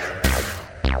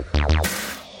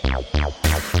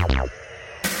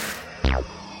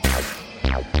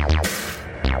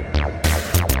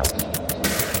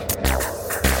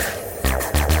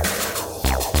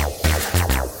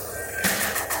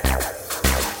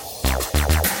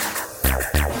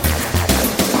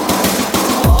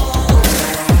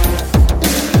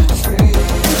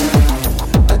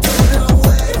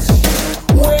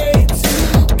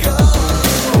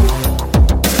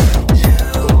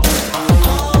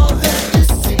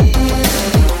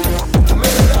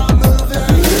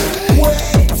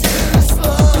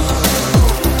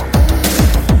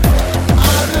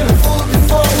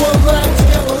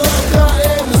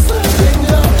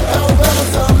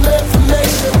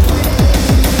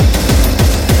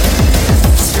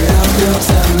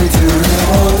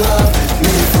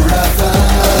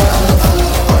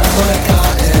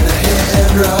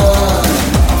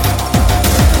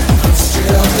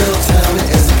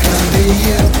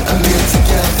 You